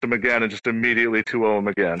against him again and just immediately 2-0 him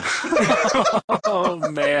again.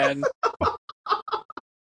 Oh man.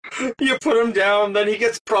 You put him down, then he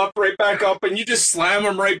gets propped right back up, and you just slam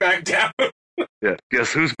him right back down. Yeah,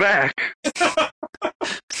 guess who's back?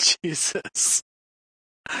 Jesus.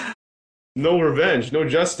 No revenge, no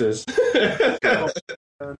justice.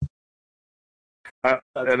 And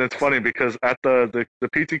it's funny because at the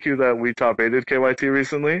PTQ that we top 8'd KYT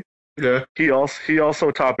recently, he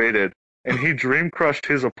also top 8'd, and he dream crushed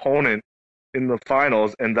his opponent in the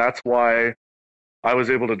finals, and that's why I was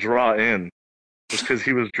able to draw in. Just because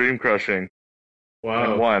he was dream crushing. Wow.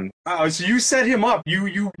 And won. Wow, so you set him up.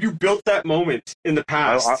 You built that moment in the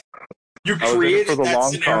past. You I created for the that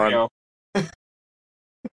long scenario. con.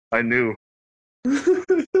 I knew.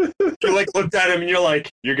 You like looked at him and you're like,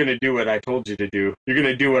 "You're gonna do what I told you to do. You're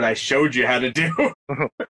gonna do what I showed you how to do."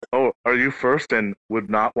 Oh, are you first and would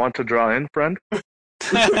not want to draw in, friend?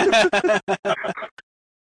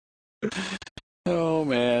 Oh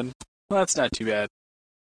man, well, that's not too bad.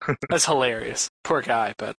 That's hilarious. Poor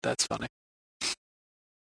guy, but that's funny.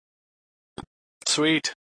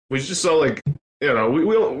 Sweet. We just saw it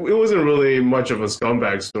wasn't really much of a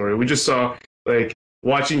scumbag story. We just saw like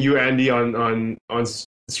watching you, Andy, on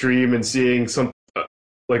stream and seeing some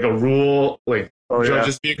like a rule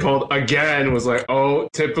judges being called again was like, oh,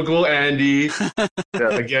 typical Andy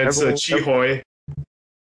against Chihoy.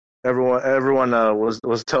 Everyone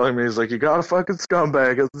was telling me, he's like, you got a fucking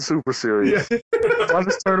scumbag at the Super Series. Yeah.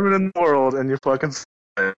 Funnest tournament in the world, and you fucking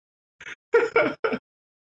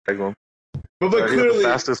but clearly the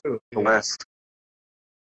fastest in the West.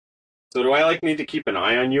 So do I need to keep an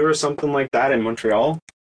eye on you or something like that in Montreal?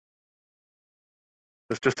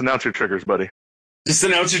 Just announce your triggers, buddy. Just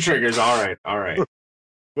announce your triggers. All right. Well,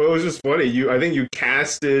 it was just funny. I think you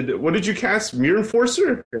casted. What did you cast? Mirror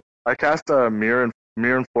Enforcer? I cast a Mirror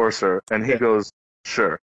Enforcer, and he goes,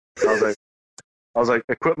 "Sure." I was like,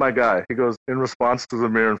 "Equip my guy." He goes, "In response to the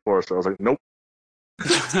Mirror Enforcer." I was like, "Nope."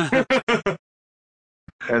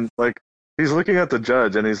 And he's looking at the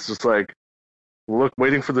judge, and he's just like,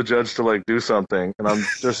 waiting for the judge to do something, and I'm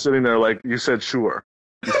just sitting there like, "You said sure.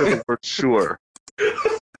 You said the word sure."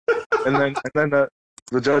 And then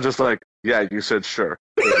the judge is like, "Yeah, you said sure."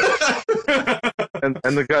 and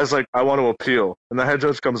the guy's like, "I want to appeal." And the head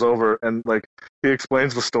judge comes over and he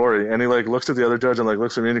explains the story, and he looks at the other judge and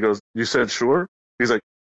looks at me and he goes, "You said sure?" He's like,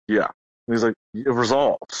 "Yeah." And he's like, "It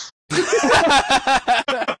resolves."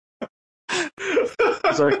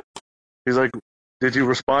 He's like, "Did you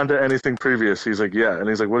respond to anything previous?" He's like, "Yeah." And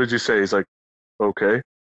he's like, "What did you say?" He's like, "Okay,"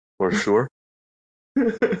 or "Sure."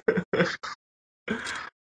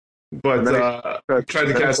 But tried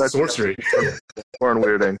to cast sorcery. Warren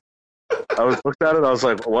Weirding. I looked at it. I was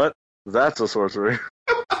like, "What? That's a sorcery."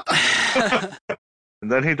 And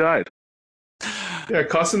then he died. Yeah, it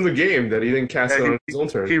cost him the game that he didn't cast it on his own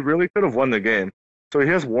turn. He really could have won the game. So he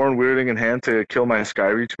has Warren Weirding in hand to kill my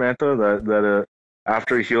Skyreach Manta. That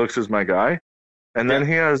after he helixes my guy, and then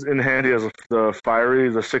he has in hand the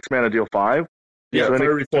 6-mana deal 5. Yeah, so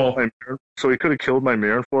Fiery Fall. So he could have killed my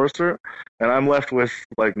Mirror Enforcer, and I'm left with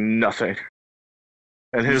nothing.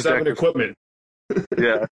 And his deck equipment.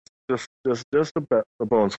 Yeah, just a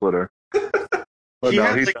bone splitter. But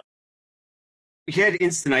he had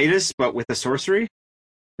Instanitis, but with a sorcery.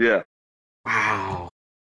 Yeah. Wow.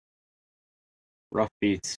 Rough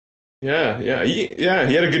beats. Yeah. He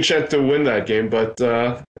had a good chance to win that game, but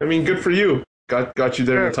good for you. Got you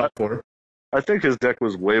there in the top 4. I think his deck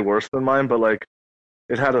was way worse than mine, but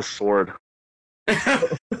it had a sword.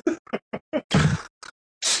 It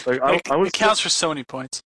counts for so many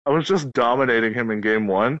points. I was just dominating him in game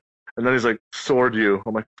 1, and then he's like, "Sword you."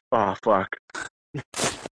 I'm like, "Oh fuck."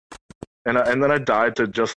 And then I died to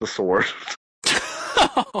just the sword.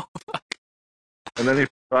 Oh, fuck. And then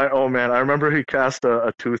I remember he cast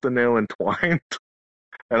a Tooth and Nail Entwined,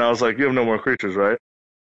 and I was like, "You have no more creatures, right?"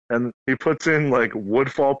 And he puts in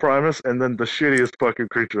Woodfall Primus, and then the shittiest fucking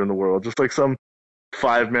creature in the world, just some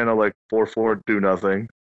 5-mana 4/4 do nothing.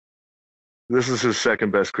 This is his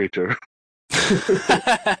second best creature.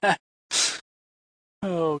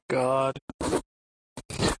 Oh god.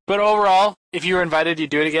 But overall, if you were invited, you'd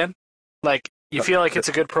do it again? You feel like it's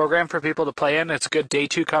a good program for people to play in? It's a good day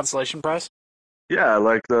 2 consolation prize? Yeah,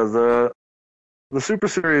 the Super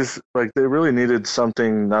Series, they really needed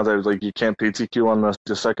something now that you can't PTQ on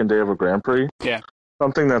the second day of a Grand Prix. Yeah.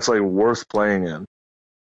 Something that's worth playing in.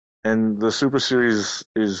 And the Super Series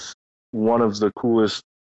is one of the coolest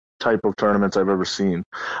type of tournaments I've ever seen.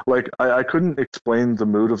 I couldn't explain the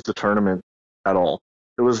mood of the tournament at all.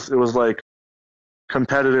 It was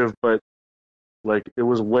competitive, but it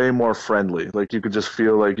was way more friendly. You could just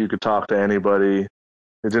feel you could talk to anybody.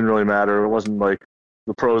 It didn't really matter. It wasn't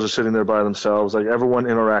the pros are sitting there by themselves. Everyone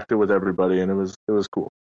interacted with everybody, and it was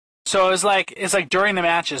cool. So it's like during the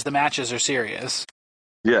matches are serious.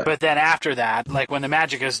 Yeah. But then after that, when the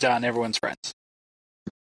magic is done, everyone's friends.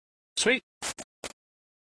 Sweet.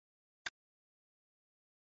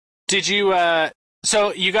 Did you?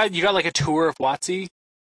 So you got a tour of WotC?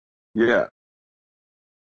 Yeah.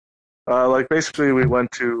 Basically, we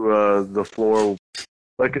went to the floor.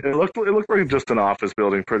 It looked like just an office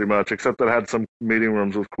building, pretty much, except that it had some meeting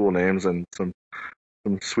rooms with cool names and some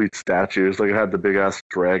sweet statues. It had the big ass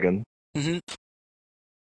dragon. Mm-hmm.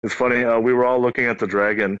 It's funny. We were all looking at the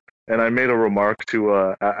dragon, and I made a remark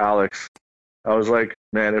to Alex. I was like,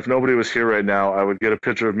 "Man, if nobody was here right now, I would get a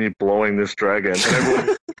picture of me blowing this dragon." And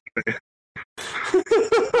everyone,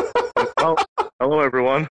 Hello,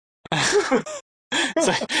 everyone. So,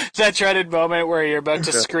 it's that dreaded moment where you're about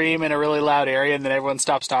to scream in a really loud area and then everyone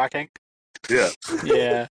stops talking. Yeah.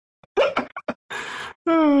 Yeah.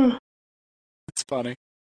 It's funny.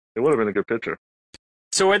 It would have been a good picture.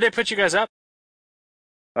 So where'd they put you guys up?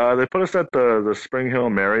 They put us at the Spring Hill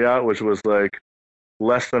Marriott, which was like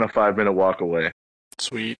less than a 5-minute walk away.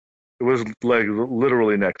 Sweet. It was like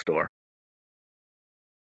literally next door.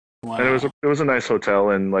 Wow. And it was a nice hotel,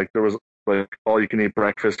 and like there was like all you can eat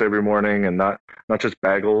breakfast every morning, and not just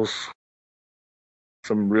bagels,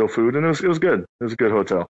 some real food, and it was good. It was a good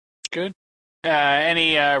hotel. Good.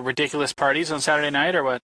 Any ridiculous parties on Saturday night or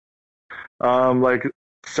what? Like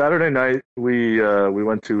Saturday night, we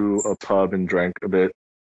went to a pub and drank a bit.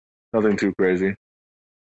 Nothing too crazy.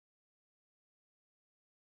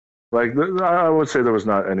 Like I would say there was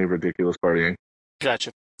not any ridiculous partying.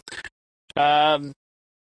 Gotcha.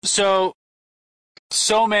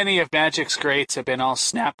 So many of Magic's greats have been all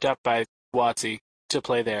snapped up by WotC to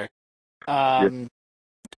play there.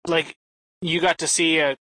 Like, you got to see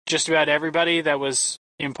just about everybody that was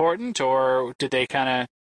important, or did they kind of?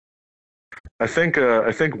 I think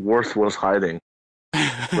Worth was hiding.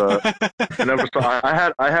 I never saw.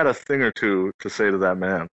 I had a thing or two to say to that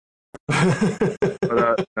man.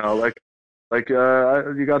 But no,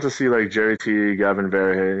 you got to see like Jerry T, Gavin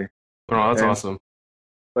Verhey. Oh, that's awesome.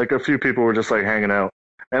 Like a few people were just like hanging out,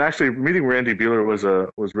 and actually meeting Randy Buehler was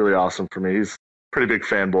really awesome for me. He's a pretty big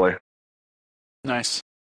fanboy. Nice.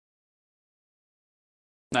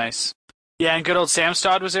 Yeah, and good old Sam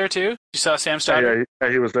Stodd was there too. You saw Sam Stodd? Yeah,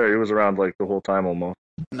 he was there. He was around like the whole time almost.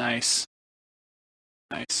 Nice.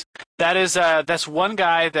 That is that's one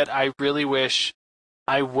guy that I really wish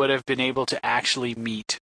I would have been able to actually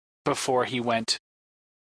meet before he went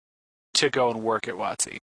to go and work at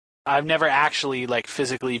WotC. I've never actually like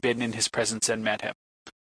physically been in his presence and met him.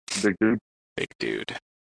 Big dude.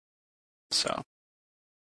 So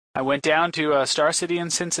I went down to Star City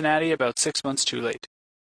in Cincinnati about 6 months too late.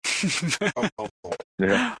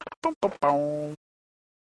 Yeah.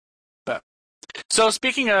 But, so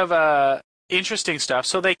speaking of interesting stuff,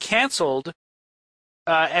 so they canceled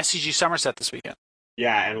SCG Somerset this weekend.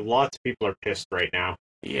 Yeah, and lots of people are pissed right now.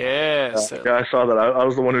 Yes. Yeah, I saw that. I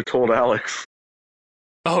was the one who told Alex.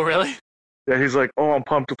 Oh, really? Yeah, he's like, "Oh, I'm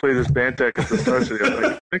pumped to play this band deck at the Star City." I'm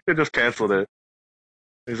like, I think they just canceled it.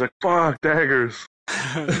 He's like, "Fuck, daggers."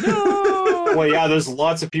 No. Well, yeah, there's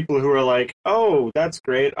lots of people who are like, "Oh, that's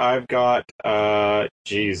great. I've got, a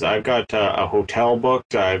hotel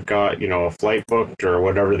booked. I've got, a flight booked or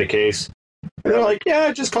whatever the case." And they're like,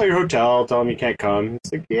 "Yeah, just call your hotel. Tell them you can't come."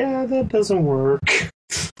 It's like, yeah, that doesn't work.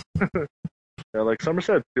 Yeah, like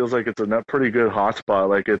Somerset feels like it's a pretty good hotspot.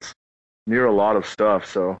 Like it's near a lot of stuff.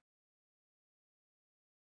 So.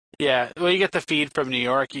 Yeah, well, you get the feed from New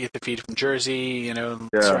York, you get the feed from Jersey,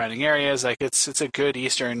 surrounding areas. Like it's a good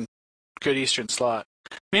eastern slot.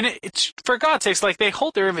 I mean, it's for God's sakes, like they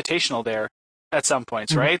hold their invitational there at some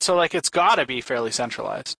points, right? So like it's got to be fairly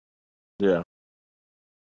centralized. Yeah.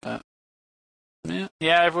 Yeah,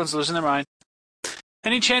 everyone's losing their mind.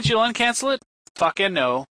 Any chance you'll uncancel it? Fucking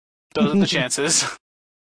no. Those are the chances.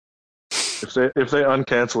 If they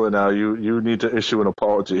uncancel it now, you need to issue an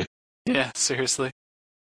apology. Yeah, seriously.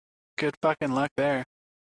 Good fucking luck there.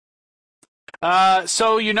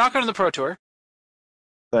 So you're not going to the Pro Tour.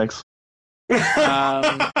 Thanks.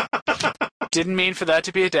 Didn't mean for that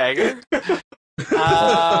to be a dagger. That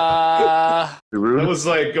was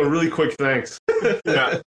like a really quick thanks.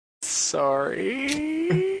 Yeah.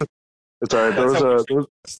 Sorry. It's alright. There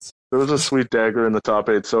was a sweet dagger in the top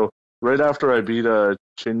 8. So right after I beat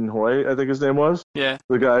Chin Hui, I think his name was. Yeah.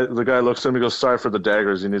 The guy looks at him and goes, "Sorry for the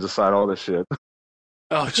daggers. You need to sign all this shit."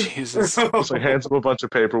 Oh Jesus! Just like hands him a bunch of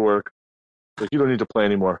paperwork. Like, you don't need to play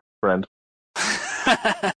anymore, friend.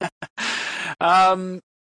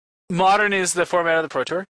 Modern is the format of the Pro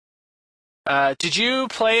Tour. Did you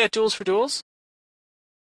play at Duels for Duels?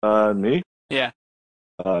 Me? Yeah.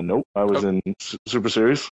 Nope. I was in Super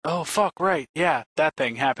Series. Oh fuck! Right. Yeah, that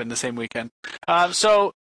thing happened the same weekend.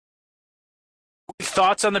 So,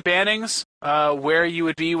 thoughts on the bannings? Where you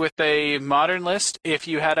would be with a Modern list if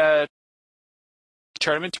you had a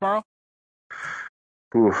tournament tomorrow?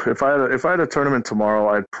 Ooh, if I had a tournament tomorrow,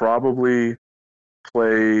 I'd probably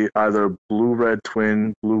play either blue-red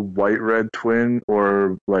twin, blue-white-red twin,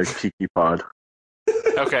 or like Kiki Pod.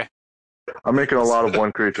 Okay. I'm making a lot of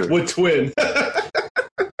one creatures. What twin?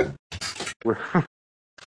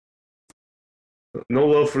 No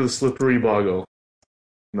love for the slippery boggle.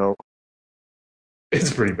 No.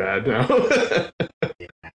 It's pretty bad now.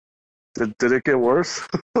 Did it get worse?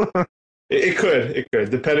 It could,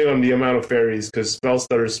 depending on the amount of fairies, because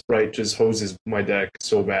Spellstutter Sprite just hoses my deck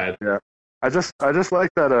so bad. Yeah. I just like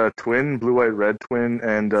that twin, blue-white, red twin,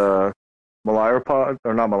 and Malayarpod,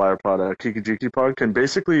 or not Malayarpod, Kiki-Jiki Pod can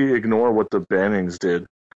basically ignore what the bannings did.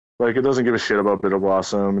 Like, it doesn't give a shit about Bitter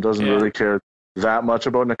Blossom. It doesn't really care that much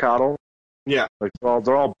about Nikado. Yeah. Like, well,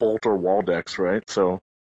 they're all Bolt or Wall decks, right? So.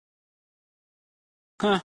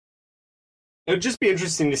 Huh. It would just be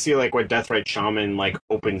interesting to see like what Deathrite Shaman like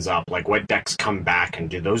opens up, like what decks come back and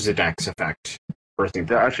do those decks affect Birthing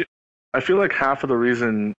Pod? Yeah, I feel like half of the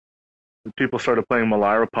reason people started playing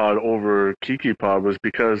Malayarpod over Kiki Pod was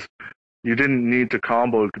because you didn't need to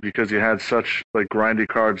combo because you had such like grindy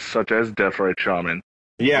cards such as Deathrite Shaman.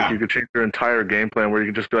 Yeah. Like, you could change your entire game plan where you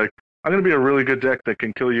can just be like, I'm going to be a really good deck that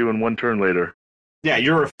can kill you in one turn later. Yeah,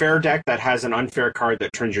 you're a fair deck that has an unfair card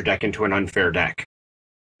that turns your deck into an unfair deck.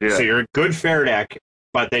 Yeah. So you're a good fair deck,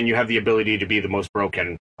 but then you have the ability to be the most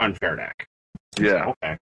broken unfair deck. Yeah.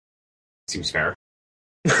 Okay. Seems fair.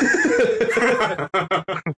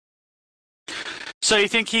 So you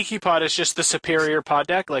think Kiki Pod is just the superior pod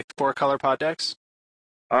deck, like the 4-color pod decks?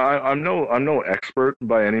 I'm no expert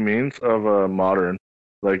by any means of Modern.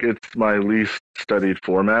 Like, it's my least studied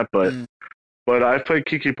format, but I've played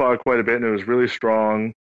Kiki Pod quite a bit, and it was really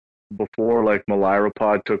strong before like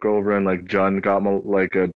Malayarpod took over and like Jund got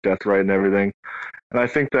like a Deathrite and everything. And I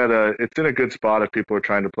think that it's in a good spot if people are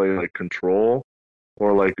trying to play like Control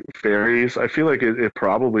or like Fairies. I feel like it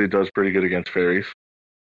probably does pretty good against Fairies.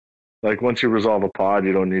 Like, once you resolve a pod,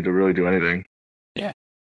 you don't need to really do anything. Yeah.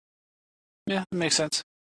 Yeah, that makes sense.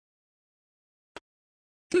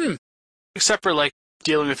 Except for like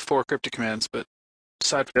dealing with 4 cryptic commands, but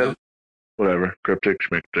aside from that. Whatever. Cryptic,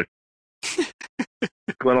 schmictic.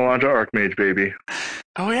 Glenalantra Archmage, baby.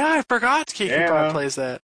 Oh yeah, I forgot Kiki Pod plays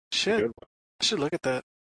that. Shit. I should look at that.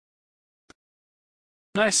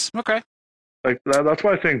 Nice. Okay. Like, that's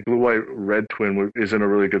why I think blue-white red twin is in a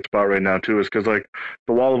really good spot right now too, is because like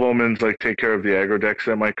the Wall of Omens like take care of the aggro decks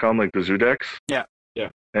that might come, like the Zoo decks. Yeah. Yeah.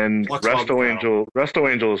 And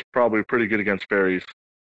Resto Angel is probably pretty good against fairies.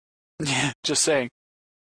 Yeah, just saying.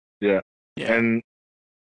 Yeah. Yeah. And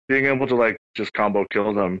being able to like just combo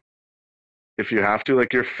kill them if you have to,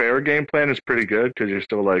 like, your fair game plan is pretty good because you're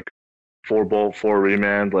still like 4 bolt, 4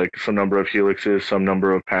 remand, like some number of helixes, some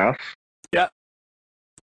number of paths. Yeah.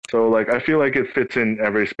 So like I feel like it fits in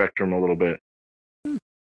every spectrum a little bit. I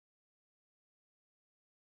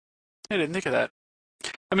didn't think of that.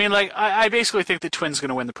 I mean, like, I basically think the Twin's going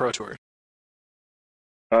to win the Pro Tour.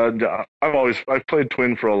 I've played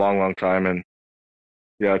Twin for a long, long time, and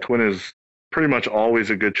yeah, Twin is pretty much always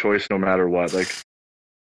a good choice no matter what. Like,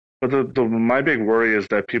 but my big worry is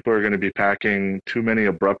that people are going to be packing too many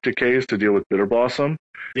Abrupt Decays to deal with Bitter Blossom.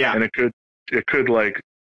 Yeah, and it could like,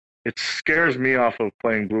 it scares me off of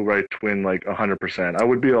playing Blue-Red Twin like 100%. I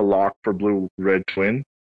would be a lock for Blue-Red Twin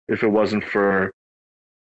if it wasn't for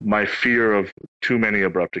my fear of too many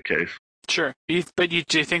Abrupt Decays. Sure. Do you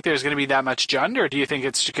think there's going to be that much Jund, or do you think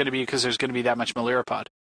it's going to be because there's going to be that much Malayarpod?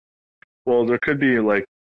 Well, there could be like,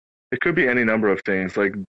 it could be any number of things.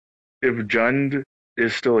 Like, if Jund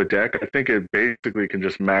is still a deck, I think it basically can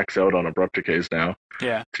just max out on Abrupt Decays now.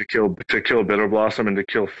 Yeah. To kill Bitter Blossom and to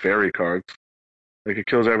kill fairy cards. Like, it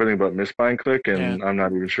kills everything but Mistbind Click, and I'm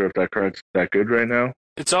not even sure if that card's that good right now.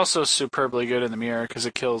 It's also superbly good in the mirror because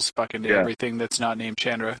it kills fucking everything that's not named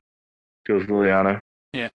Chandra. Kills Liliana.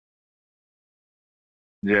 Yeah.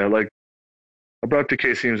 Yeah, like, Abrupt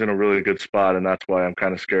Decay seems in a really good spot, and that's why I'm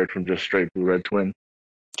kind of scared from just straight Blue-Red Twin.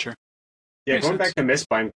 Sure. Yeah, Makes going sense. back to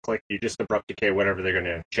Mistbind Click, you just Abrupt Decay whatever they're going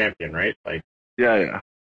to champion, right? Like. Yeah.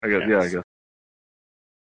 I guess.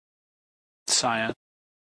 Scion.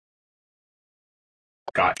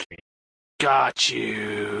 Got me. Got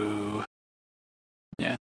you.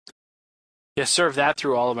 Yeah. Yeah, serve that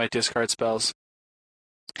through all of my discard spells.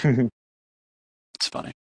 It's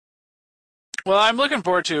funny. Well, I'm looking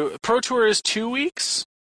forward to Pro Tour is 2 weeks.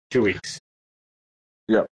 2 weeks.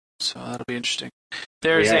 Yep. So that'll be interesting.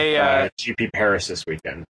 There's a GP Paris this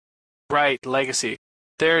weekend. Right, Legacy.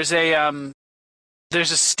 There's a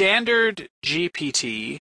standard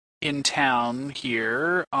GPT in town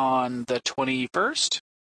here on the 21st,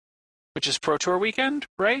 which is Pro Tour weekend,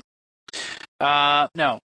 right?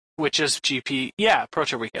 No, which is GP. Yeah, Pro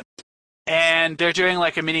Tour weekend. And they're doing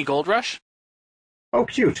like a mini Gold Rush. Oh,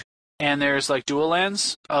 cute. And there's like dual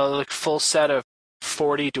lands, like full set of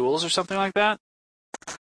 40 duels or something like that.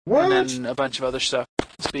 What? And then a bunch of other stuff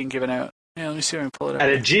is being given out. Yeah, let me see if I can pull it up. At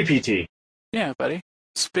a GPT. Yeah, buddy.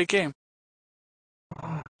 It's a big game.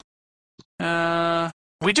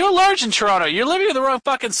 We do a large in Toronto. You're living in the wrong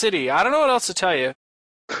fucking city. I don't know what else to tell you.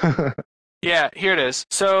 Yeah, here it is.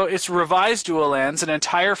 So it's revised dual lands. An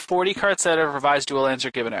entire 40-card set of revised dual lands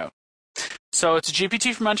are given out. So it's a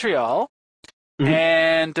GPT from Montreal,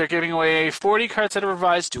 and they're giving away 40-card set of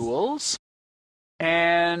revised duels,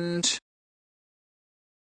 and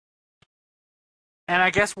I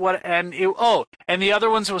guess and the other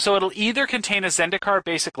ones, so it'll either contain a Zendikar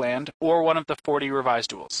basic land or one of the 40 revised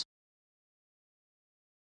duels.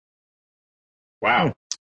 Wow.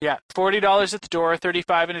 Yeah, $40 at the door,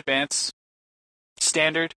 $35 in advance.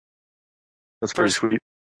 Standard. That's pretty sweet.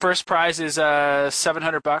 First prize is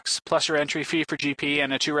 $700 plus your entry fee for GP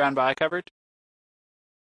and a 2-round buy covered.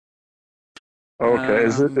 Okay,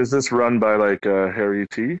 is this run by like Harry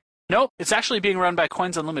T? Nope, it's actually being run by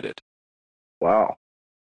Coins Unlimited. Wow,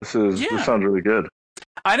 this sounds really good.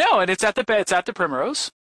 I know, and it's at the Primrose.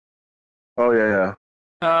 Oh yeah.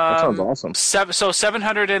 That sounds awesome. So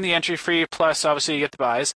 700 in the entry fee, plus obviously you get the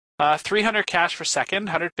buys. 300 cash for second,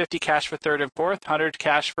 150 cash for third and fourth, 100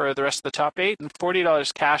 cash for the rest of the top 8, and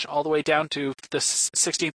 $40 cash all the way down to the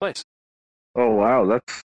 16th place. Oh wow,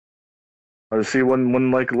 that's. I see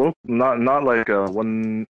when like not like a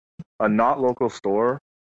not local store,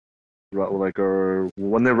 like or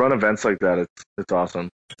when they run events like that, it's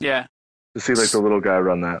awesome. Yeah. To see like the little guy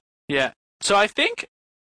run that. Yeah. So I think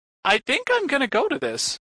I'm gonna go to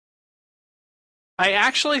this. I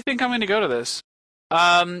actually think I'm gonna go to this.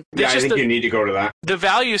 I think you need to go to that. The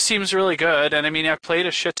value seems really good, and I mean, I've played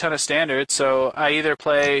a shit ton of standards, so I either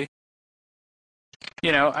play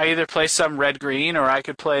some red-green, or I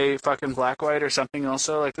could play fucking black-white or something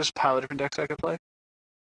also. Like, there's a pile of different decks I could play.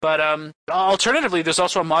 But alternatively, there's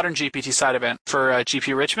also a modern GPT side event for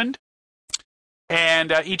GP Richmond,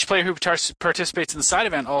 and each player who participates in the side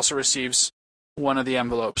event also receives one of the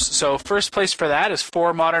envelopes. So first place for that is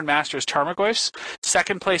 4 Modern Masters Tarmogoyfs.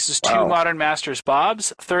 Second place is 2 Modern Masters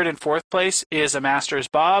Bobs. Third and fourth place is a Masters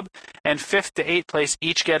Bob. And 5th to 8th place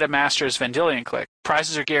each get a Masters Vendilion Click.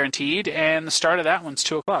 Prizes are guaranteed, and the start of that one's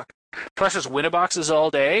 2 o'clock. Plus there's win-a-boxes all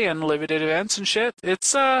day and limited events and shit.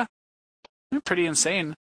 It's pretty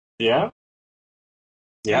insane. Yeah.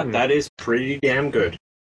 Yeah, that is pretty damn good.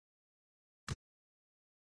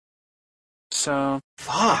 So...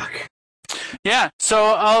 Fuck. Yeah, so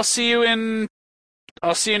I'll see you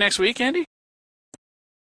next week, Andy.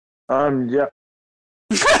 Yep.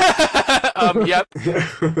 Yep.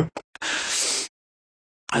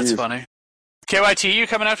 That's funny. KYT, you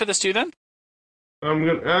coming out for this too then?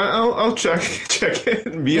 I'll check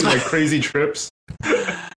it. Me and my crazy trips.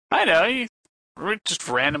 I know. We just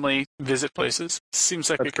randomly visit places. Seems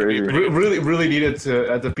like it could be pretty good. Really needed to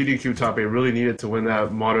at the PDQ top 8. Really needed to win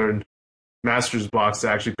that modern Masters box to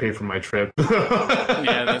actually pay for my trip.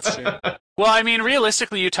 Yeah, that's true. Well, I mean,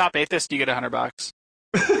 realistically, you top 8 this, you get $100.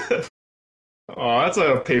 Oh, that's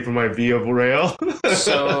a pay for my Via rail.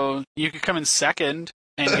 So you could come in second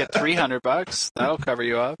and get $300. That'll cover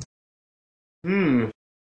you up.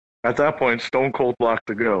 At that point, Stone Cold Block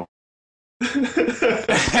to go.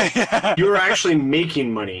 You're actually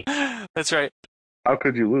making money. That's right. How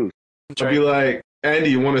could you lose? That's I'll right. be like,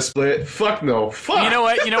 Andy, you want to split? Fuck no. Fuck. You know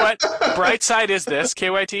what? Bright side is this,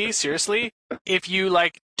 KYT, seriously. If you,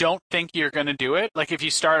 don't think you're going to do it, if you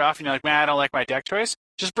start off and you're like, man, I don't like my deck choice,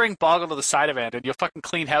 just bring Boggle to the side event and you'll fucking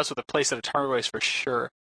clean house with a place at a Tarmogoyf for sure.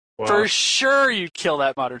 Wow. For sure you'd kill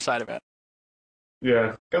that modern side event.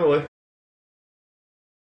 Yeah, kind of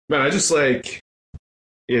Man, I just I'm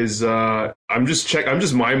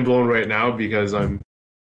just mind blown right now because I'm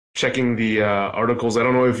checking the articles. I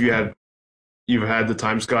don't know if you've had the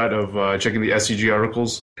time, Scott, of checking the SCG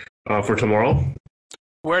articles for tomorrow.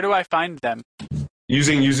 Where do I find them?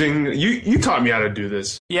 Using you taught me how to do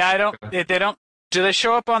this. Yeah, I don't. They don't. Do they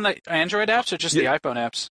show up on the Android apps or just the iPhone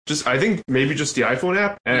apps? I think maybe just the iPhone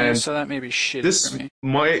app. And yeah, so that may be shitty this for me.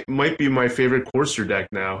 might be my favorite Courser deck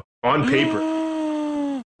now on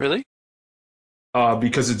paper. Really?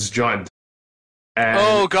 Because it's Jund. And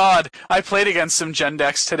oh God, I played against some Jund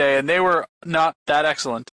decks today, and they were not that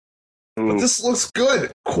excellent. But this looks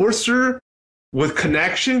good. Courser with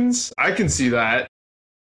connections. I can see that.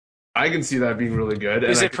 I can see that being really good.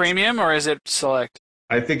 Is it premium or is it select?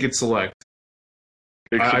 I think it's select.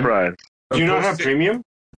 Big surprise. Do you not have premium?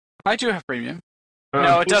 I do have premium.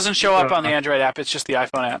 No, it doesn't show up on the Android app. It's just the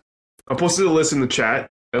iPhone app. I posted a list in the chat.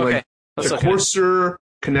 And okay. The Courser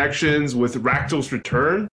connections with Rakdos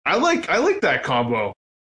Return. I like that combo.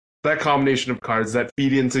 That combination of cards that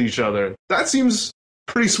feed into each other. That seems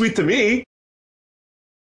pretty sweet to me.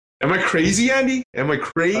 Am I crazy, Andy? Am I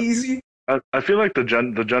crazy? I feel like the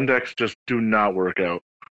Jund decks just do not work out.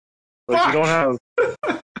 You don't have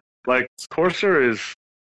Courser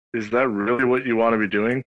is that really what you want to be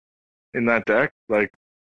doing in that deck?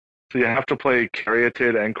 So you have to play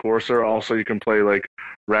Caryatid and Courser. Also, you can play like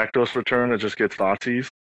Rakdos Return that just gets Thoughtseize.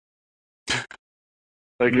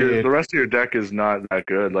 Like the rest of your deck is not that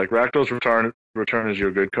good. Like Rakdos Return is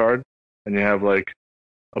your good card, and you have like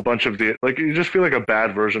a bunch of you just feel like a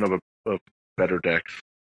bad version of better decks.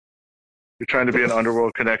 You're trying to be an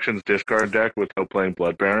Underworld Connections discard deck without playing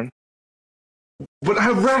Blood Baron. But I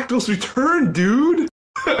have Rakdos Return, dude.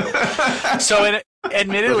 So,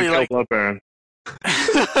 admittedly, like Blood Baron.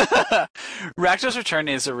 Rakdos Return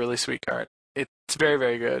is a really sweet card. It's very,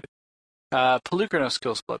 very good. Pelucranos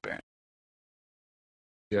kills Blood Baron.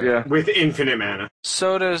 Yeah. With infinite mana.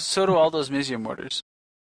 So do all those Mizium Mortars.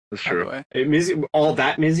 That's true. All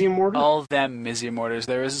that Mizium Mortar? All them Mizium Mortars.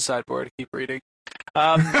 There is a sideboard. Keep reading.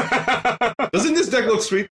 Doesn't this deck look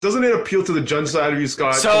sweet? Doesn't it appeal to the Jund side of you,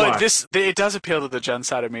 Scott? So it does appeal to the Jund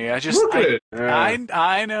side of me. Look at it.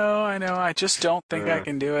 I know. I just don't think I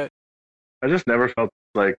can do it. I just never felt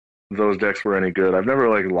like those decks were any good. I've never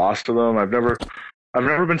like lost to them. I've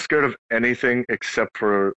never been scared of anything except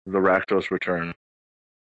for the Rakdos Return.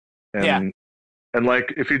 And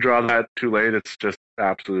like if you draw that too late, it's just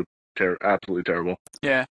absolutely terrible.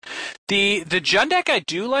 Yeah. The Jund deck I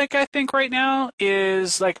do like, I think right now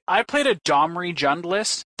is like I played a Domri Jund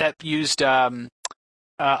list that used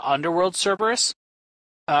Underworld Cerberus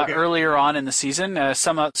earlier on in the season.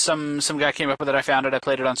 Some guy came up with it. I found it. I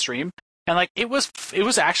played it on stream. And like it was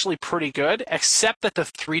actually pretty good, except that the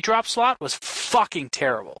 3-drop slot was fucking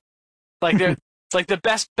terrible. Like it's like the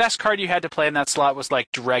best card you had to play in that slot was like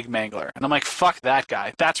Dreg Mangler, and I'm like, fuck that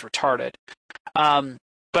guy, that's retarded.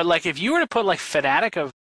 But like if you were to put like Fanatic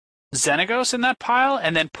of Xenagos in that pile,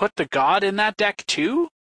 and then put the God in that deck too,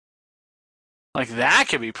 like that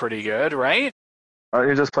could be pretty good, right? Aren't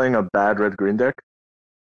you just playing a bad red-green deck?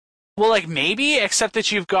 Well, like maybe, except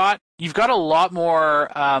that you've got a lot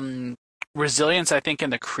more resilience, I think, in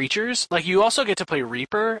the creatures. Like you also get to play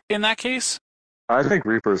Reaper in that case. I think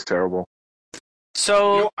Reaper is terrible.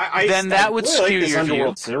 So then that would skew like your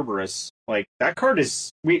Underworld view. Cerberus. Like that card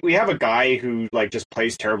is. We have a guy who like just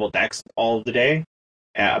plays terrible decks all of the day,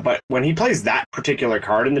 but when he plays that particular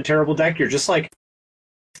card in the terrible deck, you're just like,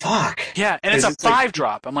 fuck. Yeah, and it's a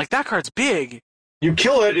 5-drop. I'm like, that card's big. You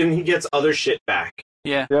kill it, and he gets other shit back.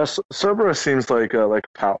 Yeah. Yeah, Cerberus seems like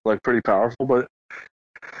pretty powerful, but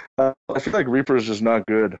I feel like Reaper is just not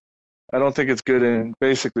good. I don't think it's good in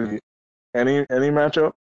basically any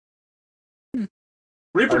matchup.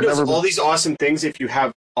 Reaper does all these awesome things if you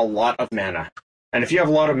have a lot of mana. And if you have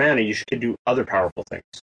a lot of mana, you should do other powerful things.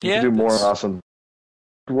 You can do more awesome.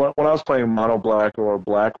 When I was playing Mono Black or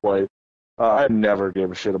Black White, I never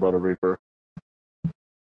gave a shit about a Reaper.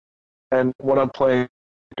 And when I'm playing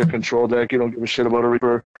a control deck, you don't give a shit about a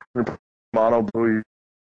Reaper. Mono Blue,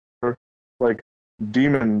 like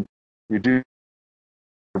Demon, you do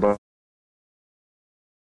about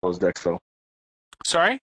those decks though.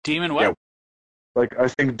 Sorry? Demon what? Yeah. Like, I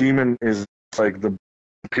think Demon is like the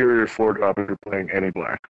superior 4-drop if you're playing any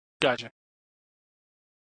black. Gotcha.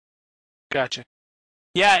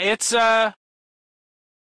 Yeah, it's gonna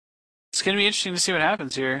be interesting to see what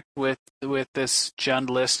happens here with this Jund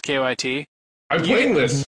list KYT. I'm playing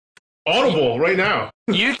this. Audible right now.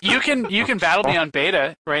 You can battle me on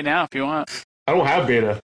beta right now if you want. I don't have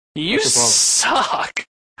beta. You suck.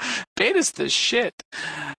 Beta's the shit.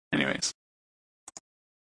 Anyways.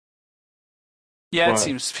 Yeah, What?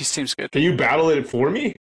 it seems good. Can you battle it for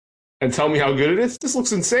me and tell me how good it is? This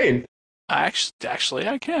looks insane. Actually,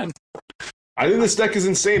 I can. I think this deck is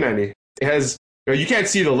insane, Andy. It has. You can't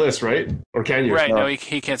see the list, right? Or can you? Right, no,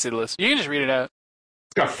 he can't see the list. You can just read it out.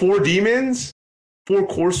 It's got 4 demons, 4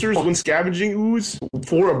 coursers, 1 scavenging ooze,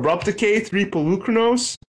 4 abrupt decay, 3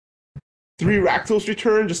 Pelucranos, 3 Rakdos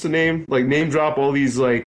Return, just to name drop all these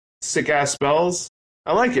like sick ass spells.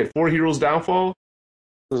 I like it. 4 Heroes Downfall.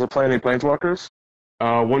 Does it play any Planeswalkers?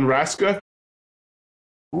 1 Raska.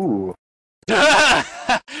 Ooh.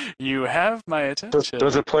 You have my attention.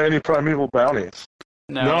 Does it play any Primeval Bounties?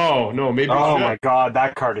 No. No, maybe. Oh my god,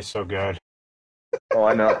 that card is so good. Oh,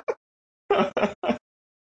 I know.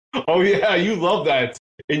 Oh yeah, you love that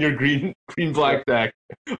in your green black deck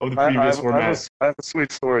of the previous format. I have a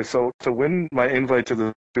sweet story. So to win my invite to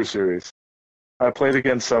the 2 series, I played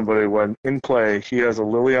against somebody when in play he has a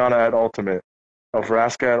Liliana at ultimate, a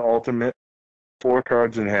Vraska at ultimate, 4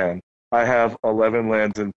 cards in hand. I have 11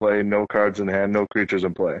 lands in play, no cards in hand, no creatures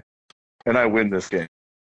in play, and I win this game.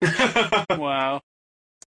 Wow.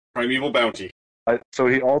 Primeval Bounty. So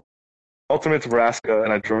he ultimates Vraska,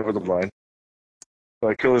 and I drove over the line. So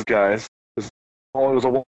I kill his guys. It was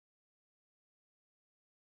a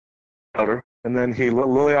powder, and then he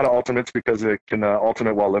Liliana ultimates because it can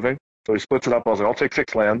ultimate while living. So he splits it up. I was like, I'll take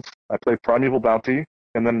 6 lands. I play Primeval Bounty,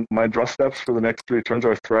 and then my draw steps for the next 3 turns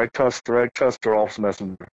are Thragtusk, or Alpha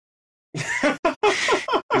Messenger.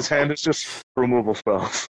 His hand is just removal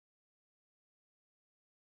spells.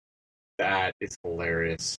 That is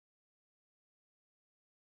hilarious.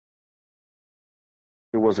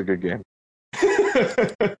 It was a good game.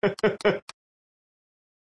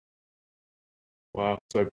 Wow.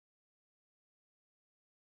 So,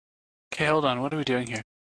 Okay, hold on. What are we doing here?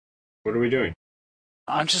 What are we doing?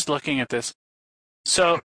 I'm just looking at this.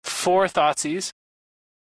 So, 4 Thoughtseize,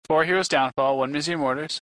 4 Heroes Downfall, 1 Museum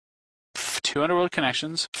Orders, 2 Underworld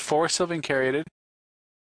Connections, 4 Sylvan Caryatid,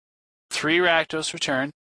 3 Rakdos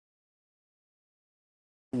Return,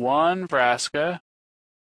 1 Vraska.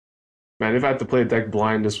 man, if I had to play a deck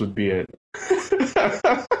blind, this would be it.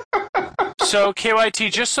 So,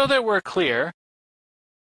 KYT, just so that we're clear.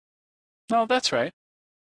 No, that's right.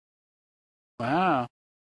 Wow.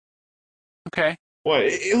 Okay. Well,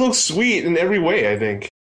 it looks sweet in every way, I think.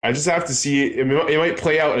 I just have to see it. It might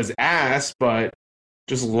play out as ass, but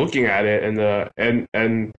just looking at it and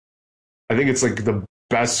I think it's like the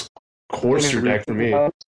best Courser deck for me.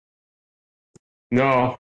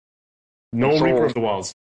 No Reaper of the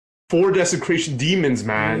Wilds. 4 Desecration Demons,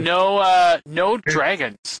 man. No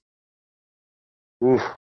dragons. Oof.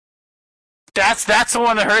 That's the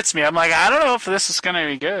one that hurts me. I'm like, I don't know if this is gonna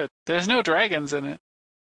be good. There's no dragons in it.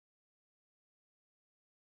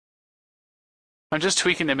 I'm just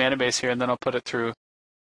tweaking the mana base here, and then I'll put it through.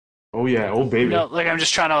 Oh yeah, oh baby. No, like I'm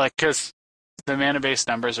just trying to because the mana base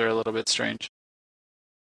numbers are a little bit strange.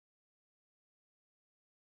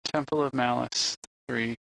 Temple of Malice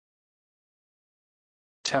 3.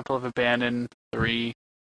 Temple of Abandon 3.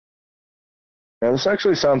 Yeah, this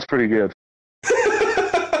actually sounds pretty good.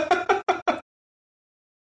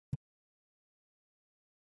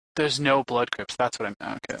 There's no Blood Crypts. That's what I'm.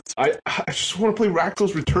 Okay. I just want to play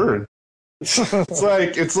Rakdos Return.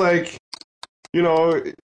 It's like, you know,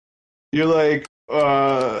 you're like,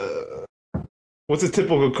 what's a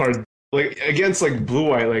typical card? Like, against, like,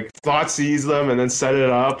 blue-white, like, Thoughtseize them and then set it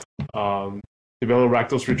up, develop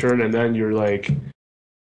Rakdos Return, and then you're, like,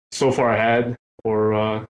 so far ahead.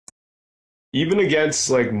 Or, even against,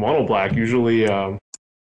 like, Mono Black, usually,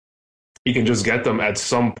 you can just get them at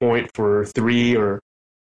some point for 3 or...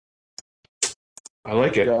 I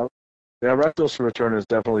like it. Yeah, Rakdos Return is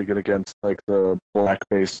definitely good against, like, the black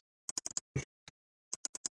base.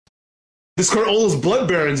 Discard all those Blood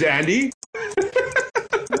Barons, Andy!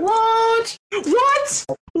 What? You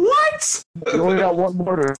only got 1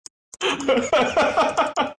 mortar.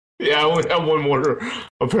 Yeah, I only have 1 mortar,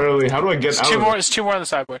 apparently. How do I get out of it? There's 2 more on the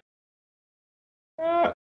sideboard.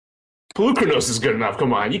 Pelucranos is good enough.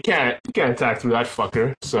 Come on, you can't attack through that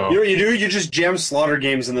fucker. So You know what you do? You just jam Slaughter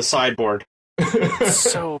Games in the sideboard.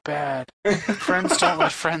 So bad. Friends don't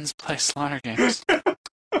let friends play Slaughter Games.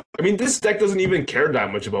 I mean, this deck doesn't even care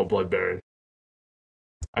that much about Blood Baron.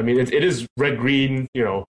 I mean, it is red, green, you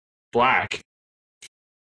know, black.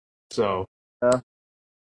 So yeah.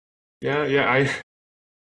 I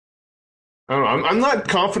don't know. I'm not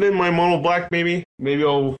confident in my mono black. Maybe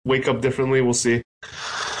I'll wake up differently. We'll see.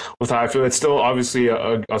 With how I feel, it's still obviously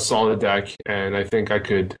a solid deck, and I think I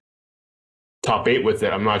could top 8 with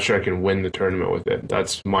it. I'm not sure I can win the tournament with it.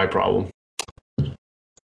 That's my problem.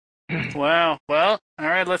 Wow. Well, all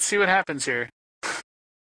right. Let's see what happens here.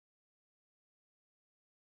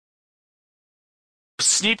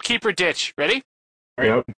 Sneap, Keeper, Ditch. Ready?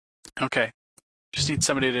 Yep. Okay. Just need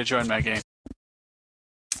somebody to join my game.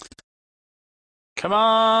 Come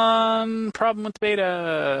on. Problem with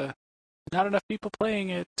beta. Not enough people playing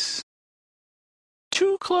it.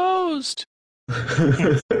 Too closed.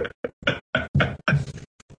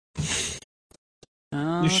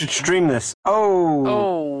 You should stream this.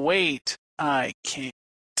 Oh, wait. I can't.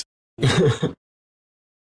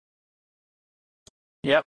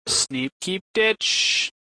 Yep. Sneap, Keep,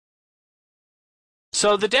 Ditch.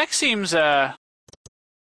 So the deck seems, God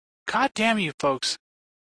damn you folks.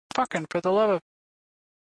 Fucking for the love of...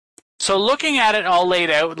 So looking at it all laid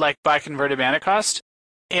out, like by converted mana cost,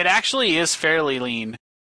 it actually is fairly lean.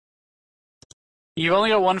 You've only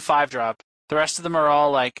got 1 5-drop. The rest of them are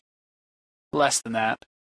all, like, less than that.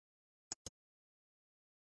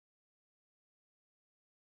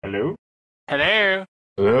 Hello? Hello?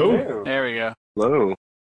 Hello? There we go. Hello.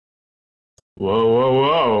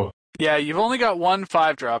 Whoa. Yeah, you've only got 1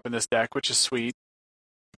 5-drop in this deck, which is sweet.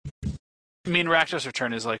 I mean, Rakdos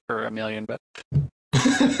Return is, like, for a million, but...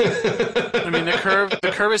 I mean, the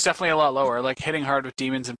curve is definitely a lot lower. Like, hitting hard with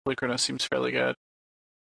demons and Pelucranos seems fairly good.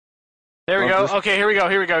 There we go. Okay, here we go.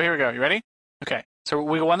 You ready? Okay, so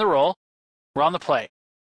we go on the roll. We're on the play.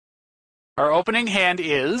 Our opening hand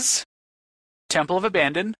is Temple of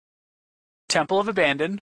Abandon, Temple of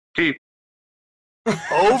Abandon, Keep.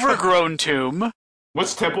 Overgrown Tomb.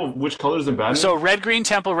 What's temple? Which colors in Batman? So red, green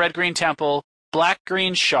temple, black,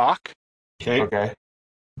 green shock. Okay.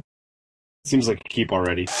 Seems like a keep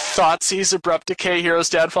already. Thoughtseize, Abrupt Decay, Hero's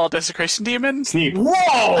Downfall, Desecration Demon. Sneak.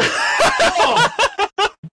 Whoa!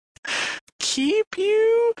 Keep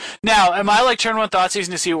you. Now, am I like turn one Thoughtseize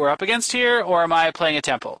to see what we're up against here, or am I playing a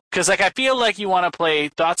temple? Because like I feel like you want to play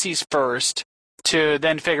Thoughtseize first to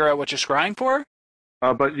then figure out what you're scrying for.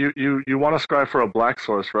 But you want to scry for a black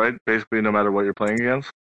source, right? Basically, no matter what you're playing against.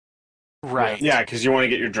 Right. Yeah, because you want to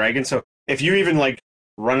get your dragon. So if you even like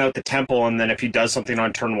run out the temple, and then if he does something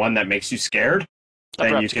on turn 1 that makes you scared,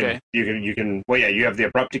 then you can. Well, yeah, you have the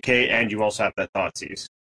abrupt decay, and you also have that Thoughtseize.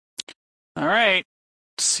 All right.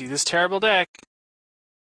 Let's see this terrible deck.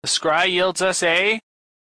 The scry yields us a.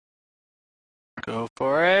 Go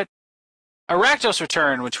for it. A Rakdos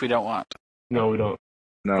Return, which we don't want. No, we don't.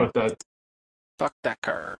 No. Fuck that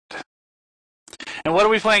card. And what are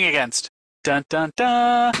we playing against? Dun dun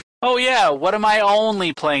dun. Oh yeah, what am I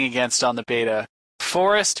only playing against on the beta?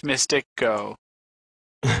 Forest Mystic Go.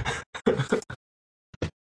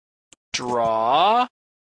 Draw.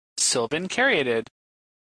 Sylvan Caryatid.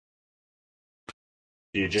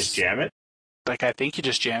 Do you just jam it? Like, I think you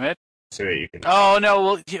just jam it. So that you can. Oh,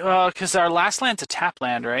 no, well, because our last land's a tap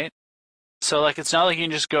land, right? So, like, it's not like you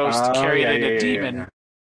can just go Caryatid a demon. Yeah.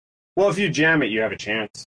 Well, if you jam it, you have a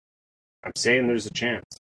chance. I'm saying there's a chance.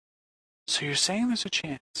 So you're saying there's a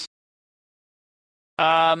chance.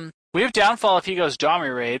 We have Downfall if he goes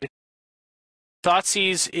Domri Raid.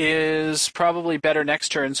 Thoughtseize is probably better next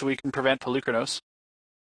turn so we can prevent Pelucranos.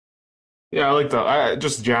 Yeah, I like that. I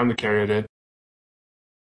just jam the Caryatid.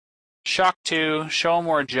 Shock 2, show him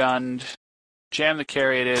more Jund, jam the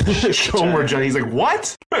Caryatid. Show more Jund. He's like,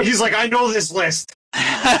 what? He's like, I know this list.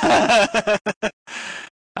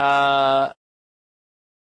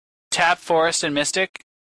 Tap Forest and Mystic,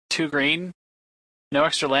 2 green, no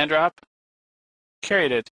extra land drop.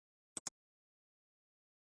 Caryatid.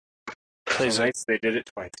 Plays So nice, they did it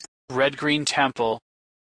twice. Red-green Temple.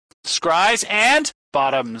 Scries and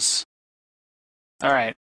bottoms.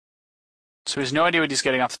 Alright. So he has no idea what he's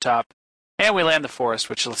getting off the top. And we land the Forest,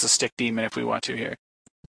 which lets us stick Demon if we want to here.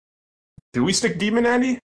 Do we stick Demon,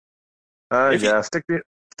 Andy? Yeah, stick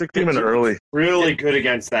Demon early. Really good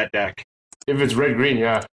against that deck. If it's red-green,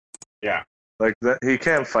 yeah. Yeah. Like, that, he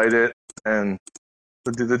can't fight it, and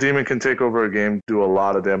the Demon can take over a game, do a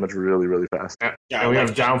lot of damage really, really fast. Yeah, and we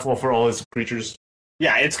have Downfall for all his creatures.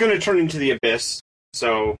 Yeah, it's going to turn into the Abyss.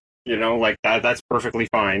 So, like that's perfectly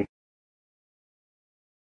fine.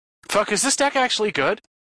 Fuck, is this deck actually good?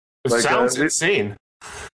 It sounds insane.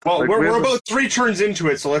 Well, Like, we're about 3 turns into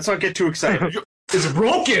it, so let's not get too excited. It's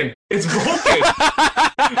broken! It's broken!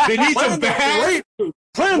 They need to ban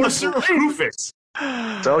the Rufus.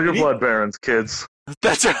 Sell your Blood Barons, kids.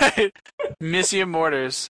 That's right. Missy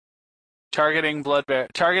Mortars. Targeting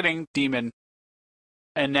targeting Demon.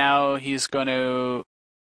 And now he's going to...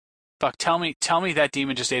 Fuck, tell me that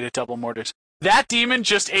Demon just ate a double Mortars. That Demon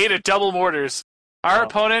just ate a double Mortars. Our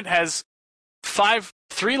opponent has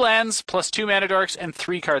 3 lands plus 2 mana dorks and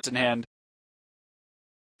 3 cards in hand.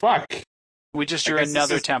 Fuck. We just drew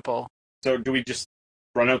another temple. So do we just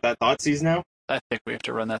run out that Thoughtseize now? I think we have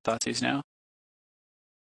to run that Thoughtseize now.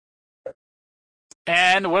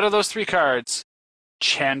 And what are those 3 cards?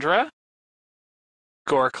 Chandra,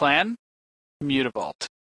 Gore Clan, Mutavault.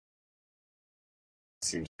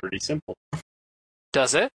 Seems pretty simple.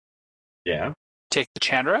 Does it? Yeah. Take the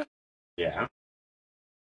Chandra? Yeah.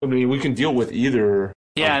 I mean, we can deal with either.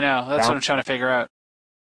 Yeah, I know. That's what I'm trying to figure out.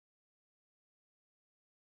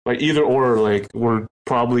 Like, either or, like, we're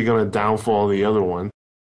probably going to downfall the other one.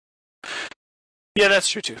 Yeah, that's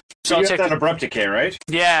true, too. So I'll I'll take take that Abrupt Decay, right?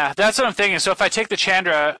 Yeah, that's what I'm thinking. So if I take the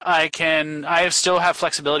Chandra, I still have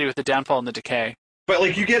flexibility with the Downfall and the Decay. But,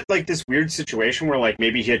 like, you get, like, this weird situation where, like,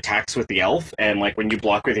 maybe he attacks with the Elf, and, like, when you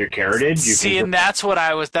block with your Caryatid, you See, can... and that's why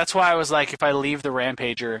I was like, if I leave the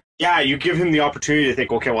Rampager... Yeah, you give him the opportunity to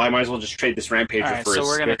think, okay, well, I might as well just trade this Rampager Alright, for so his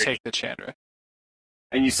we're going to Spirit. take the Chandra.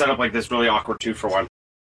 And you set up, like, this really awkward 2-for-1.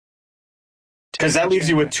 Because that leaves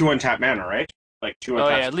you with 2 untapped mana, right? Like, 2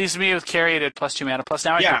 untapped... Oh, yeah, it leaves me with Caryatid plus 2 mana. Plus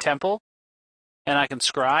now I can Temple, and I can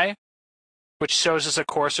Scry, which shows us a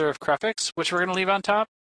Courser of Krefix, which we're going to leave on top.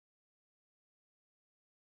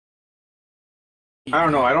 I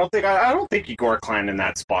don't know. I don't think you Gore Clan in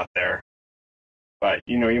that spot there. But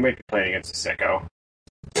you might be playing against a sicko.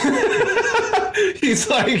 He's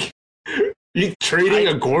like, you trading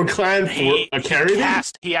a Gore Clan for a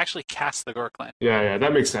Caryatid? He actually cast the Gore Clan. Yeah,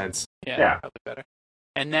 that makes sense. Yeah. Probably better.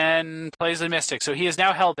 and then plays the Mystic. So he is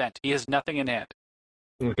now Hellbent. He has nothing in hand.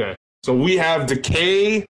 Okay. So we have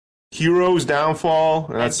Decay, Heroes, Downfall,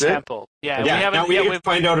 and that's it? Temple. Yeah, Yeah, we haven't. now we Yeah, need we've to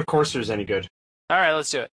find out if Courser's any good. All right, let's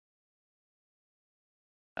do it.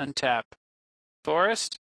 Untap.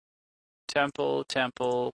 Forest. Temple.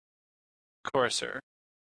 Courser.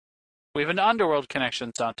 We have an Underworld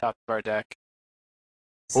Connections on top of our deck.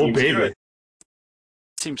 Oh, Seems baby. good.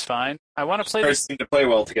 Seems fine. I want to play Stars this. seem to play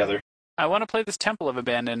well together. I want to play this Temple of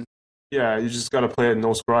Abandon. Yeah, you just gotta play it no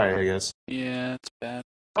scry, I guess. Yeah, it's bad.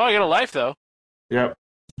 Oh, I got a life though. Yep.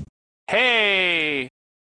 Hey,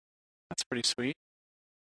 that's pretty sweet.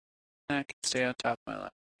 I can stay on top of my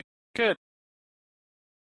life. Good.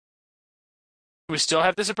 We still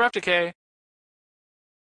have this Abrupt Decay.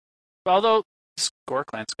 Although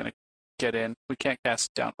Gorkland's gonna get in. We can't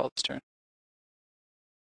cast Downfall this turn.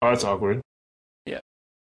 Oh, that's awkward.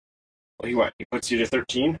 Well, he puts you to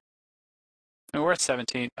 13? And we're at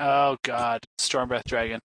 17. Oh god, Stormbreath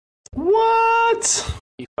Dragon. What?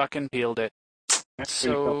 He fucking peeled it.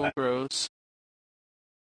 So gross.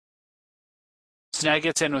 So now he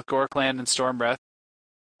gets in with Gorkland and Stormbreath.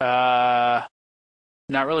 Not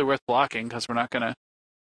really worth blocking because we're not gonna.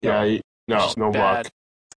 Yeah, no It's block. bad.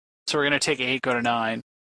 So we're gonna take 8, go to 9.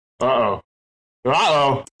 Uh-oh.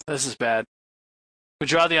 This is bad. We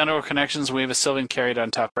draw the Underworld Connections. We have a Sylvan Carried on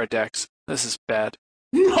top of our decks. This is bad.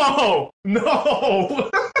 No!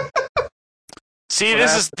 See,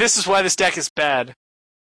 this is why this deck is bad.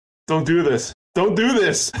 Don't do this. Don't do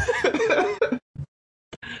this.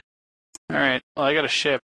 All right. Well, I got a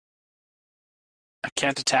ship. I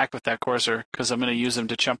can't attack with that Courser because I'm going to use him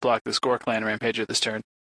to chump block this Gorkland Rampager this turn.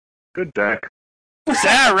 Good deck. Is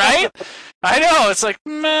that right? I know. It's like,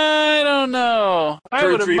 I don't know. I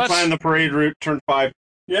Turn would 3, have plan the parade route. Turn 5.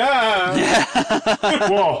 Yeah!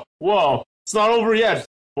 Whoa. It's not over yet,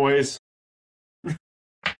 boys.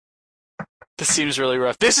 This seems really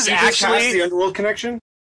rough. This is You just cast actually the Underworld Connection?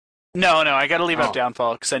 no. I got to leave out Oh.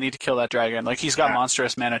 Downfall because I need to kill that dragon. Like he's got Yeah.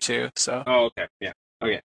 monstrous mana too. So. Oh, okay. Yeah.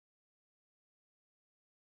 Okay.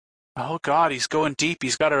 Oh god, he's going deep.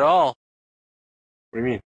 He's got it all. What do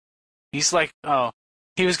you mean? He's like, oh,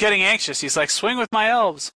 he was getting anxious. He's like, swing with my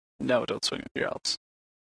elves. No, don't swing with your elves.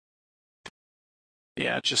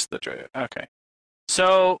 Yeah, just the dragon. Okay.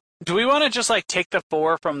 So, do we want to just like take the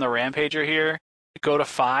 4 from the Rampager here, go to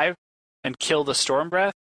 5, and kill the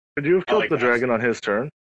Stormbreath? Could you have killed like the that. dragon on his turn?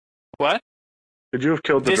 What? Could you have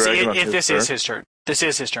killed the dragon on his turn? This is his turn. This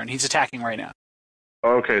is his turn. He's attacking right now.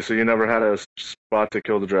 Okay, so you never had a spot to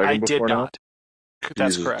kill the dragon I before did now? not.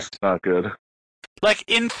 That's Jesus, correct. Not good. Like,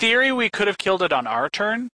 in theory, we could have killed it on our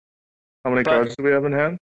turn. How many But- cards do we have in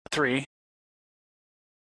hand? 3.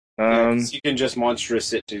 Yeah, 'cause you can just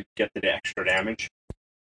monstrous it to get the extra damage. I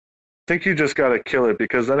think you just gotta kill it,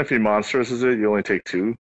 because then if he monstresses it, you only take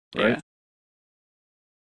 2, right? Yeah.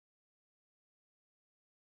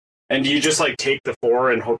 And do you just like take the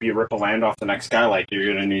 4 and hope you rip a land off the next guy? Like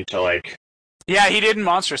you're gonna need to like. Yeah, he didn't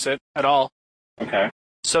monstrous it at all. Okay.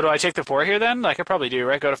 So do I take the 4 here then? Like I probably do,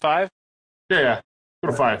 right? Go to 5? Yeah.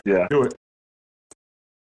 Go to 5. Yeah. Do it.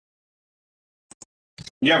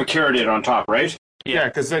 You have a carrot on top, right? Yeah,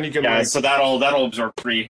 because then you can Yeah. like, So that'll absorb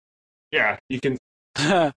 3. yeah, you can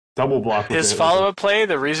double block with His it. follow-up play,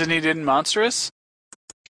 the reason he didn't monstrous?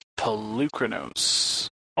 Pelucranos.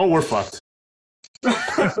 Oh, we're fucked.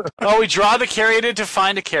 Oh, we draw the Caryatid to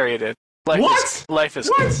find a Caryatid. What? Life is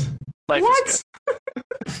What? good. Life What? is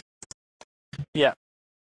good.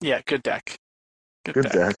 Yeah, good deck.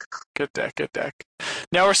 Good deck. Good deck.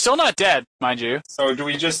 Now, we're still not dead, mind you. So do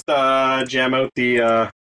we just jam out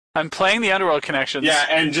the? I'm playing the Underworld Connections. Yeah,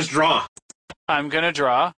 and just draw I'm going to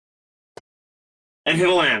draw. and hit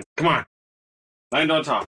a land. Come on, land on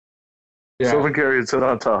top. Yeah. Sylvan Carrion sit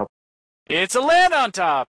on top. It's a land on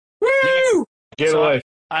top! Woo! Get So away.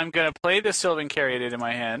 I'm going to play the Sylvan Caryatid in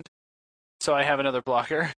my hand, so I have another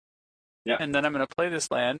blocker. Yeah. And then I'm going to play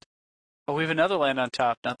this land. Oh, we have another land on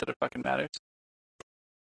top, not that it fucking matters.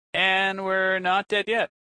 And we're not dead yet.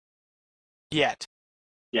 Yet.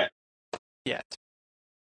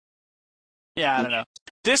 Yeah, I don't know.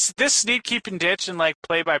 This Sneak Keep and Ditch and like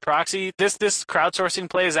play by proxy, this crowdsourcing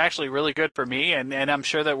play is actually really good for me, and I'm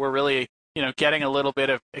sure that we're really, getting a little bit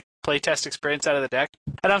of playtest experience out of the deck.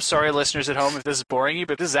 And I'm sorry, listeners at home, if this is boring you,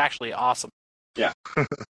 but this is actually awesome. Yeah.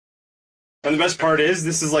 And the best part is,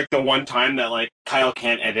 this is like the one time that like Kyle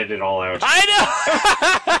can't edit it all out.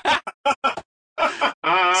 I know.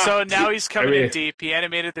 So now he's coming in mean- deep. He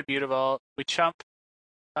animated the Beautiful. We chump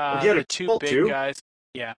he had the a 2 pull big too? guys.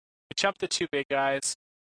 Yeah, we chump the 2 big guys.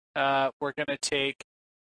 We're gonna take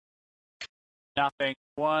nothing.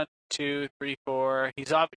 1, 2, 3, 4. He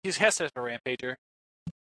has to have a Rampager.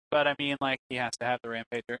 but I mean, like, he has to have the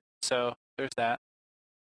Rampager. So there's that.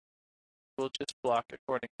 We'll just block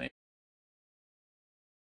accordingly.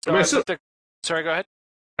 So sorry, go ahead.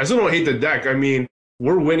 I still don't hate the deck. I mean,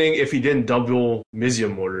 we're winning if he didn't double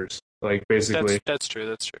Mizium Mortars, like, basically. That's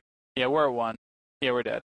true. Yeah, we're at 1. Yeah, we're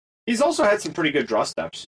dead. He's also had some pretty good draw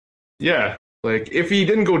steps. Yeah, like, if he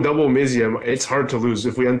didn't go double Mizium, it's hard to lose.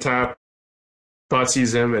 If we untap,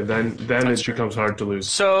 Thoughtseize him, and then it becomes hard to lose.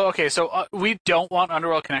 So, we don't want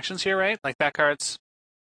Underworld Connections here, right? Like, that card's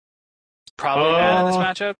probably bad in this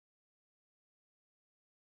matchup.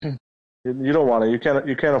 You don't want to.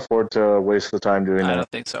 You can't afford to waste the time doing that. I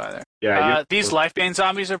don't think so either. Yeah. These Lifebane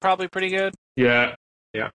zombies are probably pretty good. Yeah.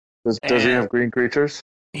 Does he have green creatures?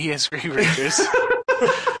 He has green creatures.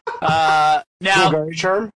 Now, Golgari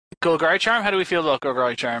Charm? Golgari Charm? How do we feel about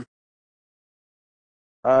Golgari Charm?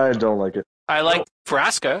 I don't like it. I like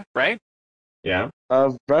Vraska, right? Yeah.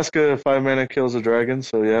 Vraska 5 mana kills a dragon,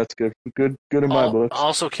 so yeah, it's good. Good in my books.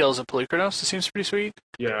 Also kills a Polychronos. It seems pretty sweet.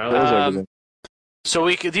 Yeah. So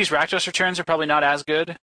these Rakdos returns are probably not as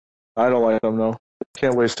good. I don't like them, no.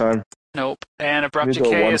 Can't waste time. Nope. And Abrupt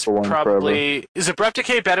Decay is probably... Forever. Is Abrupt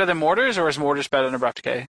Decay better than Mortars, or is Mortars better than Abrupt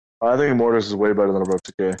Decay? I think Mortars is way better than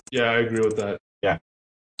Abrupt Decay. Yeah, I agree with that. Yeah.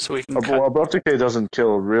 So we can Abrupt Decay doesn't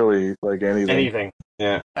kill really like anything. Anything.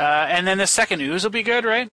 Yeah. And then the second Ooze will be good,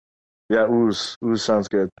 right? Yeah, Ooze. Ooze sounds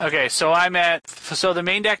good. Okay, so so the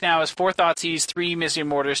main deck now is 4 Thoughtseize, 3 Mizium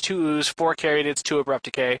Mortars, 2 Ooze, 4 Caryatids, 2 Abrupt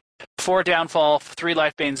Decay, 4 Downfall, 3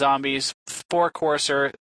 Lifebane Zombies, 4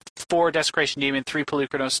 Courser, 4 Desecration Demon, 3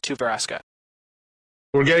 Polychronos, 2 Vraska.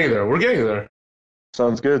 We're getting there.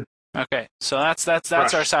 Sounds good. Okay, so that's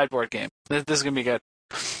our sideboard game. This is gonna be good.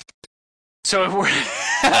 So if we're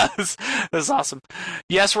this is awesome.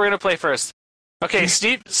 Yes, we're gonna play first. Okay,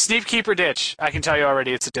 Sneep Keeper Ditch. I can tell you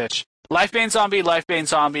already, it's a ditch. Lifebane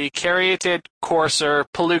Zombie, Caryatid, Courser,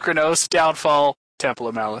 Polychronos, Downfall, Temple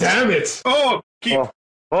of Malice. Damn it! Oh!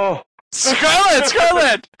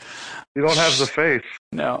 Scarlet! You don't have the faith.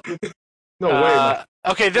 No. No way.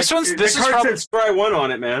 Okay, this card said Scry 1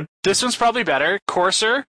 on it, man. This one's probably better.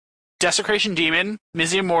 Courser, Desecration Demon,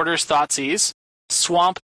 Mizium Mortars, Thoughtseize,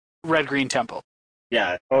 Swamp, Red-Green Temple.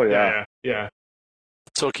 Yeah. Oh, yeah. Yeah.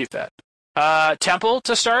 So we'll keep that. Temple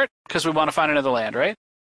to start, because we want to find another land, right?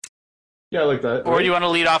 Yeah, I like that. Or do you want to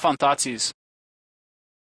lead off on Thoughtseize?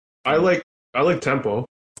 I like Tempo.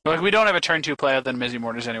 Like, we don't have a turn 2 play other than Mizium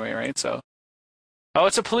Mortars anyway, right? So,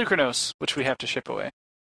 it's a Polychronos, which we have to ship away.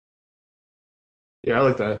 Yeah, I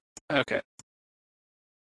like that. Okay.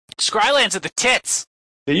 Scrylands at the tits!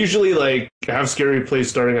 They usually, have scary plays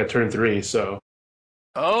starting at turn 3, so...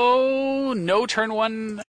 Oh, no turn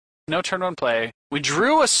 1 play. We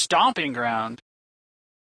drew a Stomping Ground.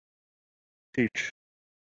 Teach.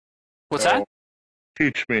 What's that?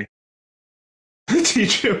 Teach me.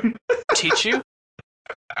 Teach him. Teach you?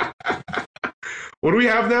 What do we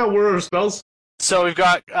have now? What are our spells? So we've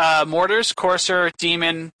got Mortars, Courser,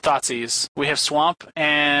 Demon, Thoughtseize. We have Swamp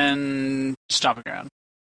and Stomping Ground.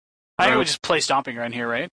 I think we just play Stomping Ground here,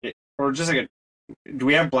 right? Or just do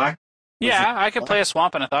we have black? Yeah, I could play a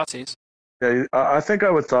Swamp and a Thoughtseize. Yeah, I think I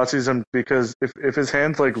would Thoughtseize him because if his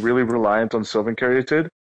hand's really reliant on Sylvan Caryatid,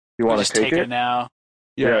 you want to take it now.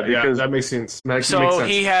 Yeah, because that makes sense. Makes so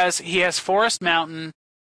sense. he has Forest Mountain,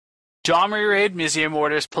 Domri Raid, Mizium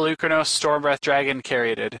Mortars, Polychronos, Stormbreath Dragon,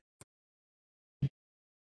 Caryatid.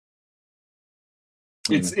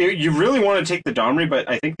 You really want to take the Domri, but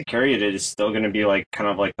I think the Caryatid is still going to be kind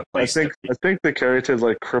of the place. I think the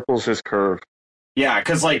Caryatid cripples his curve. Yeah,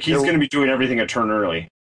 because he's going to be doing everything a turn early.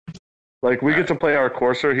 We get to play our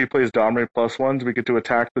Courser, he plays Domray +1s. We get to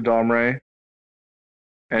attack the Domray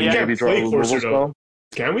and maybe draw a removal spell.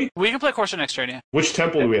 Can we? We can play Courser next turn, yeah. Which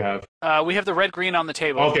temple do we have? We have the red-green on the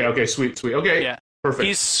table. Okay, sweet. Okay, yeah. Perfect.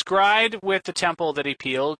 He's scryed with the temple that he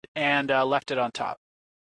peeled and left it on top.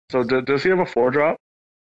 So does he have a 4-drop?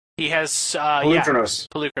 He has, Polychronos.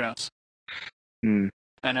 Polychronos.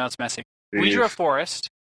 I know, it's messy. Jeez. We drew a forest,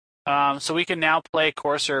 so we can now play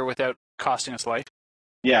Courser without costing us life.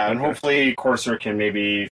 Yeah, and hopefully Courser can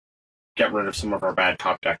maybe get rid of some of our bad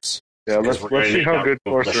top decks. Yeah, let's see how good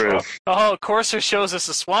Courser is. Oh, Courser shows us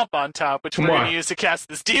a swamp on top, which we're going to use to cast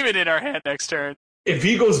this demon in our hand next turn. If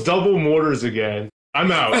he goes double Mortars again,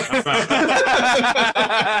 I'm out.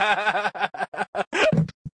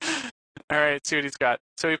 All right, see what he's got.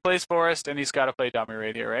 So he plays Forest, and he's got to play Domri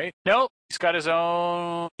Raid here, right? Nope, he's got his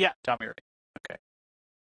own... Yeah, Domri Raid. Okay.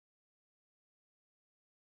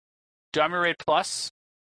 Domri Raid Plus.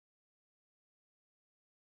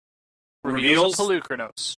 Reveals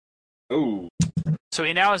Polychronos. Ooh. So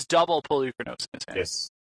he now has double Polychronos in his hand. Yes.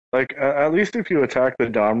 Like, at least if you attack the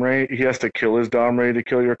Domre, he has to kill his Domre to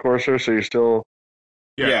kill your Courser, so you're still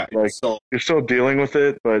like you're still dealing with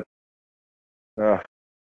it, but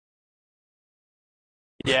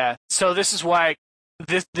yeah. So this is why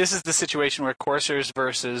this is the situation where Coursers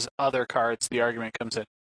versus other cards, the argument comes in.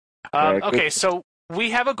 Okay, so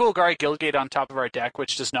we have a Golgari Guildgate on top of our deck,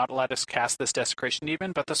 which does not let us cast this Desecration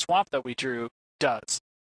Demon, but the swamp that we drew does.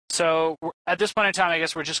 So at this point in time, I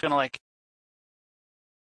guess we're just gonna like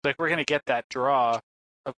we're gonna get that draw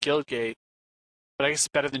of Guildgate, but I guess it's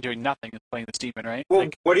better than doing nothing and playing this demon, right? Well,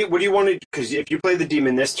 what do you want to? Because if you play the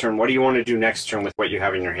demon this turn, what do you want to do next turn with what you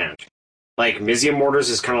have in your hand? Like Mizium Mortars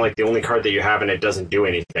is kind of like the only card that you have, and it doesn't do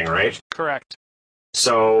anything, right? Correct.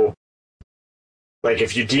 So, like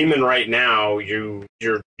if you demon right now, you're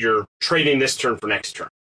trading this turn for next turn.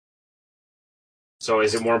 So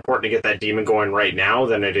is it more important to get that demon going right now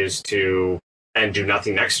than it is to and do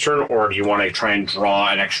nothing next turn, or do you want to try and draw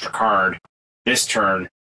an extra card this turn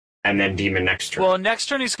and then demon next turn? Well, next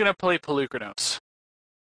turn he's going to play Pelucranos.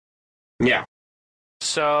 Yeah.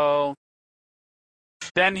 So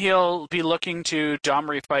then he'll be looking to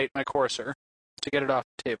Domri fight my Courser to get it off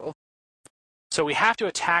the table. So we have to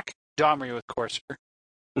attack Domri with Courser.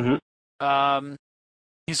 Mm-hmm.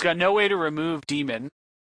 He's got no way to remove Demon.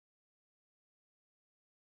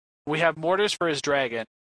 We have Mortars for his Dragon.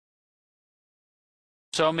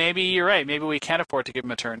 So maybe you're right. Maybe we can't afford to give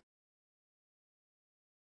him a turn.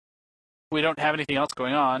 We don't have anything else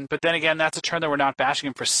going on. But then again, that's a turn that we're not bashing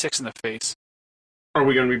him for 6 in the face. Are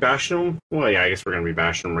we going to be bashing him? Well, yeah, I guess we're going to be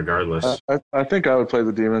bashing him regardless. I think I would play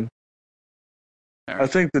the demon. Right. I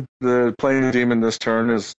think that the playing the demon this turn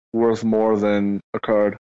is worth more than a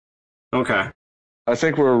card. Okay. I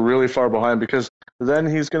think we're really far behind because then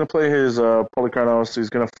he's going to play his Polychronos, he's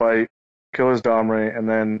going to fight, kill his Domre, and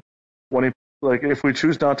then when he if we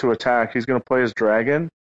choose not to attack, he's going to play his Dragon.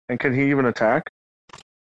 And can he even attack?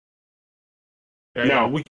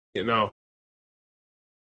 No.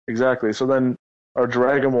 Exactly. So then our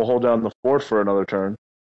Dragon will hold down the fort for another turn.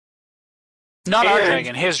 Not our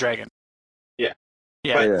Dragon, his Dragon. Yeah.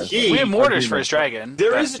 Yeah. But we have Mortars for his Dragon.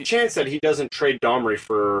 There is a chance that he doesn't trade Domri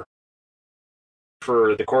for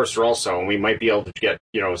the Courser also, and we might be able to get,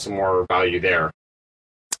 some more value there.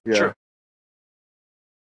 Yeah. True.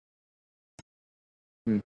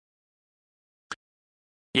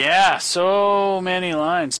 Yeah, so many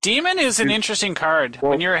lines. Demon is an interesting card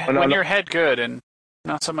when you're head good and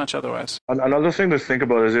not so much otherwise. Another thing to think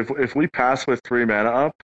about is if we pass with 3 mana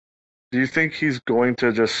up, do you think he's going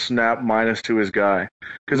to just snap -2 his guy?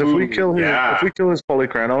 Because if we kill his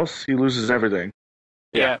Polychronos, he loses everything.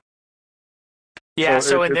 Yeah. Yeah.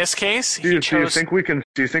 So in this case, do you think we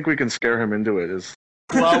can scare him into it?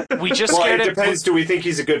 Well, we just scared it depends. Do we think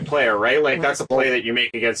he's a good player, right? Like, that's a play that you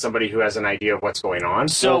make against somebody who has an idea of what's going on.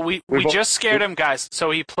 So we just scared him, guys.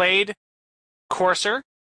 So he played Courser,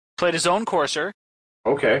 played his own Courser.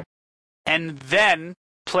 Okay. And then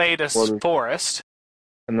played a Forest.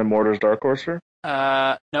 And then Mortar's Dark Courser?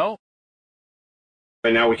 No.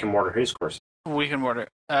 But now we can mortar his Courser. We can mortar.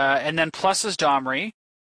 And then plus his Domri.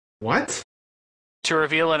 What? To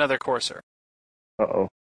reveal another Courser. Uh-oh.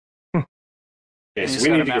 Okay, so we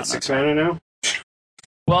need to get 6 mana now?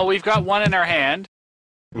 Well, we've got 1 in our hand.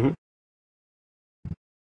 Mm-hmm.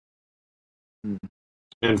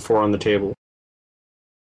 And 4 on the table.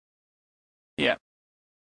 Yeah.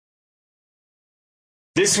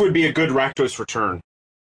 This would be a good Rakdos return.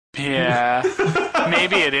 Yeah.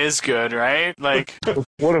 Maybe it is good, right? Like,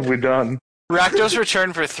 what have we done? Rakdos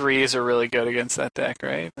return for 3s are really good against that deck,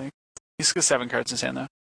 right? Like, he's got 7 cards in his hand, though.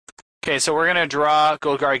 Okay, so we're going to draw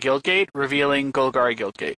Golgari Guildgate, revealing Golgari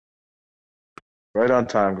Guildgate. Right on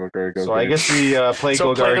time, Golgari Guildgate. So I guess we play Golgari Guildgate.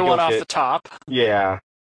 So play the one off the top. Yeah.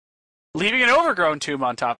 Leaving an Overgrown Tomb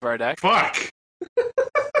on top of our deck. Fuck!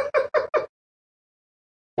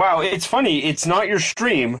 Wow, it's funny. It's not your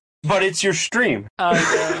stream, but it's your stream.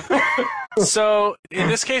 So, in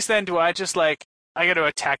this case, then, do I just, I got to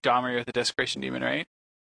attack Domri with the Desecration Demon, right?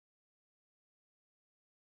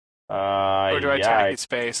 Or do I attack his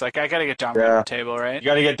face? I gotta get Domri off the table, right? You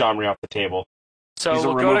gotta get Domri off the table. So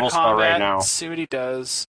we'll go to combat, right now. See what he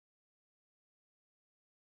does.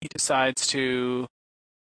 He decides to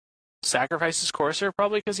sacrifice his Courser,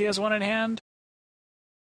 probably because he has 1 in hand.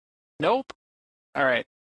 Nope. Alright.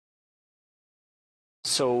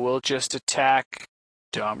 So we'll just attack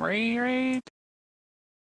Domri, right?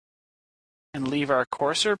 And leave our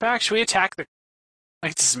Courser back. Should we attack the...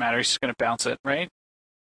 It doesn't matter, he's just gonna bounce it, right?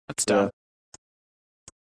 That's done.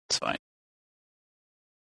 It's fine.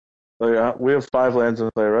 So yeah, we have 5 lands in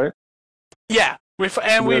play, right? Yeah, we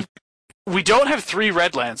don't have 3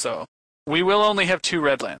 red lands though. We will only have 2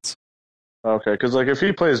 red lands. Okay, because like if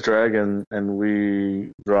he plays dragon and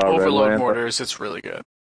we draw a red Overload land, Mortars, it's really good.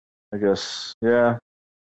 I guess, yeah.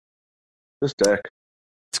 This deck,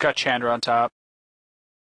 It's got Chandra on top.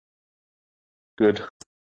 good.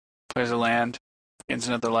 Plays a land. Gains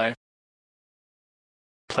another life.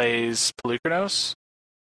 Plays Pelucranos.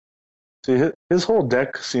 See, his whole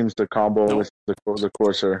deck seems to combo with the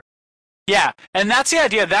Courser. Yeah, and that's the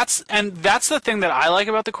idea. That's the thing that I like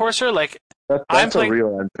about the Courser. Like, That's I'm playing a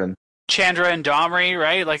real engine. Chandra and Domri,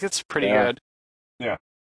 right? Like, it's pretty good. Yeah.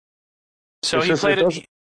 So It's he just- played it it. doesn't-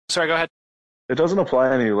 Sorry, go ahead. It doesn't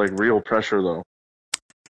apply any like real pressure though.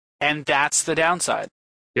 And that's the downside.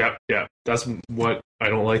 Yeah. That's what I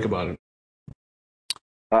don't like about it.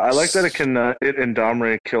 I like that it can it and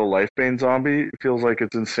Domre kill Lifebane Zombie. It feels like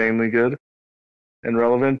it's insanely good and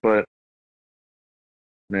relevant, but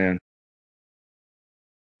man,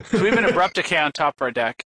 So we have an Abrupt Decay on top of our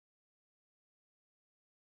deck,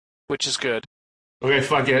 which is good. Okay,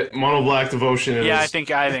 fuck it. Mono Black Devotion is... Yeah, I think,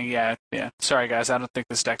 yeah. Sorry, guys, I don't think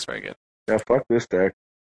this deck's very good. yeah, fuck this deck.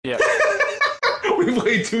 Yeah, We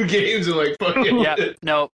played 2 games and like, fuck it. yeah,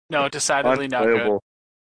 no, decidedly not good. Unplayable.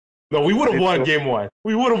 No, we would have won game 1.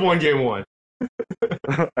 We would have won game 1.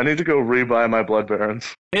 I need to go rebuy my Blood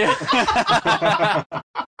Barons. Yeah.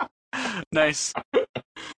 Nice.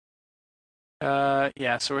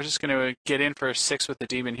 Yeah, so we're just going to get in for 6 with the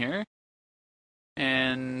demon here.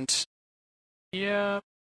 And, yeah.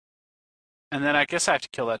 And then I guess I have to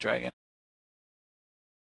kill that dragon.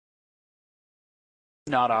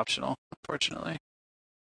 Not optional, unfortunately.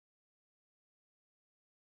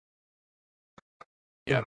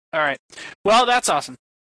 Yeah. All right. Well, that's awesome.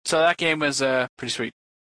 So that game was pretty sweet.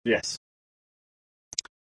 Yes.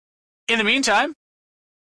 In the meantime,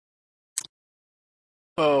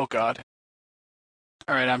 oh god.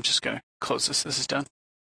 All right, I'm just gonna close this. This is done.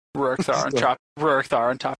 Rurik Thar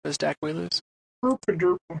on top of his deck. We lose.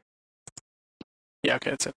 Yeah. Okay,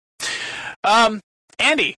 that's it.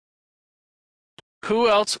 Andy, who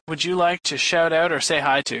else would you like to shout out or say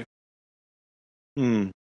hi to?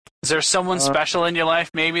 Is there someone special in your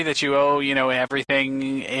life, maybe, that you owe,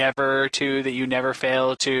 everything ever to, that you never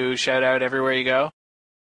fail to shout out everywhere you go?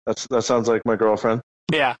 That sounds like my girlfriend.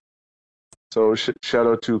 Yeah. So shout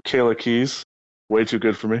out to Kayla Keys. Way too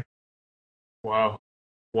good for me. Wow.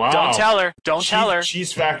 Don't tell her. Don't tell her.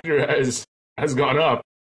 Cheese factor has gone up.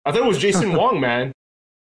 I thought it was Jason Wong, man.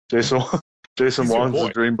 Jason He's your Wong's boy.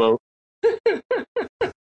 the dreamboat.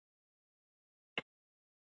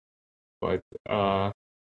 But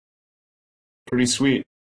pretty sweet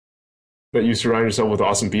that you surround yourself with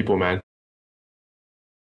awesome people, man.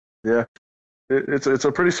 Yeah. It's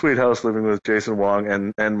a pretty sweet house living with Jason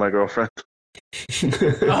Wong and my girlfriend.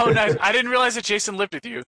 Oh, nice. I didn't realize that Jason lived with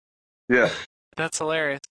you. Yeah. That's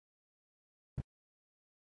hilarious.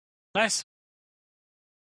 Nice.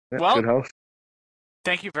 Yeah, Well, good house.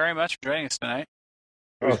 Thank you very much for joining us tonight.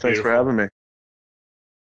 Oh, thanks for having me.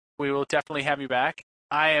 We will definitely have you back.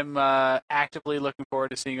 I am actively looking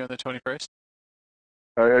forward to seeing you on the 21st.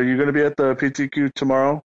 Are you going to be at the PTQ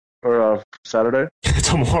tomorrow or Saturday?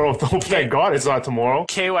 Tomorrow. Oh, thank God it's not tomorrow.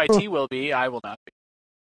 KYT will be. I will not be.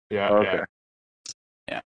 Yeah. Okay.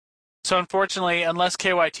 Yeah. So unfortunately, unless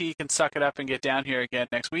KYT can suck it up and get down here again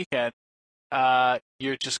next weekend,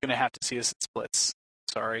 you're just going to have to see us at splits.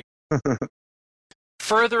 Sorry.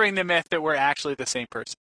 Furthering the myth that we're actually the same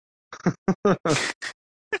person.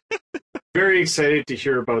 Very excited to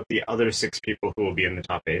hear about the other 6 people who will be in the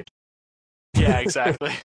top 8. Yeah,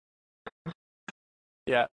 exactly.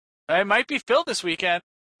 Yeah. It might be Phil this weekend.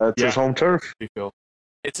 That's his home turf. Phil.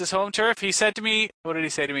 It's his home turf. He said to me, what did he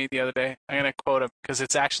say to me the other day? I'm going to quote him because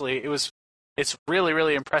it's really,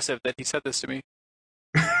 really impressive that he said this to me.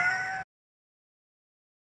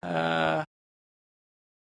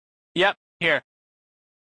 Yep, here.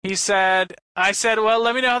 I said, well,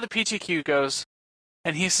 let me know how the PTQ goes.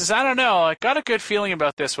 And he says, I don't know. I got a good feeling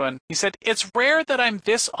about this one. He said, it's rare that I'm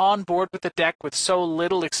this on board with the deck with so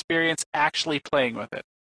little experience actually playing with it.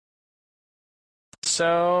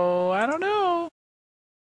 So, I don't know.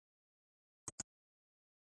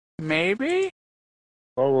 Maybe?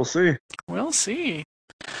 Well, we'll see. We'll see.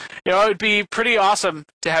 It would be pretty awesome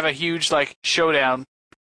to have a huge, showdown.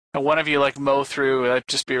 And one of you, mow through. That'd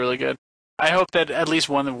just be really good. I hope that at least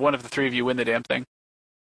one of the 3 of you win the damn thing.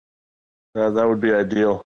 That would be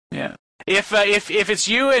ideal. Yeah. If it's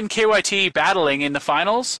you and KYT battling in the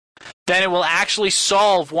finals, then it will actually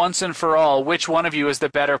solve once and for all which one of you is the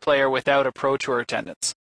better player without a Pro Tour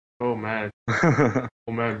attendance. Oh, man.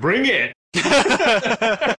 Bring it!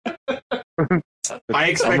 I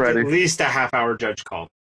expect at least a half-hour judge call.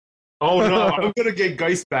 Oh no, I'm gonna get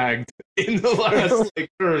Geist bagged in the last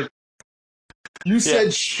turn. You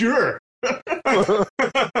said sure.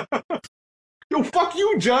 Yo, fuck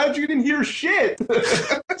you, Judge. You didn't hear shit.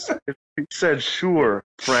 He said sure,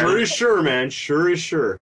 friend. Sure is sure, man. Sure is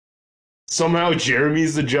sure. Somehow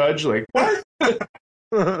Jeremy's the judge. Like, what?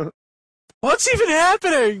 What's even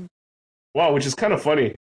happening? Wow, which is kind of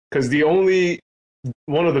funny. Because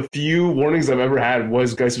one of the few warnings I've ever had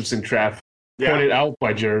was Geist of Sintraf pointed out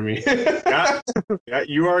by Jeremy. Yeah,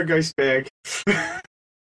 you are a Geist bag.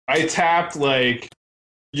 I tapped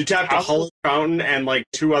You tapped a Hollow Fountain and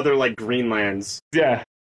 2 other green lands. Yeah.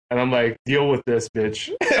 And I'm like, deal with this, bitch.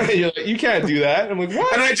 You're like, you can't do that. I'm like,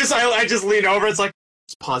 what? And I just lean over. It's like,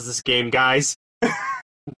 let's pause this game, guys.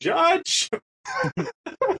 Judge.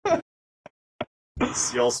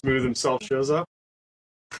 CL Smooth himself shows up.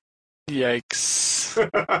 Yikes.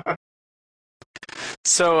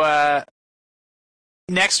 So,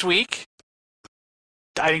 next week,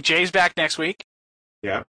 I think Jay's back next week.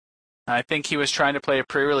 Yeah. I think he was trying to play a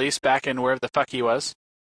pre-release back in wherever the fuck he was.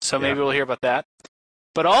 So maybe we'll hear about that.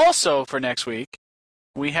 But also for next week,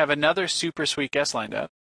 we have another super sweet guest lined up.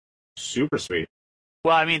 Super sweet.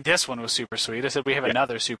 Well, I mean, this one was super sweet. I said we have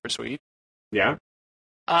another super sweet. Yeah.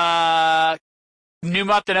 Numaptanami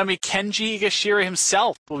Kenji Igashira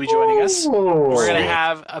himself will be joining us. Oh, we're going to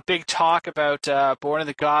have a big talk about Born of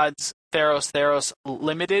the Gods Theros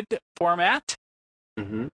Limited format.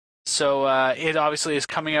 Mm-hmm. So it obviously is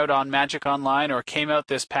coming out on Magic Online, or came out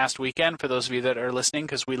this past weekend for those of you that are listening,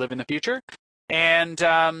 because we live in the future. And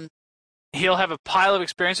he'll have a pile of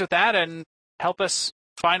experience with that and help us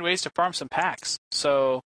find ways to farm some packs.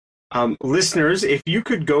 So, listeners, if you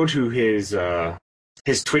could go to his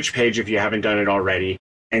Twitch page if you haven't done it already,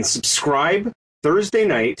 and subscribe Thursday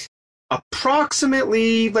night,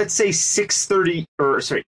 approximately, let's say 8:30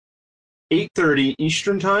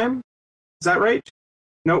 Eastern time. Is that right?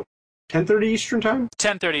 No, 10:30 Eastern time.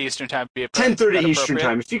 10:30 Eastern time would be 10:30 Eastern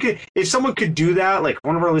time. If someone could do that,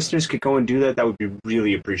 one of our listeners could go and do that, that would be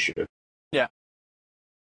really appreciative.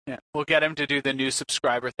 Yeah, we'll get him to do the new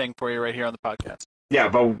subscriber thing for you right here on the podcast. Yeah,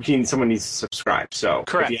 but someone needs to subscribe. So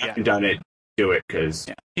correct. If you haven't done it, do it, because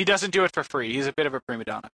he doesn't do it for free. He's a bit of a prima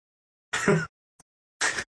donna.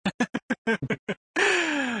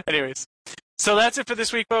 Anyways, so that's it for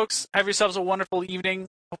this week, folks. Have yourselves a wonderful evening.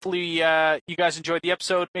 Hopefully you guys enjoyed the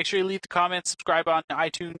episode. Make sure you leave the comments, subscribe on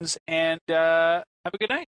iTunes, and have a good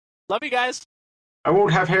night. Love you guys. I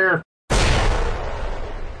won't have hair.